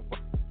that motherfucker.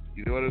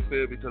 You know what I'm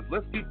saying? Because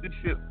let's keep this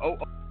shit so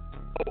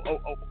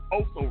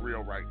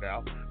real right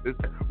now. Is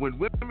when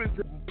women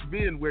tell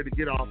men where to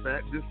get off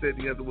at, this, that,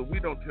 and the other, when we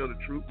don't tell the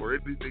truth or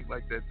anything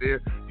like that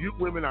there, you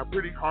women are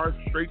pretty harsh,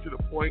 straight to the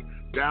point,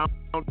 down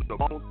to the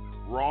bone,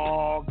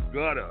 raw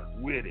gutter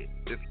with it.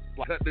 It's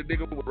like cut the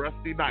nigga with a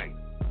rusty knife.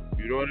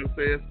 You know what I'm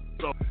saying?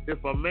 So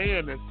if a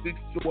man that speaks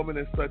to a woman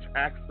and such,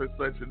 acts for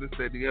such, and this,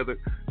 that, and the other,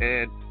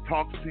 and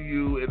talks to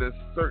you in a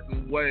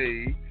certain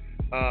way,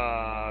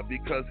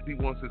 because he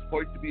wants his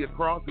point to be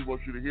across, he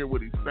wants you to hear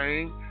what he's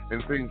saying,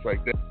 and things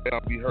like that,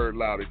 that'll be heard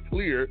loud and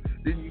clear,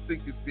 then you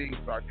think it's being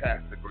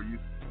sarcastic, or you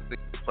think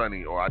it's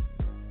funny, or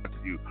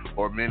you,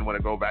 or men want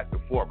to go back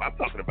and forth. I'm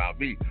talking about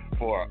me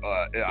for,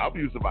 I'm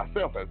using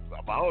myself as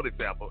my own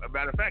example. As a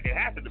matter of fact, it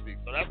happened to me,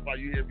 so that's why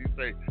you hear me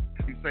say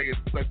it's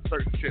such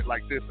certain shit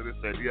like this and this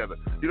and the other.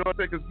 You know what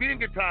I'm saying? Because men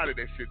get tired of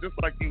that shit, just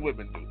like you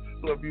women do.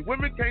 So if you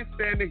women can't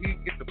stand the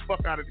heat, get the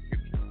fuck out of the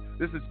kitchen.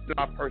 This is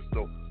my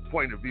personal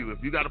point of view.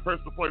 If you got a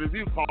personal point of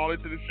view, call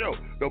into the show.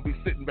 Don't be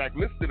sitting back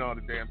listening all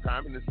the damn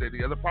time and then say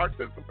the other part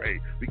doesn't pay.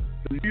 Because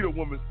you need a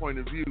woman's point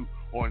of view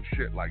on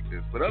shit like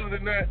this. But other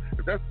than that,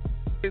 if that's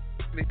in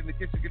the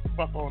kitchen, get the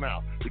fuck on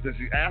out. Because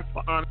you ask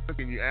for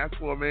honesty and you ask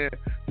for a man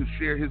to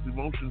share his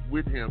emotions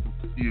with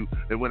you.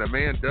 And when a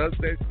man does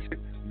that shit,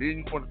 then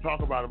you want to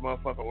talk about a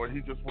motherfucker, or he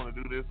just want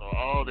to do this, or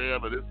all the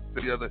other, this,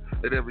 the other,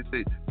 and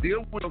everything.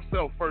 Deal with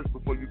yourself first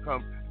before you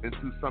come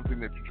into something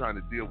that you're trying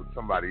to deal with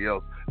somebody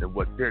else and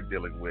what they're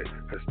dealing with.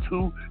 Because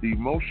two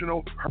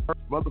emotional hurt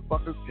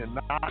motherfuckers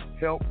cannot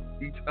help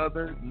each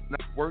other.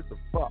 Not worth the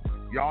fuck.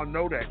 Y'all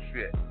know that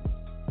shit.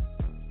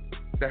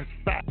 That's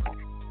fact.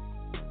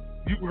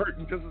 You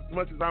hurting just as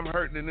much as I'm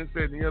hurting and this,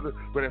 that, and the other.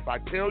 But if I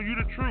tell you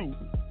the truth,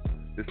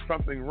 there's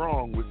something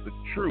wrong with the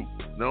truth.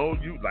 No,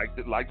 you like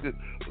the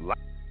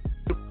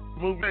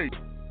movie.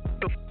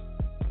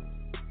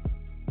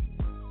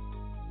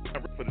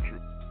 For the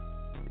truth.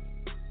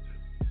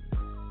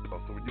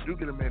 So when you do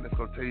get a man that's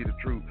gonna tell you the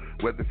truth,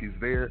 whether if he's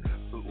there,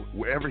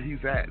 wherever he's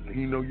at, and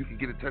he know you can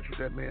get in touch with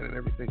that man and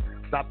everything,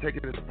 stop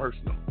taking it as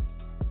personal.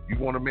 You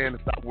want a man to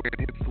stop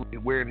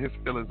wearing his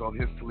feelings on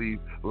his sleeve.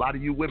 A lot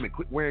of you women,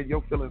 quit wearing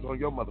your feelings on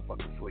your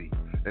motherfucking sleeve.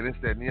 And this,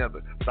 that, and the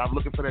other. Stop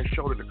looking for that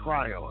shoulder to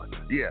cry on.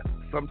 Yeah,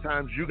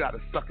 sometimes you got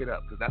to suck it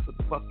up, because that's what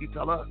the fuck you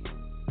tell us.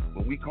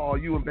 When we call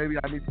you and, baby,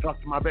 I need to talk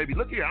to my baby.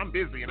 Look here, I'm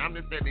busy and I'm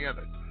this, that, and the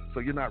other.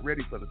 So you're not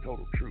ready for the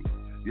total truth.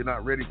 You're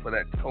not ready for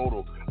that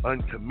total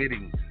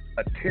uncommitting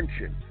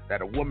attention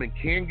that a woman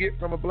can get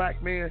from a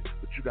black man,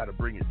 but you got to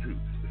bring it too.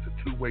 It's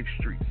a two-way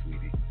street,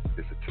 sweetie.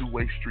 It's a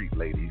two-way street,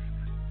 ladies.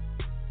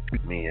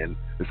 Men,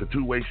 it's a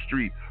two-way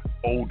street.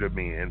 Older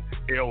men,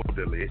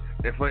 elderly,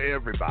 and for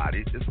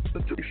everybody, it's a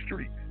two-way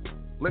street.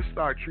 Let's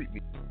start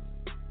treating.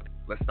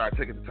 Let's start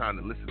taking the time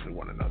to listen to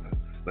one another.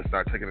 Let's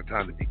start taking the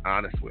time to be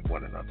honest with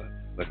one another.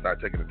 Let's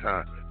start taking the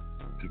time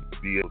to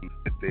be able to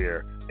sit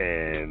there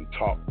and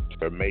talk to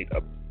their mate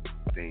about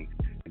things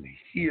and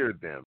hear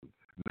them,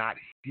 not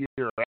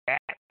hear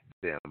at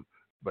them,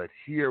 but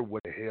hear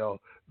what the hell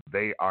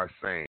they are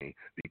saying,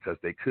 because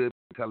they could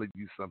be telling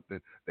you something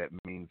that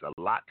means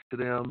a lot to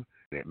them,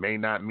 and it may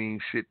not mean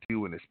shit to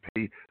you, and it's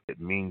paid, it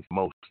means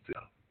most to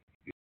them.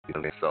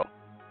 You know, so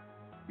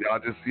y'all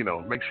just,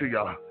 make sure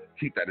y'all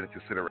keep that in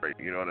consideration.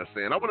 You know what I'm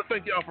saying? I want to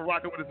thank y'all for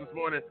rocking with us this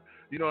morning.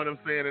 You know what I'm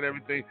saying, and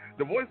everything.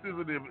 The voices and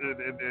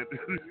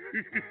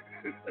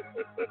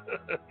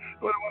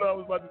what I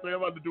was about to say,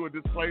 I'm about to do a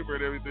disclaimer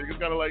and everything. It's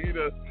kind of like,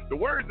 the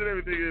words and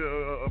everything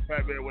of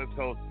Fat Man West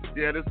Coast.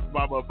 Yeah, this is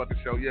my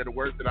motherfucking show. Yeah, the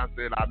words that I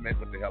said, I meant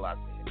what the hell I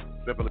said.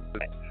 Simple as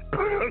that.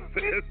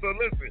 So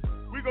listen,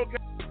 we gonna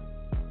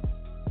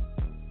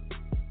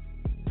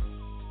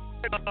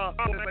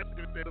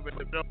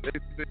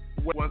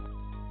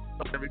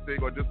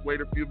everything, or just wait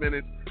a few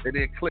minutes and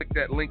then click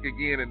that link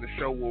again and the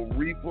show will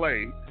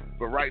replay.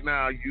 But right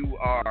now you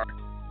are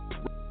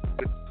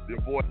with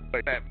your boy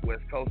Fat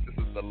West Coast.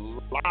 This is the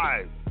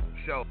live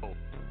show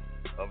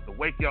of the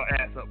Wake Your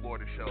Ass Up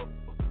Morning Show.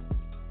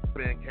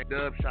 CANE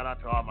DUBB, shout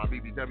out to all my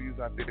BBWs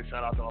out there,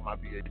 shout out to all my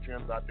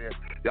BHMs out there.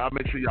 Y'all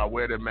make sure y'all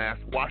wear their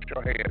masks, wash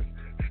your hands,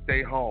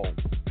 stay home,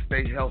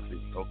 stay healthy,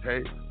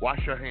 okay? Wash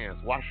your hands,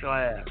 wash your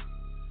ass,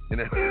 and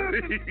then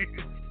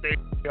stay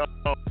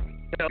home.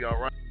 Y'all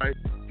right?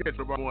 Catch you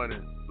tomorrow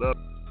morning. Love,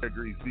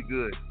 grease. Be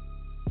good.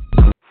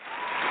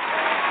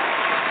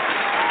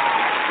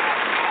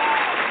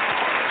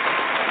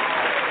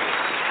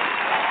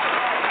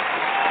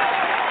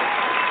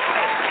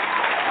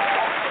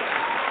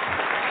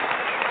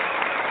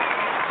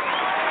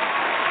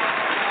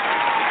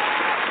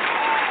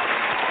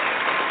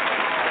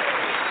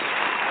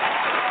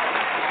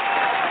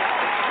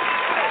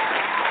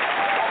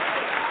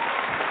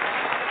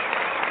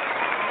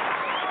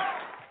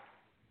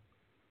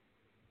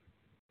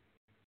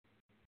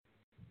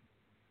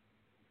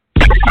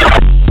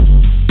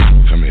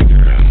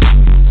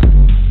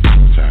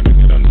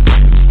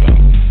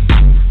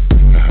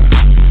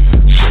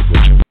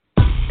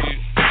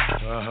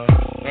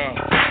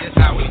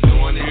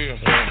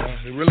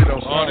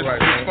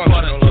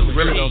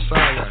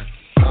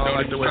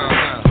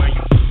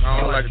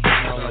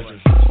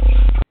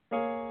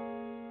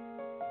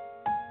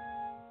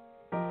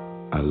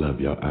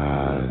 your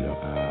eyes,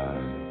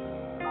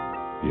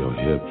 your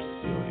hips,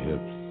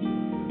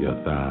 your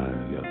thighs.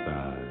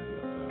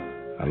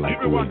 I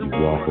like the way you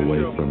walk away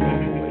from me.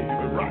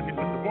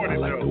 I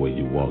like the way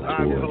you walk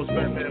towards me.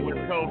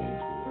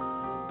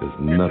 There's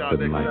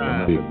nothing like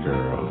a big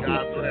girl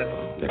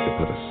that can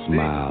put a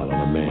smile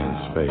on a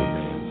man's face.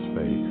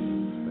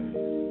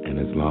 And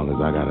as long as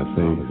I got a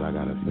face,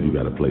 you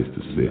got a place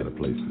to sit.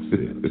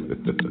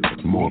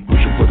 More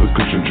pushing for the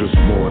cushion, just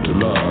more to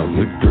love.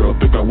 Big girl,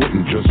 think I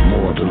wouldn't, just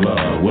more to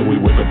love. When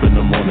we wake up in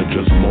the morning,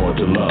 just more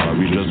to love.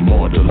 We just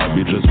more to love,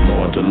 we just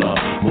more to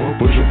love. More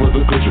pushing for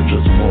the cushion,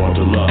 just more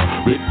to love.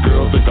 Big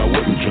girl, think I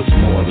wouldn't, just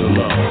more to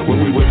love. When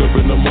we wake up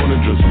in the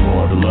morning, just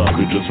more to love.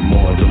 We just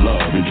more to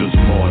love, we just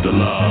more to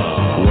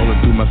love. Rolling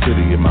through my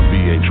city in my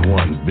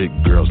VH1. Big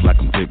girls like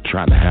I'm thick,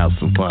 trying to have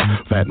some fun.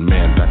 Fat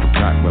man, Dr.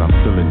 Cock, but I'm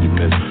feeling you,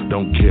 miss.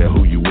 Don't care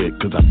who you with,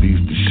 cause I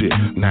beats the shit.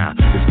 Now,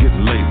 it's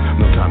getting late,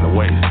 no time to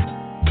waste.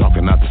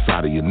 Talking out the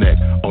side of your neck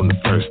on the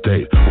first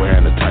date.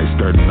 Wearing a tight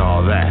skirt and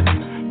all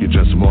that. You're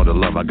just more to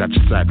love, I got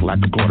your sack like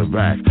a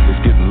quarterback.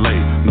 It's getting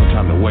late, no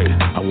time to wait.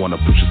 I wanna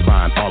push your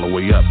spine all the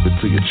way up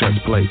into your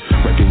chest plate.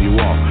 Breaking you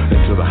off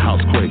into the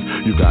house quake.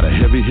 You got a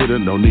heavy hitter,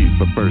 no need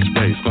for first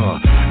base.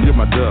 You're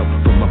my dove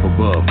from up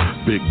above.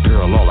 Big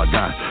girl, all I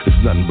got is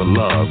nothing but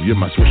love. You're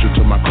my swisher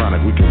to my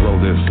chronic, we can roll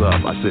this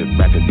up. I sit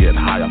back and get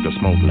high off the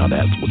smoke, now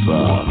that's what's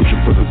up.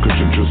 Pushing for the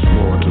cushion, just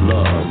more to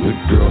love.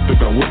 Big girl, think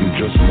I wouldn't,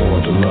 just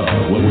more to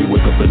love. When we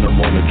wake up in the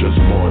morning, just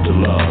more to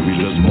love. We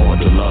just more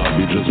to love,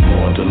 we just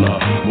more to love.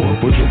 More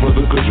pushing for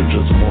the cushion,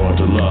 just more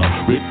to love.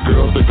 Big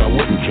girl, think I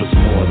wouldn't, just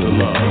more to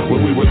love.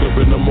 When we wake up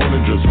in the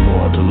morning, just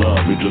more to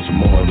love. We just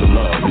more to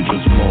love, we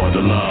just more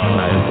to love.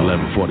 Now it's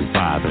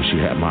 11:45 and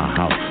she at my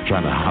house,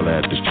 trying to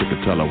holler at this chick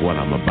and tell her what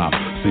I'm about.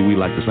 See, we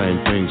like the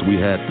same things, we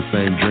had the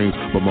same dreams,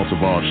 but most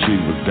of all, she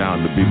was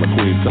down to be my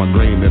queen. My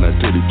green in her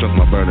titty, took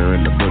my burner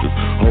in the bushes,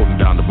 holding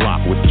down the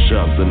block with the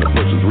shoves and the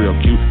pushes. Real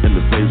cute in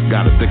the face,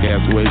 got a thick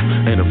ass waist,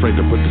 ain't afraid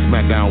to put the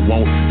smack down,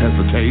 won't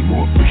hesitate.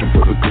 More pushing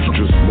for the cushion,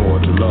 just more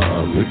to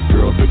love. Big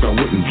girl, think I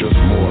wouldn't, just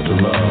more to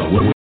love.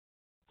 When we